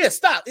 stock.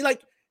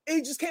 Like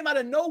it just came out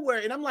of nowhere.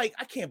 And I'm like,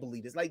 I can't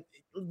believe this. Like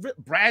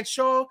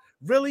Bradshaw,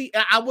 really?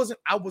 I was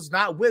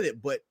not with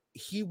it, but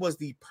he was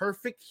the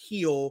perfect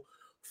heel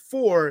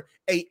for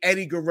a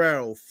Eddie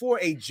Guerrero, for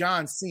a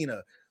John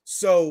Cena.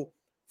 So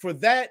for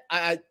that,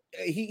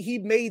 he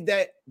made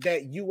that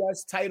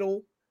US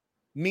title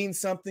mean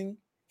something.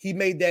 He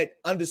made that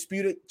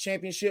undisputed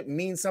championship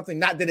mean something.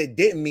 Not that it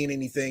didn't mean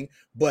anything,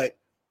 but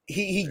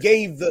he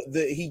gave the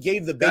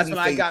baby. That's when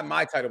I got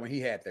my title, when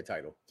he had that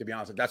title. To be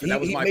honest, that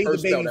was my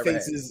first belt ever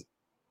had.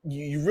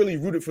 You really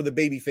rooted for the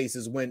baby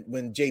faces when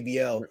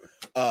JBL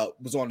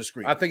was on the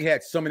screen. I think he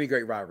had so many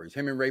great rivalries.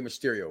 Him and Rey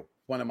Mysterio,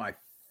 one of my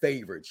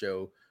favorites,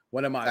 yo.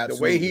 The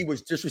way he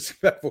was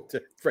disrespectful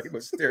to Rey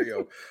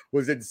Mysterio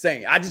was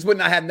insane. I just would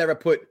not have never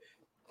put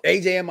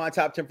AJ in my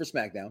top 10 for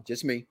SmackDown,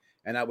 just me.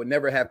 And I would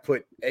never have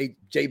put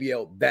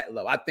JBL that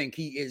low. I think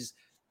he is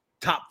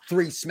top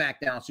 3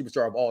 SmackDown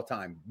superstar of all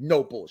time.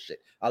 No bullshit.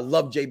 I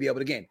love JBL,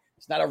 but again,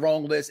 it's not a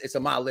wrong list. It's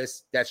my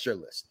list. That's your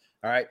list.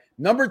 All right.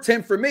 Number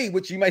 10 for me,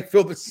 which you might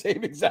feel the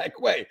same exact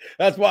way.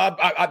 That's why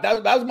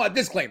that was my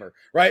disclaimer,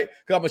 right?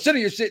 Because I'm going to shit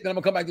on your shit, then I'm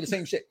going to come back to the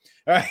same shit.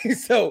 All right.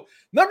 So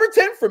number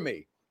 10 for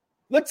me,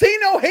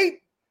 Latino hate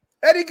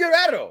Eddie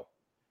Guerrero.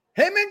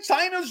 Him and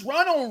Chyna's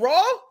run on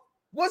Raw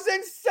was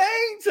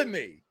insane to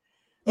me.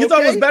 You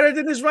thought it was better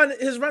than his run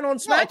on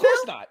SmackDown?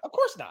 No, of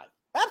course not.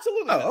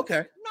 Absolutely not. Okay.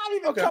 Not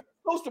even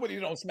close to what he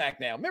did on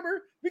SmackDown.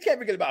 Remember, we can't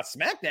forget about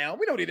SmackDown.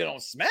 We know what he did on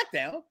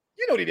SmackDown.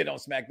 You know what he did on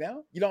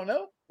SmackDown. You don't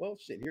know? Well,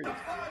 shit, here it is.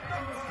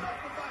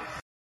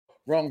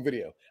 Wrong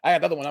video. I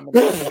have another one. I'm in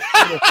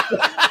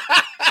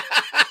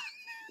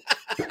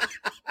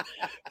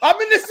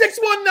the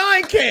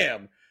 619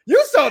 cam.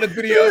 You saw the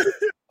video.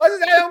 I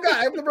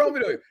have the wrong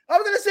video. I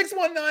was in the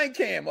 619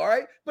 cam, all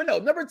right? But no,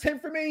 number 10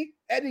 for me,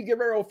 Eddie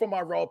Guerrero for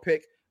my Raw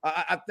pick.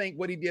 I think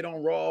what he did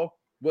on Raw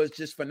was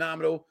just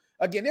phenomenal.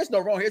 Again, there's no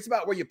wrong here. It's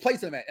about where you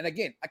place him at. And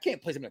again, I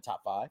can't place him in the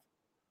top 5.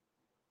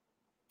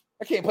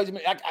 I can't place him.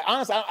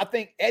 Honestly, I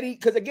think Eddie,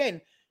 because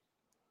again,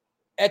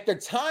 at the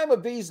time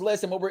of these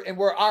lists and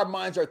where our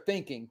minds are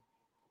thinking,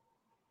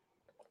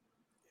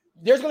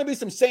 there's going to be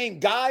some same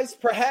guys,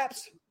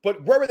 perhaps,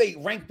 but where were they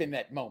ranked in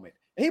that moment?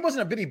 And he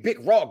wasn't a really big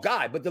Raw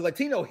guy, but the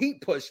Latino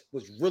heat push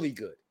was really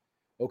good.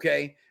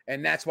 Okay,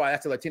 and that's why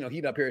that's the Latino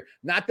heat up here.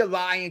 Not the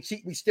lie and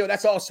cheat.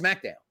 That's all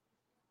SmackDown.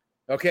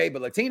 Okay,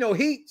 but Latino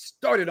heat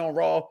started on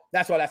Raw.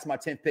 That's why that's my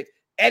 10th pick,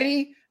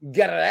 Eddie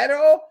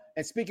Guerrero.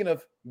 And speaking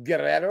of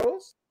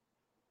Guerreros.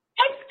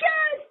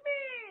 Excuse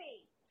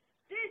me!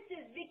 This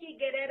is Vicky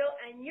Guerrero,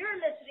 and you're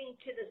listening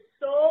to the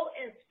Soul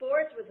and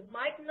Sports with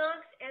Mike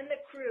Knoxxx and the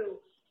crew.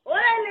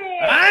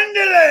 Orale!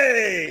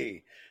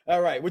 Andale!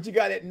 All right, what you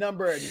got at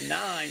number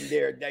 9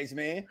 there, Dice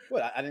Man?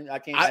 What? I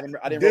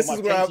didn't. This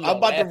is where I'm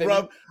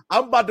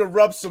about to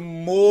rub some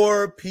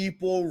more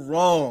people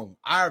wrong.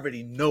 I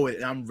already know it,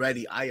 and I'm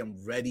ready. I am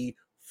ready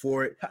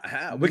for it.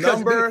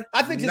 Number 9.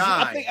 I think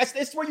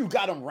it's where you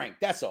got them ranked.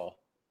 That's all.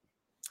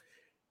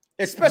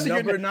 Especially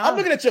number 9. I'm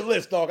looking at your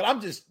list, dog,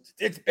 and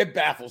it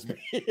baffles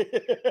me.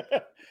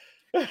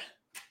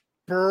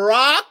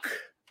 Brock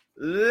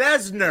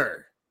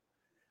Lesnar.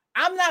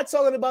 I'm not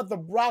talking about the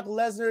Brock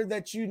Lesnar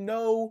that you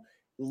know,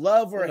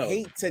 love or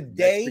hate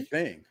today.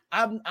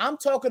 I'm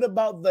talking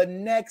about the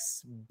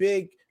next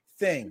big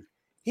thing.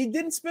 He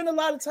didn't spend a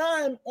lot of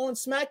time on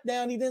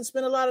SmackDown. He didn't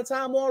spend a lot of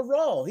time on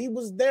Raw. He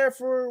was there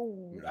for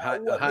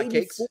hot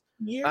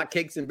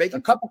cakes and bacon,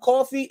 a cup of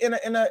coffee, and a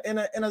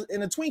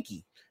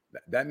Twinkie.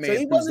 That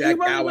man threw Zach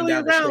Gowen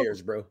down the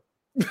stairs, bro.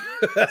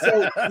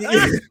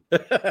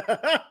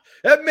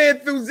 That man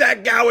threw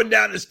Zach Gowen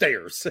down the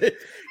stairs.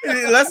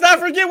 Let's not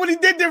forget what he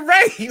did to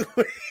Ray.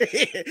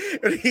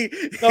 Actually,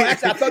 I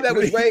thought that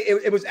was Ray.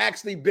 It was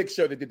actually Big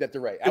Show that did that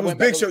to Ray. It was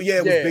Big Show. Yeah,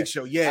 it was Big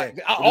Show. Yeah.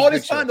 All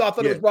this time, though, I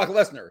thought it was Brock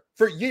Lesnar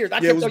for years. I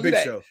kept telling you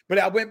that. Show. But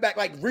I went back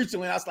like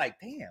recently, and I was like,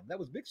 damn, that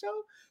was Big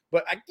Show?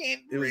 But I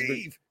can't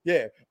breathe.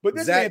 Yeah. But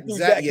this man threw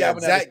Zach Gowen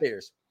down the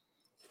stairs.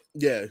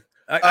 Yeah.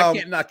 I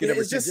can't knock it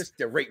over just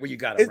the rate where you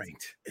got it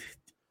ranked.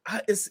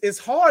 It's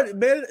hard,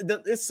 man.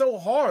 It's so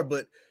hard,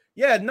 but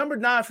yeah, number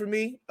 9 for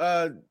me.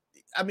 I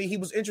mean, he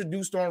was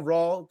introduced on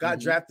Raw, got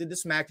drafted to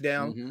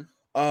SmackDown,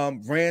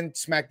 ran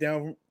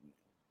SmackDown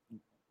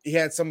he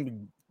had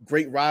some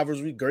great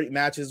rivalry, great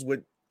matches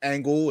with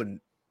Angle, and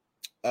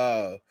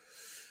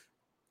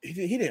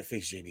he didn't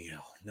face JBL.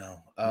 No,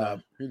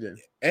 he didn't.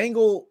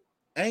 Angle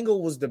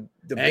was the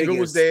Angle biggest.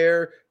 was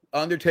there.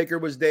 Undertaker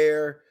was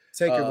there.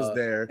 Taker was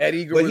there.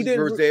 Eddie was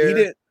there. He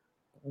didn't.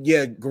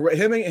 Yeah,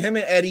 him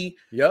and Eddie.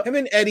 Yep.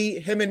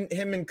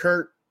 Him and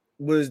Kurt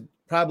was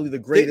probably the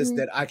greatest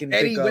that I can.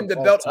 Eddie think win of the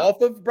all belt time.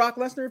 off of Brock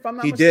Lesnar, if I'm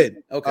not He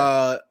mistaken? did.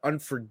 Okay.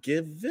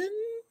 Unforgiven.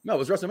 No, it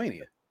was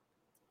WrestleMania.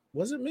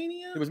 Was it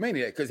Mania? It was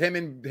Mania because him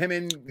and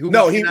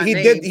no, he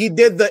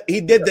did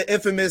the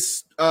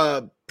infamous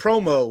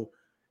promo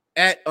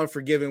at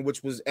Unforgiven,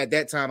 which was at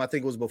that time I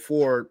think it was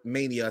before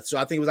Mania, so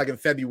I think it was like in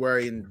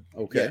February. And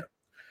okay, yeah.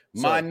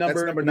 My So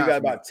number. that's We 9 got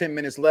for me. about 10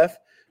 minutes left.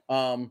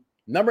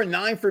 Number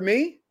 9 for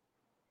me,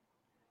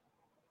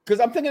 because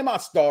I'm thinking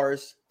about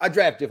stars. I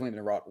draft differently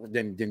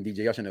than DJ.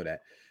 Y'all should know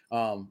that.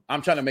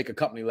 I'm trying to make a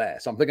company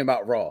last, so I'm thinking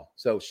about Raw.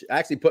 So I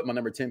actually put my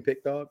number 10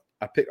 pick, dog.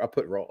 I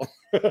put Raw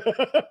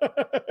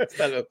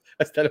instead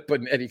of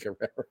putting Eddie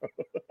Guerrero.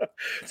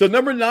 So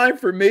number 9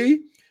 for me,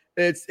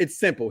 it's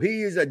simple.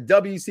 He is a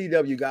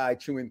WCW guy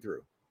chewing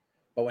through,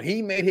 but when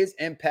he made his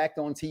impact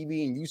on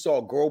TV, and you saw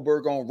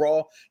Goldberg on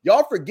Raw,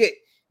 y'all forget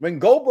when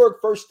Goldberg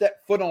first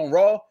stepped foot on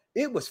Raw,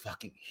 it was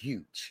fucking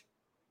huge.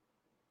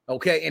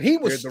 Okay, and he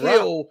was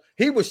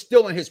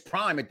still in his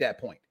prime at that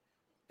point.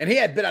 And he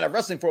had been out of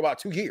wrestling for about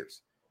 2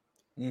 years.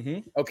 Mm-hmm.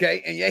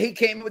 Okay. And yeah, he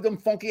came with them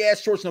funky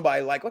ass shorts.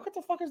 Nobody like, what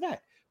the fuck is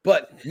that?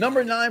 But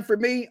number 9 for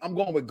me, I'm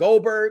going with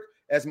Goldberg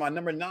as my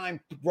number 9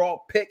 Raw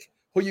pick.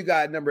 Who you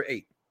got at number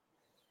 8?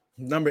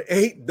 Number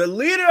 8, the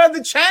leader of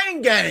the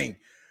Chain Gang.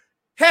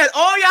 Had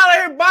all y'all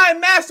out here buying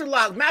Master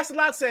Lock. Master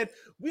Lock said,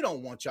 we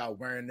don't want y'all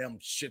wearing them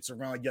shits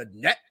around your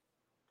neck.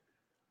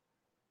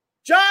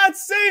 John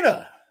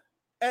Cena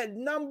at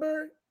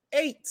number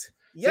 8.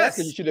 Yes.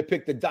 Because you should have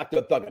picked the Dr.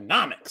 of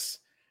Thugonomics.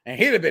 And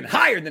he'd have been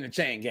higher than the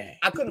Chain Gang.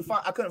 I couldn't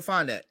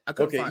find that.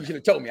 You should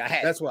have told me. I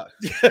had. That's why.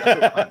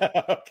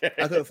 I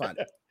couldn't find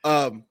it.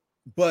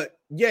 But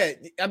yeah,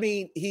 I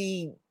mean,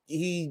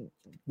 he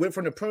went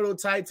from the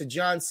prototype to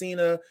John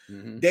Cena,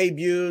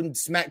 debuted,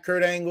 smacked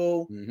Kurt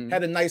Angle,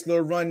 had a nice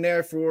little run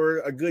there for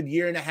a good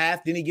year and a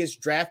half. Then he gets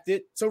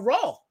drafted to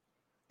Raw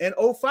in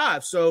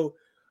 2005. So,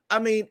 I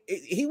mean,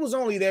 he was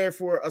only there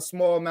for a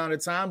small amount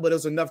of time, but it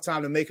was enough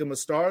time to make him a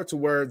star to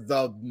where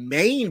the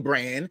main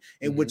brand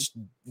in which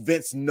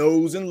Vince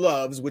knows and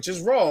loves, which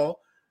is Raw.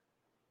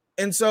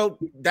 And so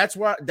that's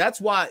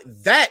why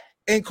that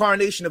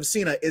incarnation of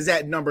Cena is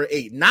at number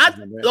 8, not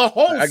the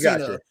whole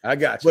Cena. I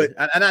got you.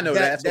 And I know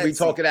that's why we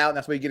talk it out, and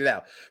that's why we get it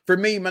out. For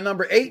me, my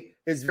number 8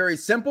 is very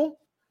simple.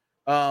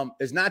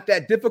 It's not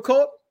that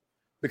difficult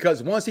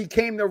because once he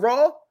came to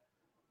Raw,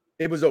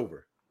 it was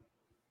over.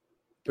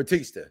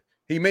 Batista.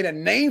 He made a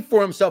name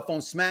for himself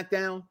on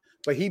SmackDown,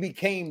 but he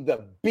became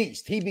the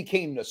beast. He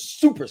became the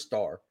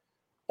superstar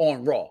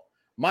on Raw.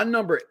 My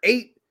number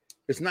 8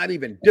 is not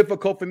even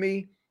difficult for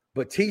me.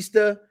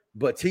 Batista,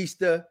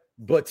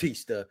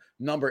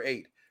 number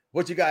 8.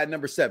 What you got at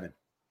number 7?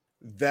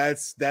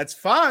 That's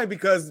fine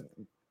because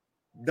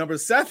number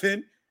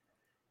 7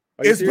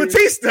 is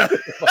Batista.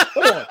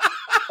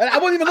 And I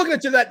wasn't even looking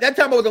at you that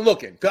time. I wasn't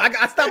looking because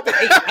I stopped at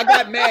 8. I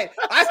got mad.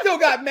 I still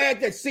got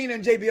mad that Cena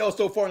and JBL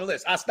so far on the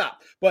list. I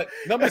stopped. But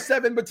number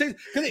 7, Batista,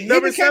 because he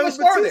became a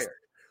star there.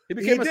 He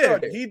became a star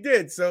there. He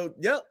did. So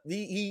yep,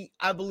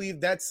 I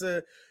believe that's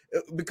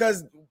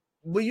because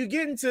when you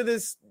get into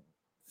this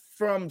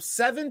from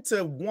 7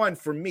 to 1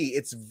 for me,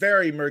 it's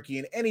very murky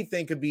and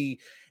anybody could be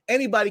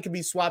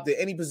swapped at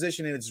any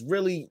position, and it's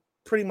really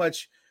pretty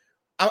much.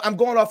 I'm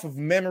going off of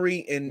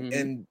memory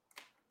and.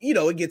 You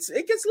know, it gets a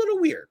little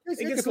weird.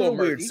 It gets a little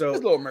weird. So, it's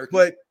a little murky.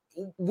 But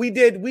we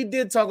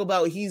did talk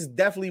about he's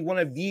definitely one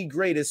of the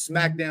greatest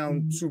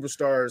SmackDown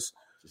superstars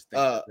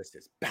this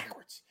is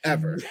backwards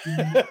ever.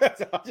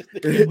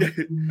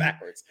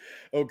 Backwards.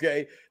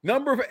 Okay.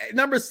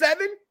 Number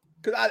 7,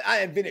 because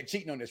I invented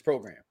cheating on this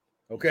program.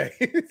 Okay.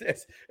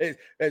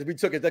 as we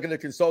took it, looking at the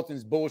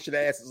consultants' bullshit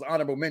asses,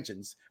 honorable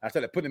mentions. I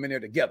started putting them in there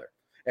together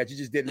as you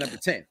just did number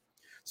 10.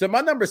 So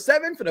my number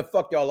 7 for the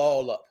fuck y'all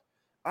all up.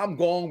 I'm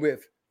going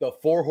with the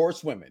 4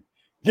 horsewomen.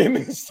 Give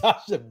me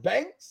Sasha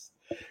Banks.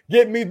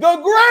 Give me the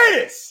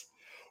greatest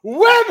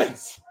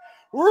women's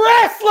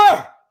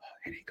wrestler.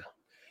 Here you go.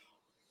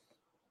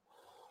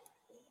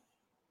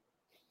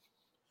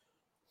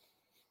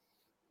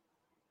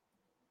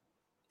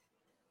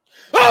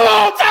 Of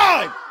all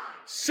time,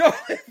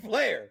 Charlotte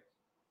Flair.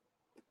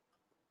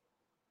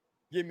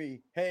 Give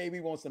me, hey,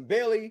 we want some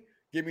Bailey.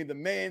 Give me the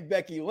man,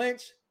 Becky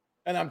Lynch.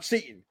 And I'm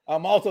cheating.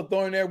 I'm also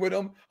throwing there with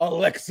them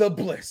Alexa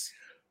Bliss.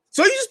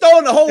 So you just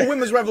throwing the whole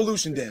women's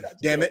revolution then,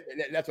 damn it.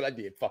 That's what I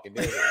did, fucking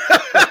did.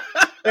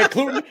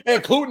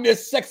 including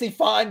this sexy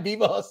fine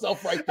diva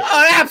herself right there.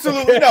 Oh,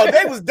 absolutely. No,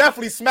 they was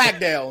definitely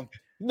SmackDown.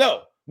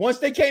 No, once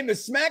they came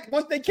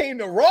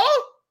to Raw,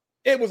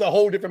 it was a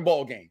whole different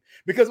ball game.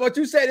 Because what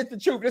you said is the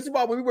truth. This is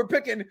why when we were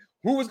picking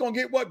who was going to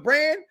get what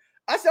brand,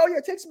 I said, oh yeah,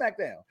 take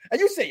SmackDown.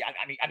 And you say,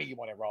 I need you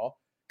on it Raw.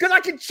 Because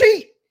I can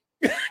cheat.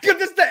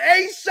 Because it's the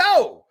A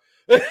show.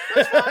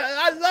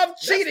 I love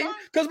cheating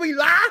because we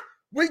lie,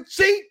 we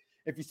cheat.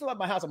 If you still at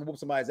my house, I'm gonna whoop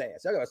somebody's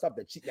ass. I gotta stop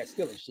that cheat, that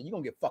stealing shit. You're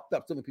gonna get fucked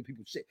up stealing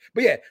people's shit.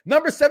 But yeah,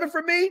 number 7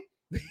 for me,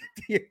 the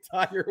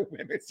entire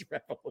women's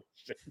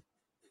revolution.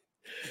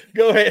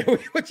 Go ahead.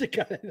 What you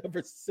got at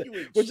number 6?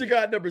 What you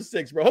got at number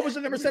 6, bro? What was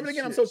your number 7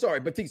 again? I'm so sorry.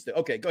 Batista.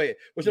 Okay, go ahead.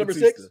 What's your number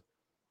 6?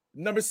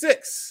 Number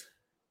 6.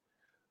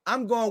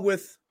 I'm going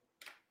with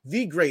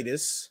the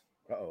greatest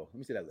let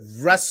me see that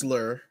list.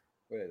 Wrestler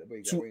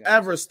to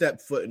ever step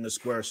foot in the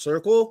square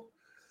circle.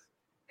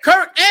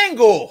 Kurt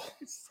Angle.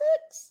 6.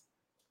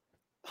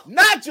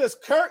 Not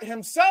just Kurt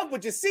himself,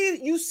 but you see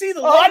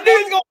the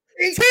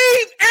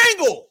Team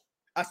Angle.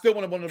 I still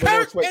want to win the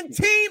velour Kurt and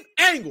Team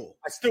Angle.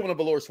 I still want a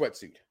velour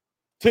sweatsuit.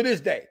 To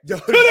this day. They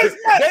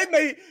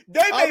made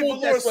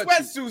velour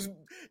sweatsuits.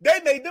 They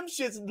made them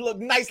shits look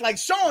nice like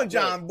Sean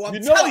John. Boy, You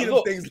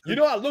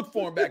know I looked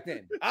for him back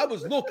then. I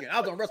was looking. I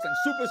was on Wrestling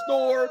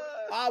Superstore.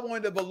 I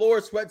wanted a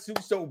velour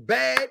sweatsuit so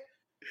bad.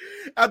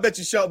 I bet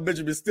you Shelton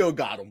Benjamin still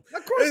got them.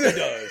 Of course he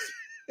does.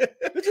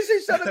 Did you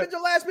see Shelton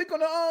Benjamin last week on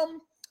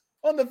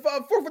the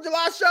 4th of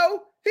July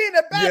show? He in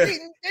the back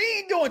eating, he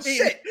ain't doing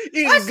shit.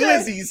 Eating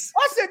glizzies.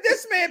 I said,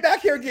 this man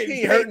back here getting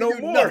he hurt no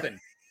more. Nothing.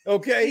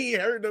 Okay. He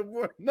hurt no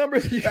more.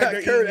 You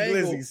got Kurt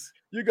Angle.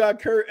 You got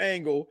Kurt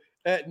Angle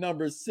at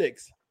number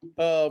 6.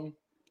 So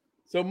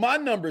my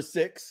number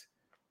 6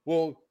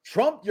 will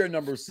trump your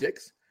number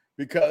 6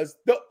 because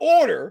the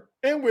order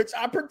in which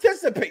I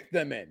participate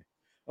them in.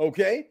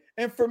 Okay.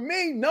 And for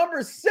me,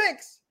 number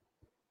 6,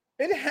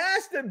 it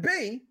has to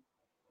be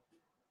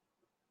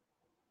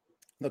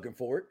looking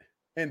forward.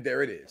 And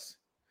there it is.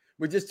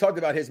 We just talked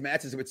about his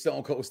matches with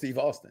Stone Cold Steve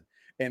Austin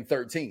in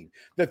 13.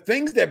 The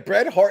things that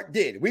Bret Hart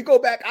did. We go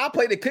back. I'll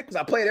play the clip because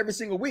I play it every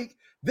single week.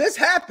 This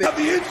happened. Have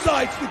the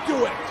insights to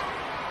do it.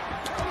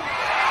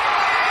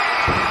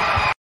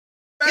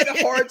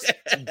 Bret Hart's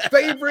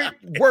favorite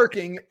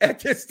working at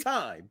this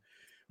time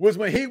was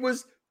when he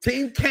was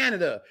Team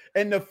Canada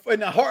and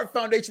the Hart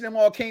Foundation. Them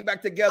all came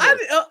back together.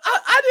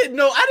 I didn't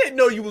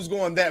know you was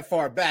going that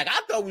far back.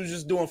 I thought we was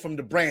just doing from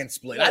the brand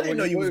split. I didn't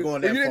know you was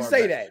going that far. You didn't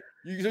say back. that.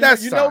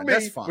 That's you fine. know me.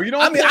 That's fine. Well, you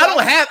know I mean,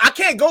 I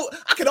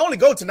can only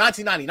go to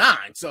 1999.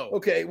 So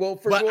okay, well,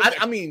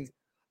 I mean,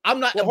 I'm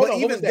not. Well, but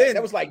even then,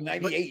 that was like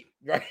 98,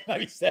 right?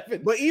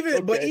 97. But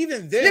even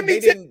then, they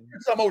didn't.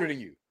 I'm older than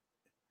you.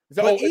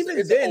 But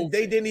even then,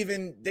 they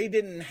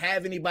didn't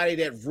have anybody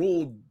that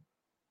ruled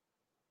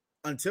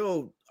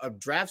until a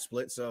draft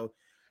split. So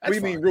what do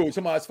you mean ruled?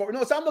 Somebody's for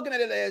no. So I'm looking at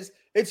it as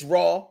it's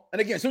Raw.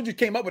 And again, as soon as you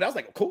came up with it, I was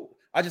like, oh, cool.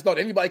 I just thought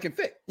anybody can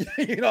fit.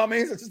 You know what I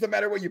mean? So it's just a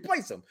matter of where you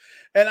place them.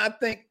 And I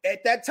think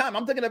at that time,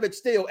 I'm thinking of it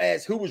still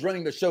as who was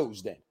running the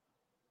shows then,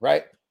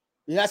 right?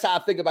 And that's how I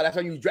think about it. That's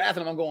how you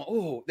drafting him. I'm going,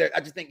 oh, I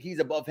just think he's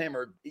above him,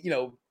 or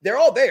they're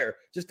all there,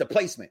 just the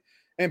placement.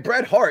 And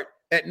Bret Hart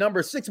at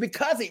number 6,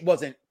 because it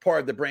wasn't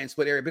part of the brand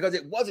split area, because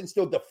it wasn't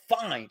still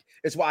defined,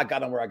 is why I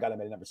got him where I got him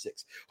at number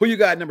 6. Who you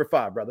got at number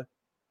 5, brother?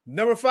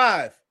 Number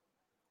 5.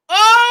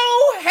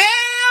 Oh,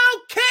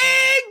 hell,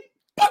 King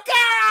Booker!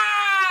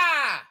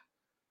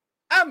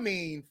 I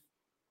mean,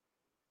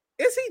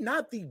 is he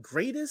not the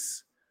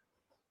greatest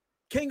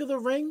King of the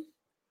Ring?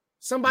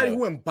 Somebody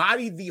who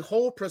embodied the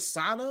whole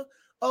persona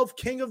of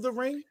King of the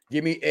Ring?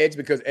 Give me Edge,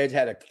 because Edge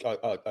had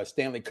a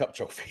Stanley Cup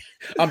trophy.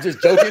 I'm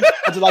just joking.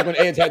 I just like when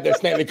Edge had that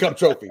Stanley Cup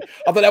trophy.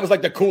 I thought that was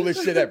like the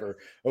coolest shit ever.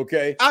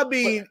 Okay. I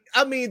mean,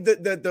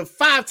 the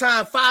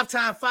 5-time,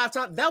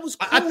 that was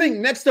cool. I think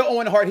next to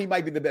Owen Hart, he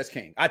might be the best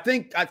King. I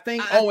think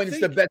Owen is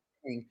the best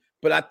King,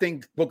 but I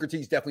think Booker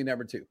T's definitely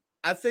number 2.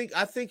 I think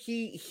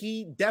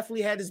he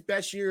definitely had his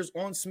best years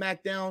on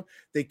SmackDown.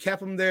 They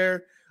kept him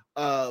there.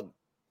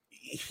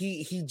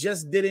 He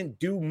just didn't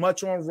do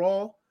much on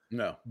Raw.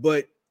 No,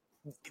 but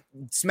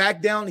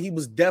SmackDown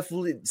was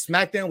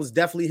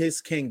definitely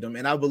his kingdom,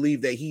 and I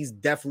believe that he's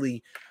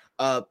definitely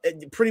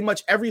pretty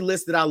much every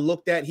list that I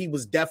looked at, he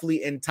was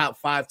definitely in top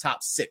 5,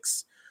 top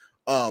 6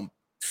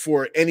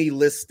 for any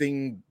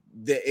listing,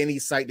 any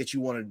site that you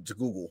wanted to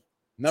Google.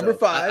 Number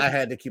 5, I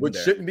had to keep which it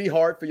there. Shouldn't be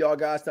hard for y'all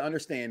guys to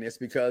understand this,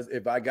 because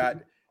if I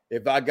got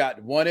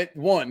one at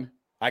 1,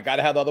 I got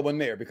to have the other one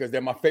there, because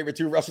they're my favorite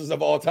 2 wrestlers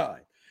of all time.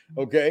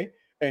 Okay,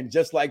 and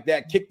just like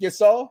that kick you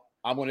saw,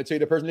 I'm going to tell you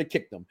the person that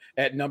kicked them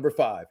at number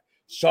 5.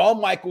 Shawn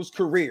Michaels'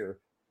 career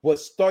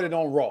was started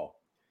on Raw.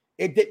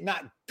 It did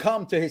not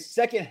come to his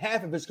second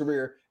half of his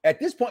career. At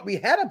this point, we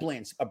had a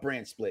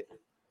brand split.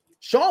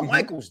 Shawn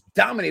Michaels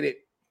dominated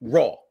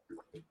Raw,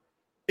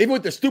 even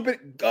with the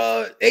stupid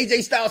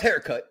AJ Styles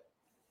haircut.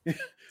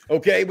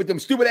 Okay, with them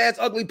stupid ass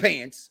ugly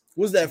pants.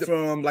 Was that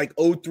from like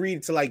 03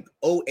 to like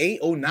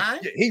 08, 09?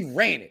 He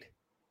ran it.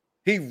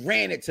 He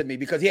ran it to me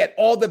because he had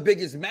all the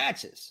biggest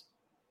matches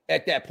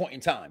at that point in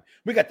time.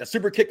 We got the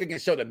super kick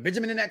against Shelton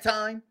Benjamin in that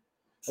time.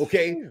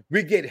 Okay,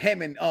 we get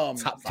him and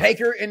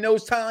Taker in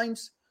those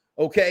times.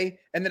 Okay,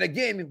 and then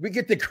again, we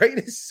get the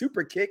greatest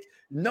super kick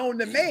known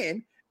to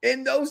man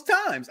in those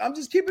times. I'm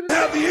just keeping it.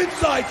 Have the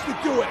insights to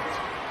do it.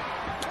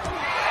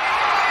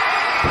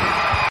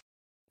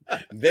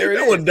 There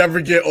it will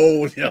never get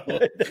old, yo.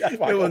 It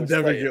will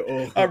never get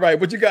old. All right,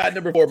 what you got at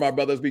number 4, my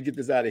brothers? We get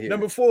this out of here.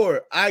 Number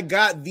 4, I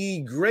got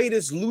the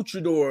greatest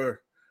luchador,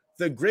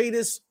 the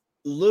greatest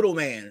little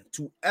man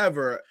to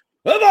ever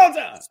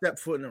step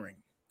foot in the ring.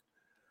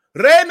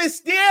 Rey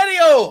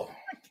Mysterio.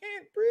 I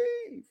can't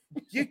breathe.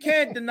 You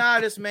can't deny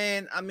this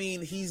man. I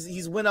mean,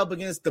 he's went up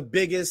against the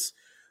biggest,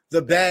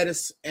 the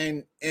baddest,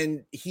 and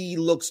he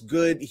looks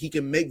good. He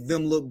can make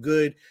them look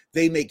good.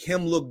 They make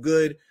him look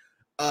good.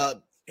 I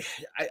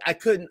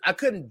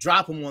couldn't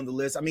drop him on the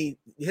list. I mean,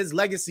 his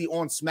legacy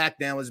on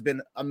SmackDown has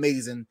been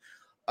amazing.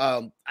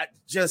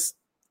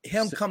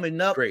 Him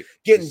coming up,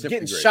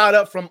 getting shot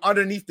up from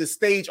underneath the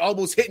stage,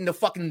 almost hitting the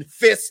fucking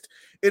fist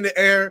in the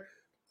air.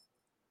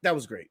 That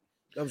was great.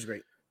 That was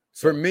great.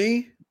 For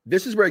me,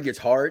 this is where it gets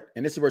hard,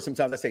 and this is where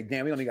sometimes I say,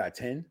 "Damn, we only got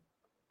 10."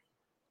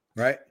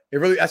 Right?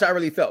 That's how I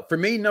really felt. For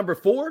me, number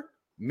 4,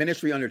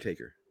 Ministry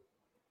Undertaker.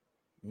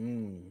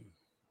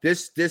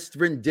 This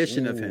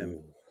rendition of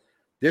him.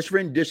 This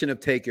rendition of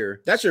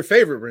Taker. That's your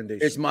favorite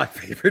rendition. It's my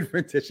favorite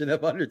rendition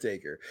of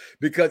Undertaker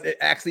because it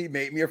actually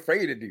made me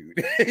afraid of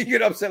dude. You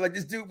know what I'm saying? Like,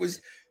 this dude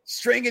was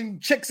stringing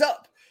chicks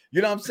up.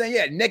 You know what I'm saying?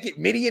 Yeah, naked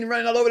Midian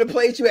running all over the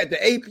place. You had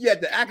the ape, you had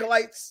the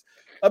acolytes.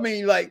 I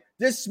mean, like,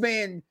 this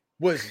man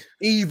was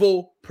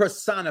evil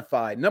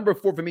personified. Number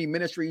 4 for me,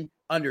 Ministry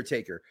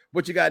Undertaker.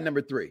 What you got at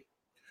number 3?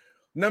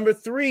 Number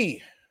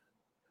 3,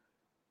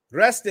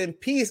 rest in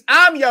peace.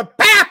 I'm your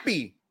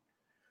pappy,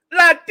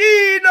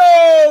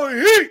 Latino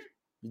Heat.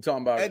 You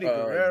talking about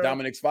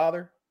Dominic's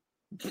father?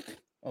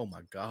 Oh my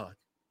God!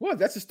 Well,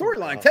 that's the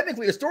storyline.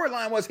 Technically, the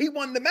storyline was he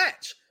won the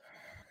match,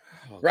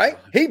 right?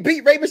 God. He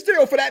beat Rey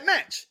Mysterio for that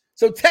match.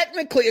 So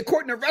technically,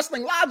 according to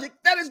wrestling logic,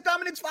 that is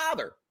Dominic's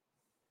father.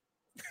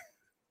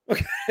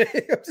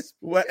 Okay.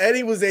 What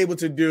Eddie was able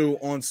to do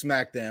on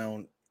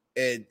SmackDown,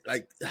 and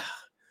like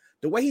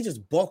the way he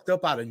just bulked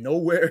up out of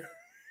nowhere,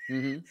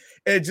 and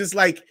just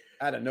like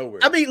out of nowhere.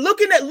 I mean,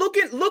 looking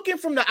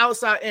from the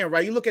outside in,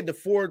 right? You look at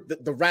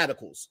the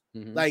Radicals.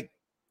 Like,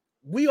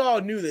 we all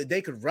knew that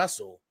they could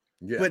wrestle,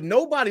 but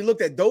nobody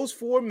looked at those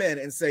 4 men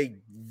and say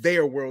they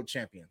are world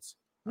champions.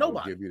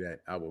 Nobody.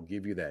 I will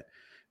give you that.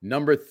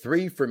 Number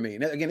 3 for me.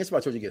 And again, this is what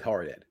I told you to get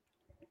hard at.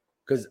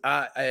 Because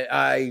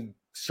I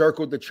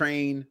circled the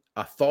train.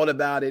 I thought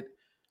about it.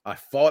 I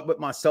fought with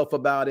myself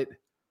about it.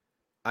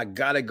 I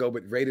gotta go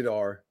with rated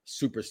R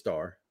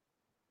superstar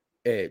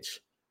Edge.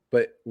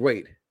 But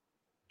wait,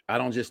 I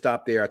don't just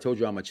stop there. I told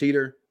you I'm a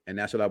cheater, and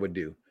that's what I would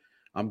do.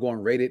 I'm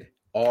going rated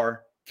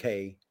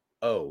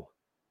RKO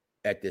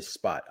at this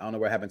spot. I don't know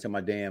what happened to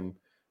my damn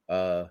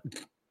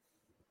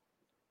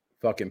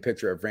fucking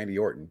picture of Randy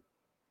Orton.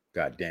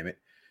 God damn it.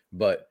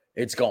 But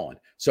it's gone.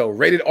 So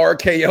rated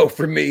RKO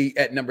for me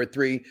at number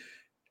 3.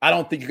 I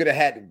don't think you could have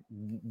had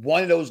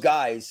one of those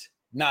guys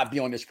not be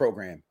on this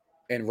program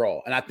in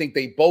Raw. And I think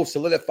they both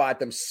solidified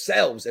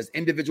themselves as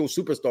individual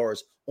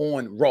superstars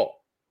on Raw.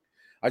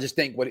 I just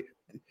think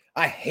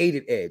I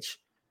hated Edge.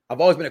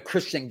 I've always been a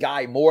Christian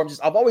guy more.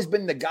 I've always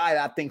been the guy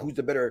that I think who's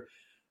the better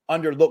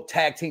underlooked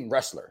tag team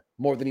wrestler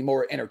more than a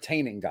more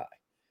entertaining guy.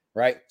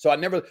 Right. So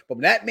but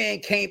when that man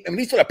came and when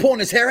he started pulling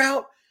his hair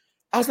out,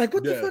 I was like,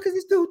 what the fuck is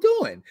this dude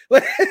doing?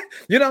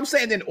 You know what I'm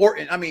saying? Then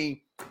Orton,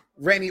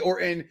 Randy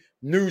Orton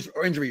news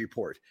or injury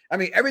report. I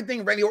mean,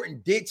 everything Randy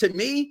Orton did to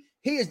me,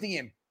 he is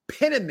the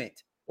epitome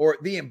or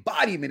the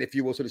embodiment, if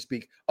you will, so to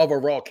speak, of a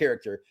Raw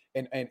character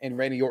in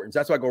Randy Orton. So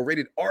that's why I go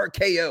rated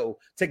RKO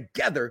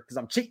together because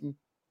I'm cheating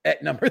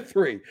at number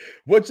 3.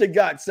 What you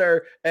got,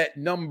 sir, at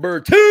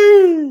number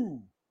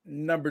 2?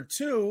 Number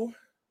 2,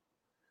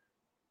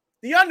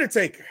 The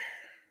Undertaker.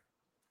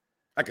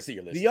 I can see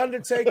your list. The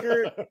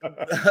Undertaker.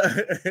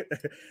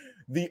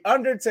 The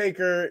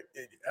Undertaker.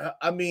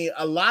 I mean,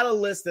 a lot of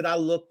lists that I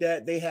looked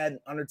at, they had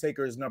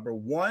Undertaker as number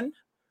 1.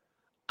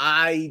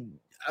 I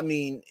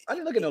mean, I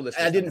didn't look at no list.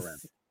 I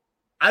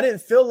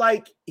didn't feel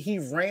like he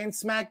ran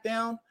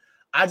SmackDown.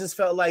 I just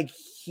felt like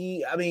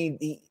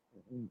SmackDown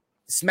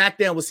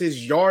was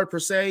his yard per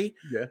se.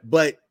 Yeah.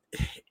 But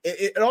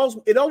it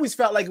always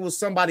felt like it was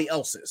somebody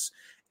else's.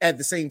 At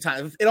the same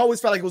time, it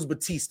always felt like it was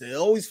Batista. It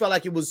always felt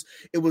like it was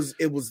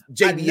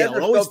JBL.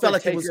 It always felt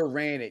like Taker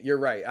ran it. You're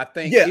right. I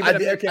think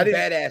American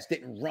Badass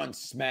didn't run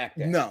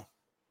SmackDown.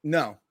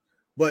 No.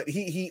 But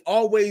he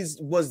always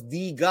was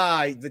the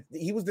guy that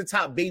he was the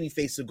top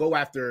babyface to go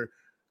after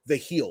the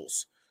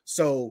heels.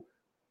 So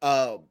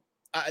for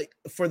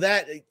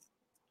that,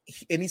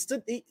 and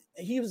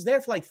he was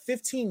there for like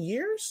 15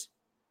 years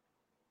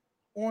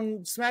on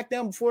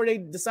SmackDown before they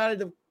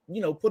decided to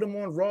put him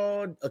on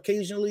Raw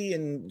occasionally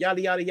and yada,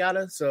 yada,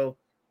 yada. So,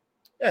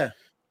 yeah.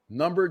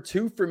 Number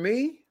 2 for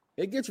me,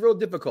 it gets real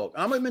difficult.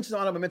 I'm going to mention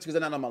honorable mentions because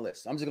they're not on my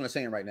list. I'm just going to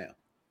say it right now.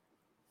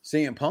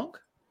 CM Punk.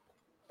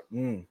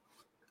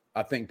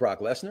 I think Brock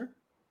Lesnar.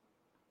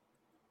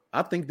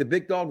 I think the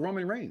big dog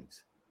Roman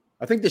Reigns.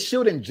 I think the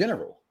Shield in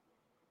general.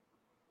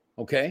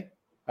 Okay?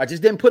 I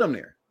just didn't put them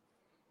there.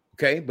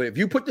 Okay? But if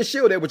you put the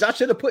Shield there, which I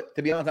should have put,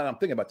 to be honest, I'm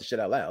thinking about the shit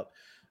out loud.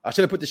 I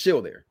should have put the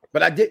Shield there,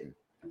 but I didn't.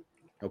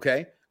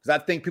 Okay? because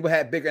I think people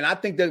had bigger, and I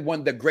think they're one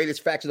of the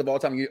greatest factions of all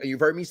time. You've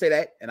heard me say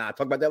that, and I'll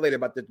talk about that later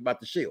about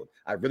the Shield.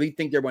 I really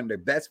think they're one of the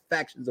best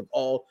factions of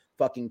all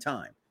fucking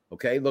time.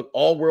 Okay, look,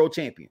 all world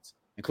champions,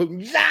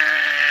 including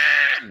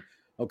John.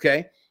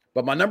 Okay,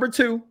 but my number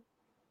 2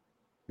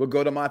 will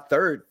go to my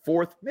 3rd,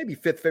 4th, maybe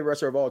 5th favorite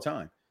wrestler of all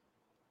time,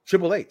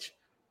 Triple H.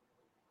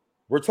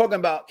 We're talking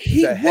about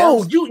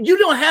you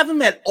don't have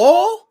him at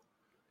all?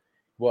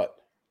 What?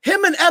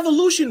 Him and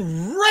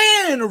Evolution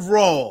ran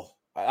Raw.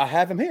 I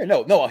have him here.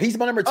 No, he's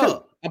my number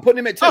 2. I'm putting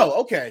him at 2. Oh,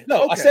 okay.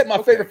 No, okay. I said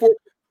my favorite 4.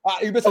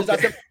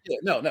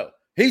 No.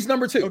 He's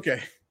number 2.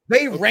 Okay.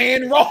 They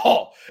ran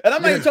Raw. And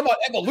I'm not even talking about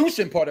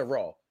Evolution part of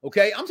Raw.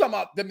 Okay. I'm talking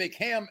about the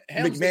McMahon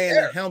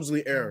and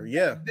Helmsley era.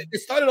 Yeah. It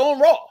started on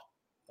Raw.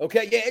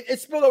 Okay. Yeah. It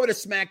spilled over to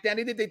SmackDown.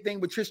 They did their thing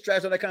with Trish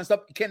Stratus, all that kind of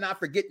stuff. You cannot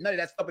forget none of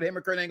that stuff with him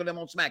and Kurt Angle them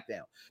on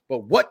SmackDown.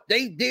 But what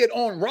they did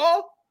on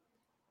Raw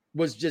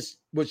was just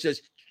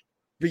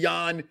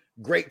beyond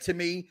great to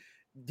me.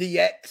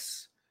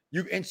 DX.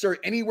 You insert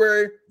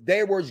anywhere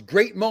there was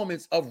great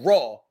moments of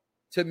Raw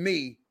to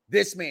me.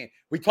 This man,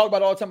 we talk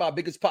about all the time about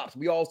biggest pops.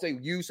 We all say,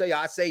 you say,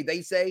 I say,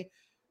 they say,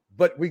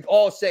 but we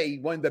all say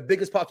one of the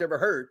biggest pops I ever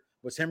heard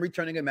was him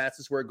returning in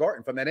Madison Square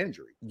Garden from that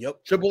injury.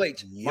 Yep. Triple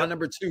H, my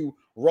number 2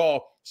 Raw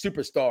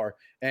superstar.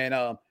 And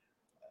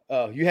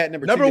you had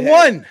number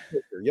 1.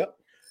 Yep.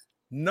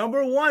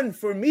 Number 1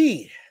 for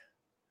me.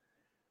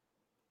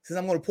 Since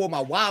I'm going to pull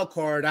my wild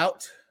card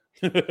out,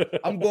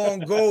 I'm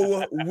going to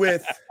go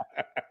with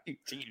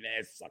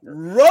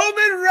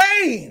Roman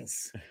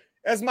Reigns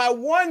as my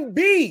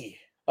 1B.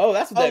 Oh,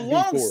 that's what that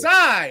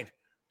alongside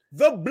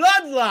the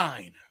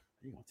Bloodline.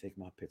 You're going to take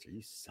my picture,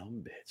 you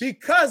son bitch.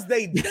 Because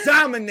they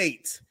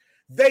dominate.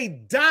 They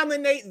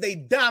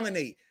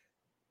dominate.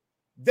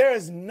 There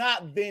has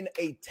not been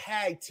a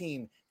tag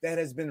team that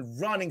has been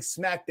running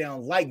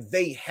SmackDown like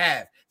they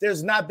have.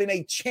 There's not been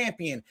a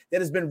champion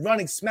that has been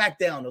running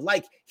SmackDown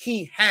like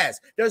he has.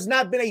 There's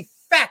not been a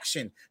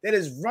faction that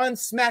has run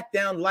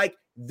SmackDown like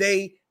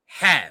they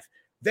have.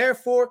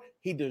 Therefore,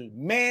 he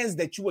demands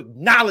that you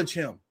acknowledge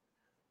him.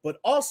 But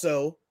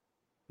also,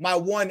 my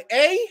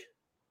 1A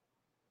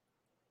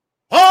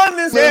on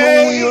this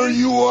day. Are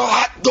you a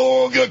hot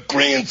dog, a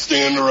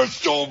grandstand, or a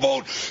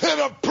showboat,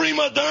 and a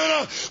prima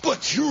donna?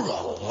 But you're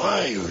a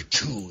liar,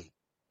 too.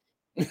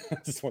 I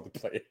just want to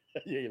play it.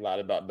 You ain't lied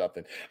about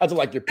nothing. I just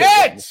like your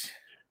picture.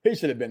 He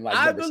should have been like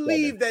I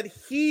believe that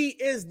he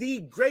is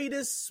the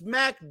greatest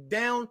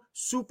SmackDown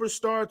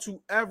superstar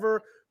to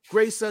ever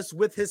grace us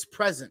with his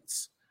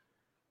presence.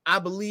 I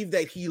believe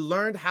that he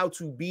learned how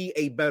to be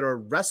a better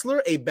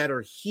wrestler, a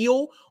better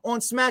heel on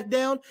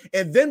SmackDown.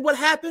 And then what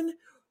happened?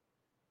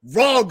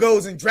 Raw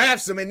goes and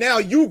drafts him, and now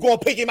you gonna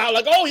pick him out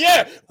like, oh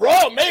yeah,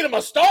 Raw made him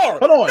a star.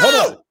 Hold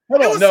on.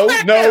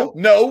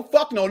 No,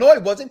 fuck no,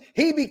 it wasn't.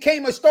 He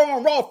became a star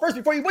on Raw first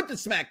before he went to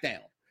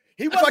SmackDown.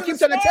 That's what I keep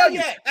trying to tell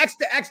you.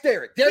 Ask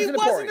Derek. He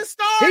wasn't a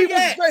star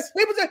yet.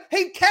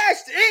 He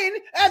cashed in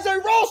as a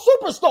Raw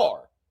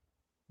superstar.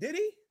 Did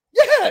he?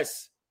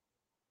 Yes.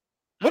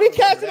 When he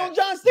cashed in on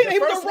John Cena, he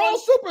was a Raw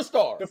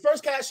superstar. The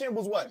first cash in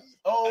was what?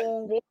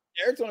 Well,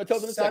 Eric's going to tell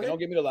us in a second. Don't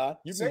give me the lie.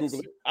 You can Google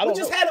it. I don't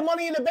know. Had a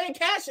Money in the Bank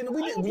cash in.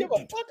 We didn't give a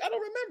fuck. I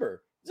don't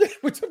remember.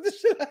 We took this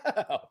shit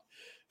out.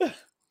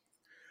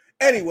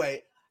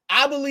 Anyway,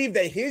 I believe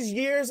that his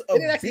years of It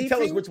didn't actually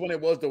tell us which one it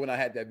was, though, when I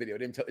had that video. It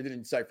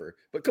didn't decipher.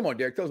 But come on,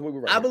 Derek. Tell us what we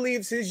were right. I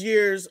believe his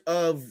years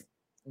of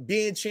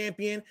being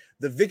champion,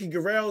 the Vicky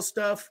Guerrero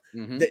stuff,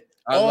 that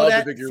I all love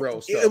that. The Vicky Guerrero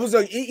stuff. It was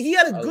he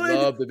had a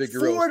good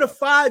 4 to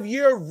 5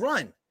 year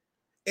run.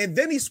 And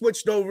then he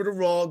switched over to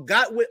Raw,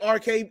 got with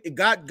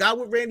got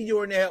with Randy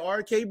Orton, had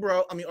RK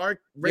Bro. I mean,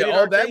 rated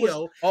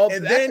RKO.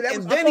 And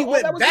then he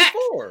went back.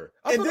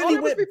 And then he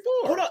went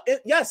before. Hold on.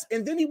 Yes.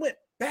 And then he went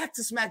back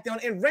to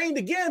SmackDown and reigned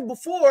again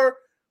before.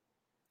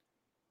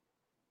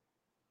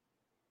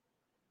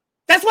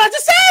 That's what I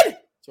just said.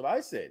 That's what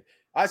I said.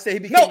 I said he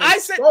became a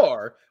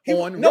star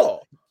on Raw.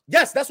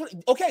 Yes, that's what.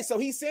 Okay, so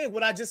he's saying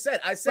what I just said.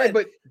 I said,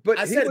 right, but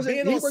I said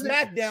being on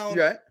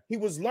SmackDown, he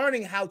was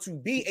learning how to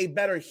be a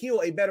better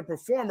heel, a better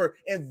performer,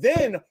 and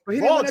then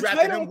Raw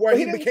drafted him where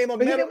he became a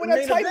main eventer.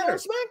 On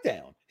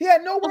SmackDown. He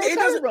had no world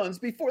title runs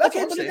before. That's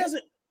what I'm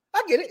saying.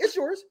 I get it. It's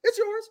yours. It's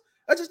yours.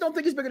 I just don't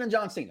think he's bigger than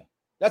John Cena.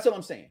 That's what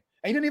I'm saying.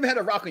 And you didn't even have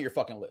The Rock on your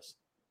fucking list.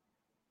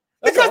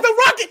 Because The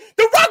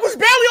Rock was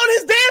barely on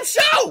his damn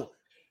show.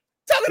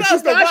 Talking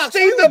about The Rock,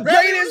 seen the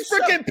greatest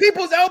freaking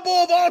people's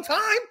elbow of all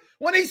time.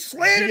 When he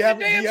slammed the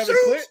damn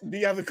shoes. Do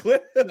you have the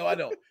clip? No, I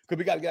don't. Because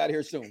we got to get out of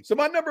here soon. So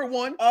my number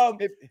 1. Go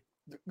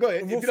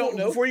ahead. If you don't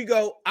know. Before you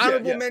go,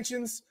 honorable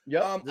mentions.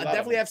 I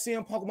definitely have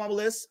CM Punk on my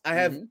list. I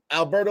have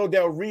Alberto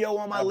Del Rio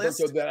on my list.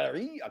 Del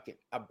Rio. Okay.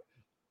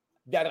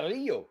 Del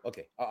Rio.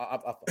 Okay.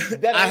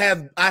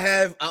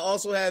 I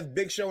also have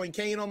Big Show and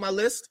Kane on my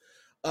list.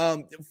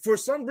 For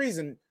some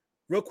reason,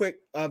 real quick,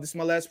 this is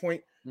my last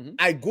point.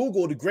 I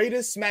Googled the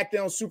greatest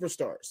SmackDown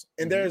superstars,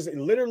 and there's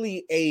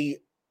literally a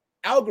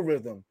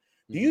algorithm.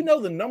 Do you know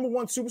the number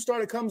 1 superstar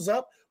that comes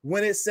up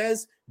when it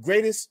says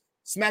greatest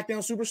SmackDown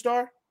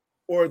superstar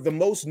or the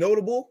most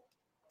notable?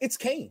 It's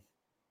Kane.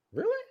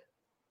 Really?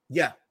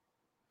 Yeah.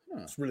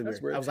 It's really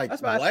weird. Weird. I was like,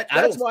 that's what?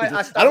 I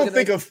don't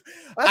think of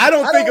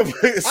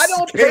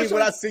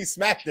when I see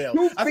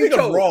SmackDown. I think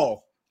of Raw.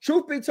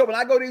 Truth be told, when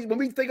I go to these, when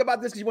we think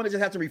about this, because you want to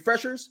just have some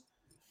refreshers,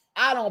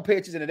 I don't pay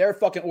attention to their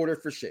fucking order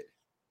for shit.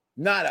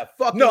 Not a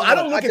fucking. No, I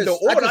don't look at the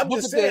order. I'm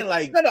just saying,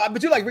 like, no,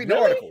 but you like reading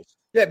the articles.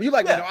 Yeah, but you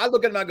like. I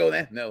look at them, I go,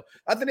 no.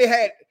 I think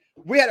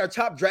we had our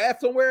top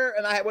draft somewhere,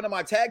 and I had one of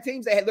my tag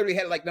teams. They had literally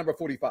had like number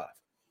 45,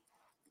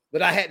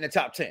 but I had in the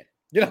top 10.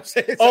 You know what I'm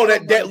saying? Oh,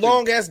 that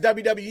long ass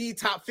WWE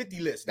top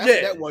 50 list. That's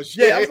what that was.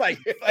 Yeah, I was like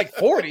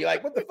 40.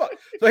 Like, what the fuck?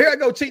 So here I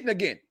go cheating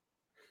again.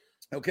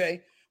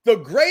 Okay. The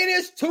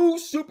greatest two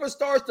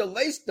superstars to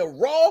lace the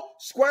Raw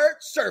squared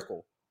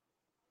circle.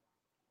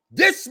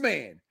 This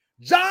man,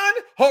 John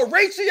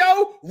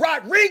Horatio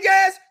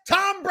Rodriguez,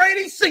 Tom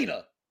Brady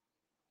Cena.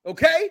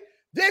 Okay?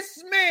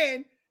 This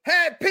man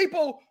had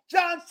people,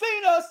 John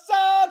Cena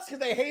sucks, because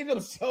they hated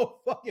him so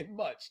fucking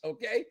much.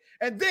 Okay?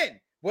 And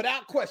then,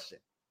 without question,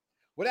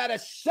 without a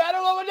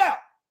shadow of a doubt,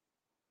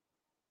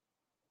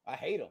 I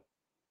hate him.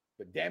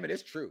 But damn it,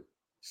 it's true.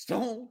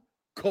 Stone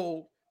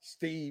Cold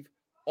Steve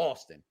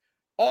Austin.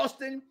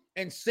 Austin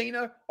and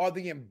Cena are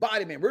the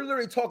embodiment. We're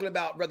literally talking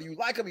about whether you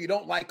like them or you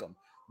don't like them.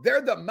 They're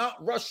the Mount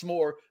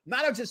Rushmore,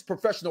 not of just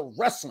professional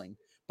wrestling,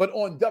 but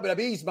on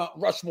WWE's Mount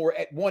Rushmore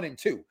at 1 and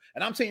 2.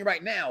 And I'm telling you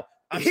right now,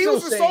 he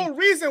was the sole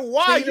reason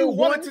why you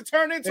wanted to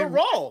turn into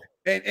Raw.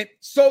 And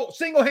so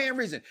single-hand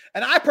reason.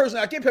 And I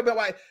personally, I can't put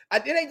why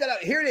it ain't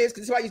that. Here it is,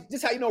 because this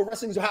is how you know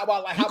wrestling is how I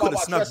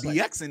watch wrestling.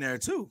 BX in there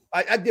too.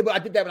 I did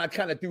that when I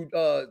kind of threw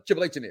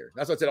Triple H in there.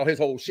 That's what I said on his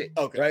whole shit.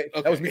 Okay, right?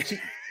 Okay. That was me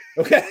cheating.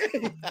 Okay.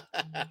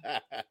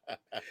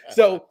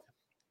 So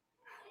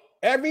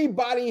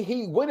everybody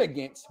he went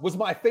against was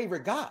my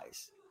favorite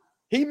guys.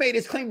 He made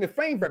his claim to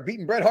fame for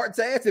beating Bret Hart's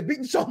ass and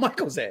beating Shawn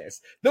Michaels'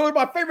 ass. Those were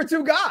my favorite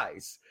two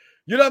guys.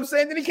 You know what I'm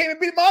saying? Then he came and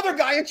beat my other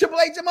guy in Triple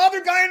H and my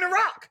other guy in The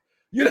Rock.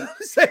 You know what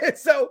I'm saying?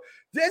 So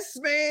this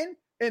man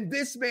and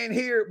this man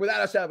here,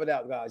 without a shadow of a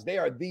doubt, guys, they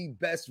are the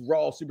best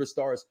Raw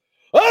superstars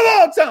of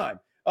all time.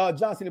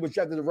 John Cena was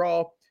drafted to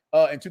Raw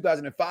in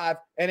 2005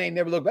 and they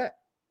never looked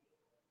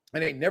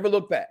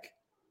back.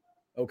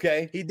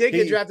 Okay, he did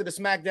get drafted to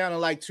SmackDown in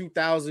like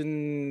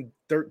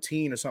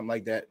 2013 or something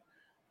like that,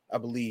 I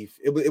believe.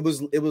 It was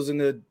in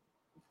the.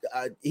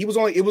 It was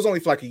only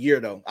for like a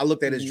year though. I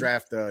looked at his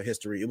draft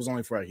history. It was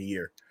only for like a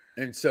year,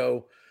 and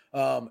so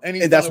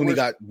and that's when he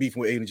got beef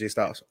with AJ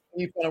Styles.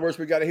 Any final words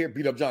we got to hear?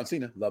 Beat up John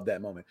Cena. Love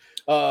that moment.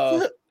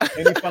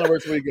 Any final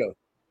words before you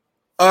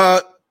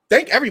go?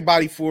 Thank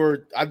everybody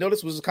for. I know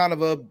this was kind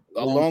of a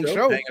long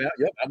show. Hanging out.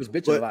 Yep, I was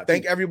bitching a lot.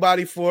 Thank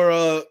everybody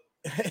for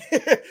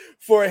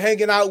for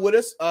hanging out with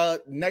us.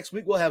 Next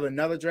week we'll have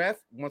another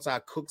draft once I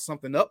cook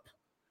something up.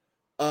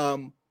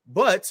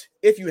 But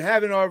if you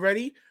haven't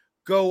already,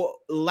 go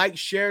like,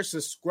 share,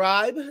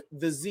 subscribe.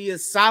 The Z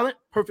is silent.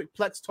 Perfect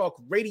Plex Talk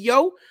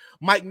Radio,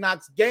 Mike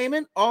Knoxxx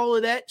Gaming, all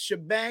of that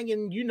shebang,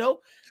 and we're not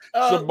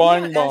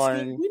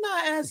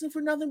asking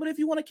for nothing. But if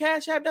you want a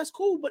cash app, that's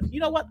cool. But you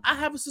know what? I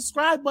have a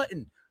subscribe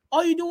button.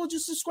 All you do is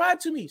just subscribe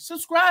to me.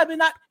 Subscribe,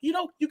 and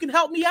you can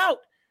help me out.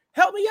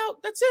 Help me out.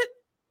 That's it.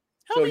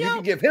 So you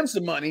can give him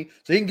some money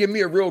so he can give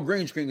me a real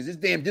green screen because this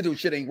damn digital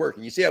shit ain't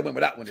working. You see, I went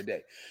without one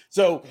today.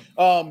 So,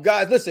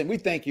 guys, listen, we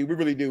thank you. We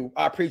really do.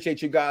 I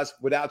appreciate you guys.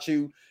 Without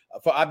you,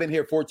 I've been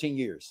here 14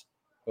 years.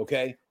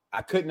 Okay.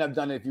 I couldn't have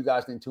done it if you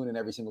guys didn't tune in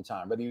every single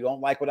time. Whether you don't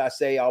like what I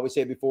say, I always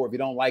say it before, if you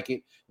don't like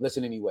it,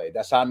 listen anyway.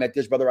 That's how I met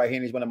this brother right here.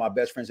 And he's one of my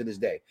best friends to this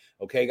day.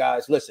 Okay,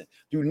 guys, listen.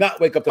 Do not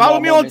wake up tomorrow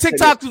morning. Follow me on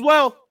TikTok as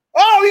well.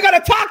 Oh, you got a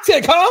talk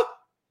tick, huh?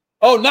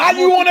 Oh, now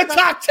you want to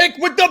talk tick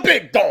with the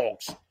big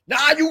dogs.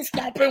 Now you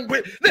stomping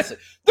with. Listen,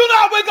 do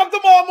not wake up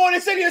tomorrow morning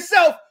and say to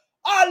yourself,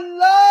 I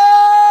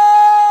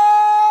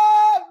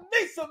love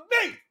me some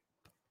me.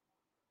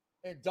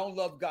 And don't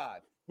love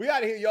God. We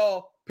out of here,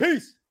 y'all.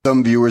 Peace.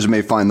 Some viewers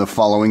may find the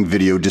following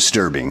video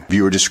disturbing.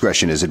 Viewer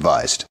discretion is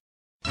advised.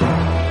 Yeah.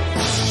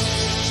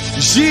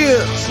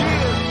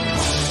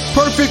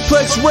 Perfect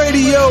Plex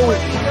Radio.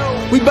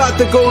 We about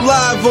to go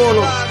live on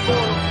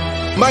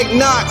them. Mike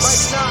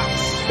Knoxxx.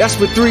 That's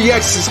with 3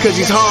 X's because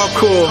he's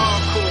hardcore.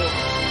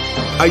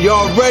 Are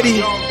y'all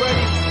ready?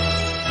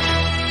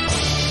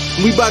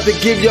 We about to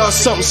give y'all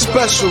something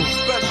special.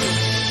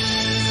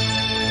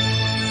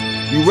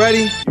 You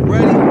ready?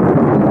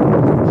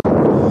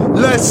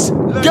 Let's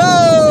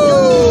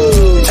go!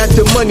 At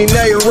the money,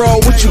 now you're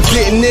wrong. What you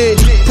getting in?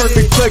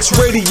 Perfect Plex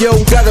Radio,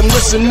 got them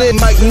listening.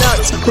 Mike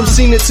Knoxxx, from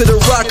Cena to The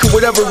Rock, or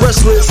whatever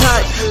wrestler is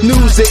hot.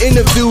 News and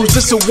interviews,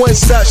 this a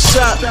one-stop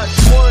shop.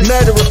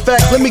 Matter of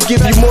fact, let me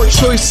give you more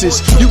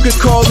choices. You could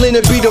call in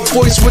and be the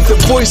voice with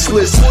the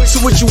voiceless. So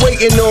what you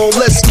waiting on?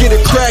 Let's get it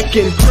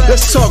cracking.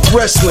 Let's talk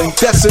wrestling.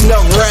 That's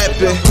enough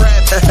rapping.